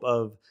hope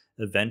of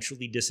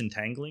eventually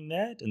disentangling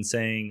that and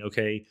saying,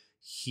 okay,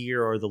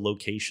 here are the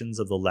locations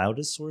of the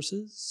loudest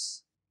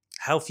sources?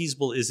 How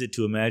feasible is it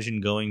to imagine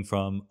going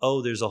from,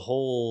 there's a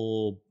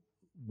whole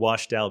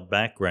washed out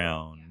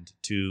background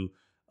to,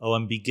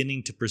 I'm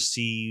beginning to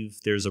perceive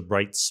there's a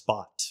bright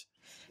spot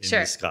in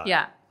the sky?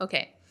 Yeah.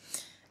 Okay.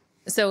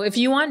 So if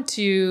you want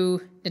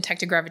to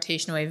detect a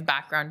gravitational wave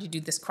background, you do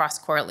this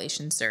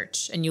cross-correlation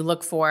search, and you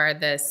look for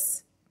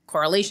this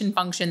correlation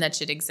function that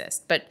should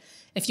exist. But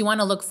if you want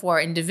to look for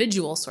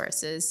individual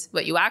sources,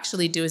 what you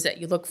actually do is that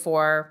you look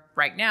for,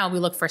 right now, we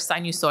look for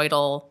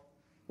sinusoidal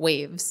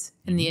waves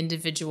in the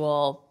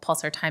individual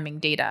pulsar timing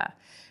data.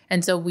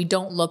 And so we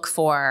don't look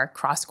for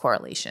cross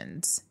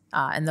correlations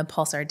in the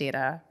pulsar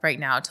data right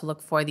now to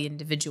look for the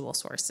individual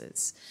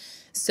sources.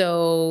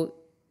 So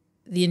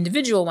the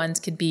individual ones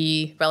could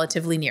be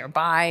relatively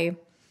nearby.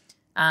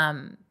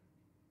 There's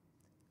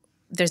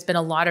been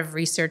a lot of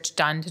research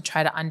done to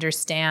try to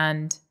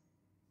understand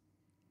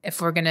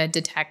if we're going to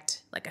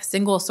detect like a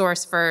single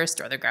source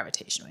first or the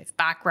gravitational wave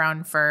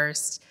background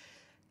first.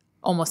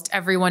 Almost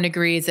everyone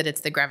agrees that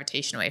it's the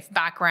gravitational wave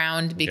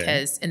background,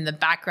 because in the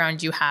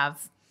background you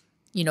have,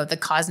 the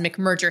cosmic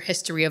merger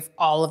history of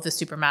all of the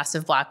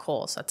supermassive black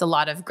holes. So that's a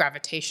lot of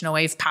gravitational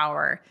wave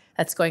power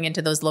that's going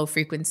into those low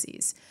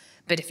frequencies.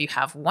 But if you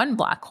have one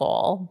black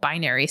hole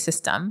binary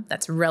system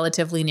that's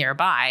relatively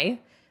nearby,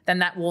 then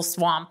that will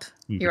swamp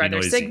your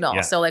other signal.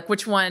 Yeah. So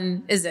which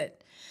one is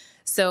it?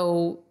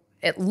 So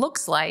it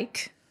looks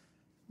like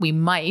we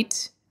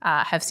might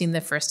have seen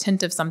the first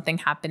hint of something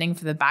happening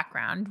for the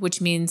background,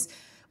 which means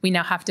we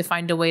now have to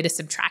find a way to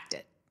subtract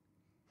it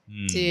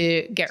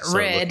to get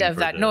rid of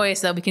that noise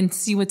so that we can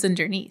see what's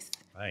underneath.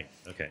 Right.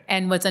 Okay.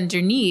 And what's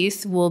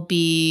underneath will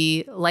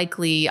be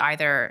likely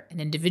either an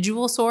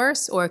individual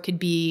source, or it could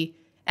be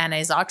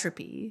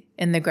anisotropy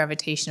in the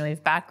gravitational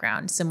wave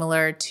background,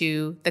 similar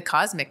to the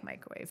cosmic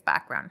microwave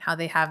background, how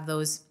they have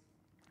those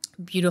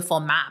beautiful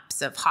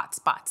maps of hot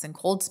spots and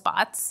cold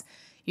spots.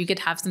 You could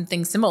have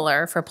something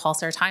similar for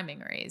pulsar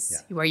timing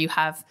arrays, where you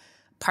have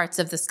parts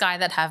of the sky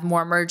that have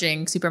more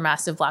merging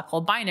supermassive black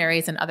hole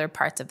binaries than other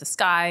parts of the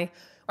sky.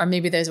 Or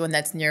maybe there's one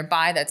that's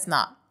nearby that's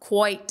not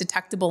quite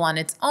detectable on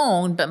its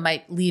own, but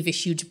might leave a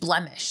huge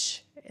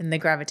blemish in the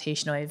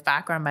gravitational wave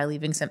background by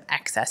leaving some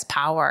excess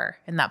power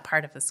in that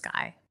part of the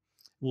sky.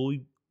 Will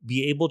we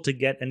be able to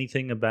get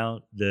anything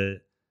about the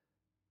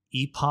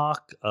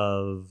epoch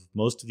of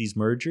most of these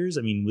mergers?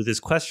 I mean, with this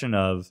question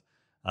of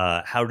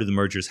how do the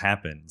mergers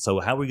happen?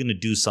 So how are we going to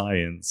do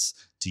science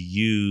to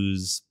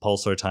use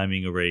pulsar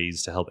timing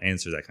arrays to help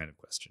answer that kind of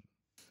question?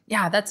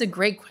 Yeah, that's a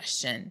great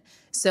question.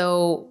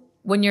 So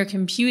when you're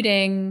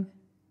computing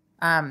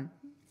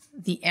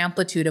the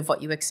amplitude of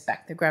what you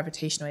expect the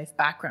gravitational wave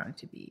background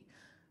to be,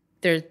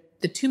 there's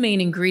the two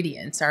main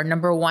ingredients are,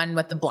 number one,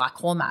 what the black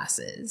hole mass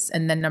is,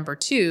 and then number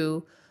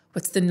two,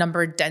 what's the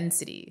number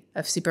density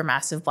of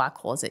supermassive black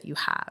holes that you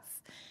have.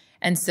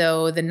 And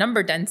so the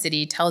number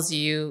density tells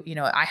you,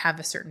 I have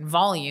a certain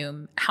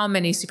volume. How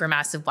many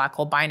supermassive black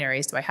hole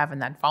binaries do I have in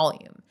that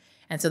volume?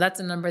 And so that's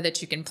a number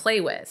that you can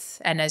play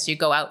with. And as you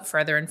go out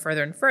further and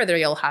further and further,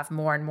 you'll have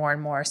more and more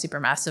and more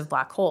supermassive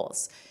black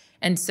holes.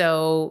 And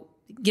so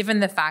given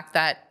the fact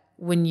that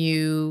when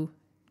you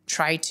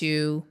try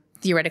to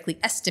theoretically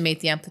estimate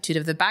the amplitude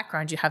of the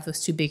background, you have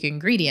those two big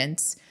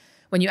ingredients.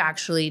 When you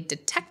actually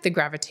detect the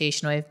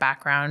gravitational wave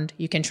background,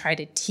 you can try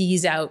to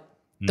tease out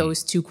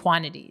those two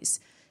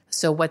quantities.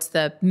 So what's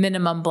the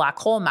minimum black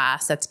hole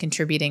mass that's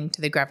contributing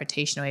to the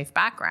gravitational wave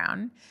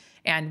background?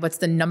 And what's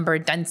the number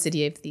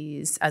density of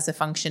these as a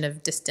function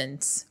of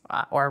distance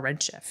or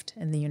redshift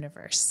in the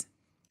universe?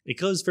 It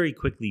goes very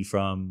quickly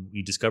from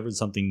we discovered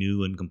something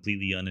new and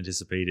completely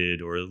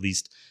unanticipated, or at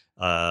least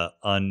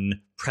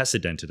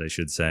unprecedented, I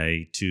should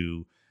say,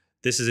 to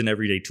this is an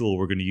everyday tool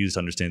we're going to use to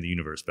understand the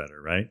universe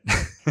better, right?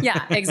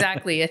 Yeah,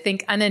 exactly. I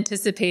think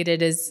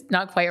unanticipated is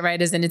not quite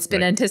right, as in it's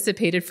been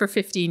anticipated for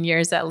 15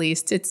 years at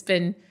least. It's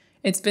been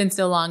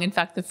so long. In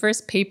fact, the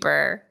first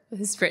paper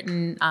was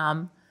written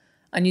on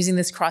using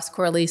this cross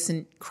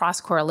correlation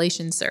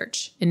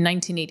search in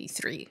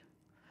 1983.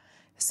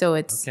 So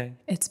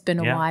it's been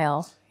a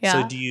while.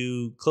 Yeah.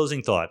 So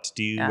closing thought,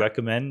 do you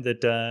recommend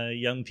that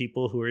young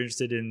people who are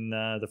interested in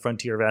the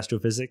frontier of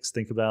astrophysics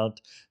think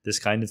about this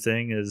kind of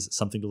thing as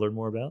something to learn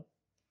more about?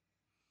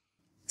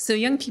 So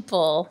young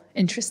people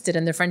interested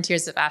in the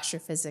frontiers of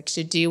astrophysics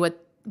should do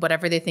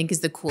whatever they think is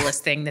the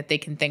coolest thing that they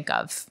can think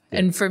of. Yeah.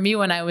 And for me,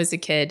 when I was a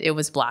kid, it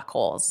was black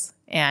holes.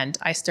 And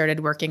I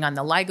started working on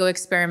the LIGO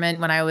experiment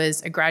when I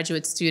was a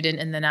graduate student.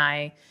 And then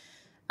I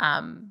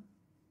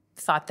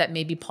thought that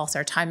maybe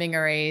pulsar timing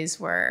arrays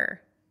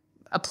were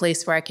a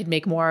place where I could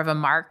make more of a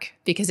mark,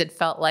 because it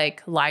felt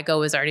like LIGO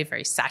was already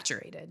very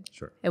saturated.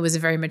 Sure. It was a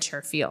very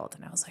mature field.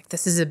 And I was like,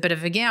 this is a bit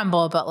of a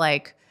gamble, but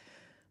like,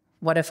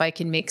 what if I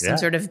can make some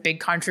sort of big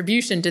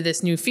contribution to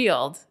this new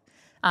field?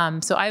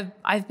 So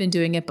I've been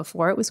doing it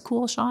before it was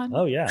cool, Sean.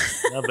 Oh, yeah.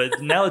 No,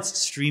 but now it's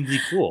extremely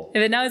cool.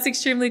 But now it's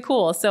extremely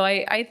cool. So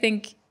I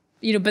think,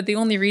 but the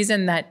only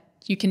reason that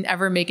you can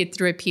ever make it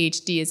through a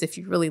PhD is if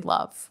you really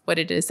love what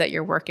it is that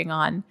you're working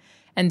on.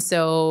 And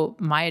so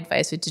my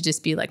advice would to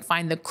just be like,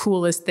 find the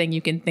coolest thing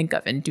you can think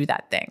of and do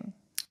that thing.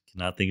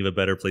 Cannot think of a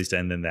better place to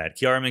end than that.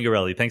 Chiara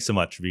Mingarelli, thanks so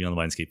much for being on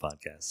the Mindscape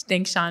podcast.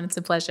 Thanks, Sean. It's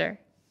a pleasure.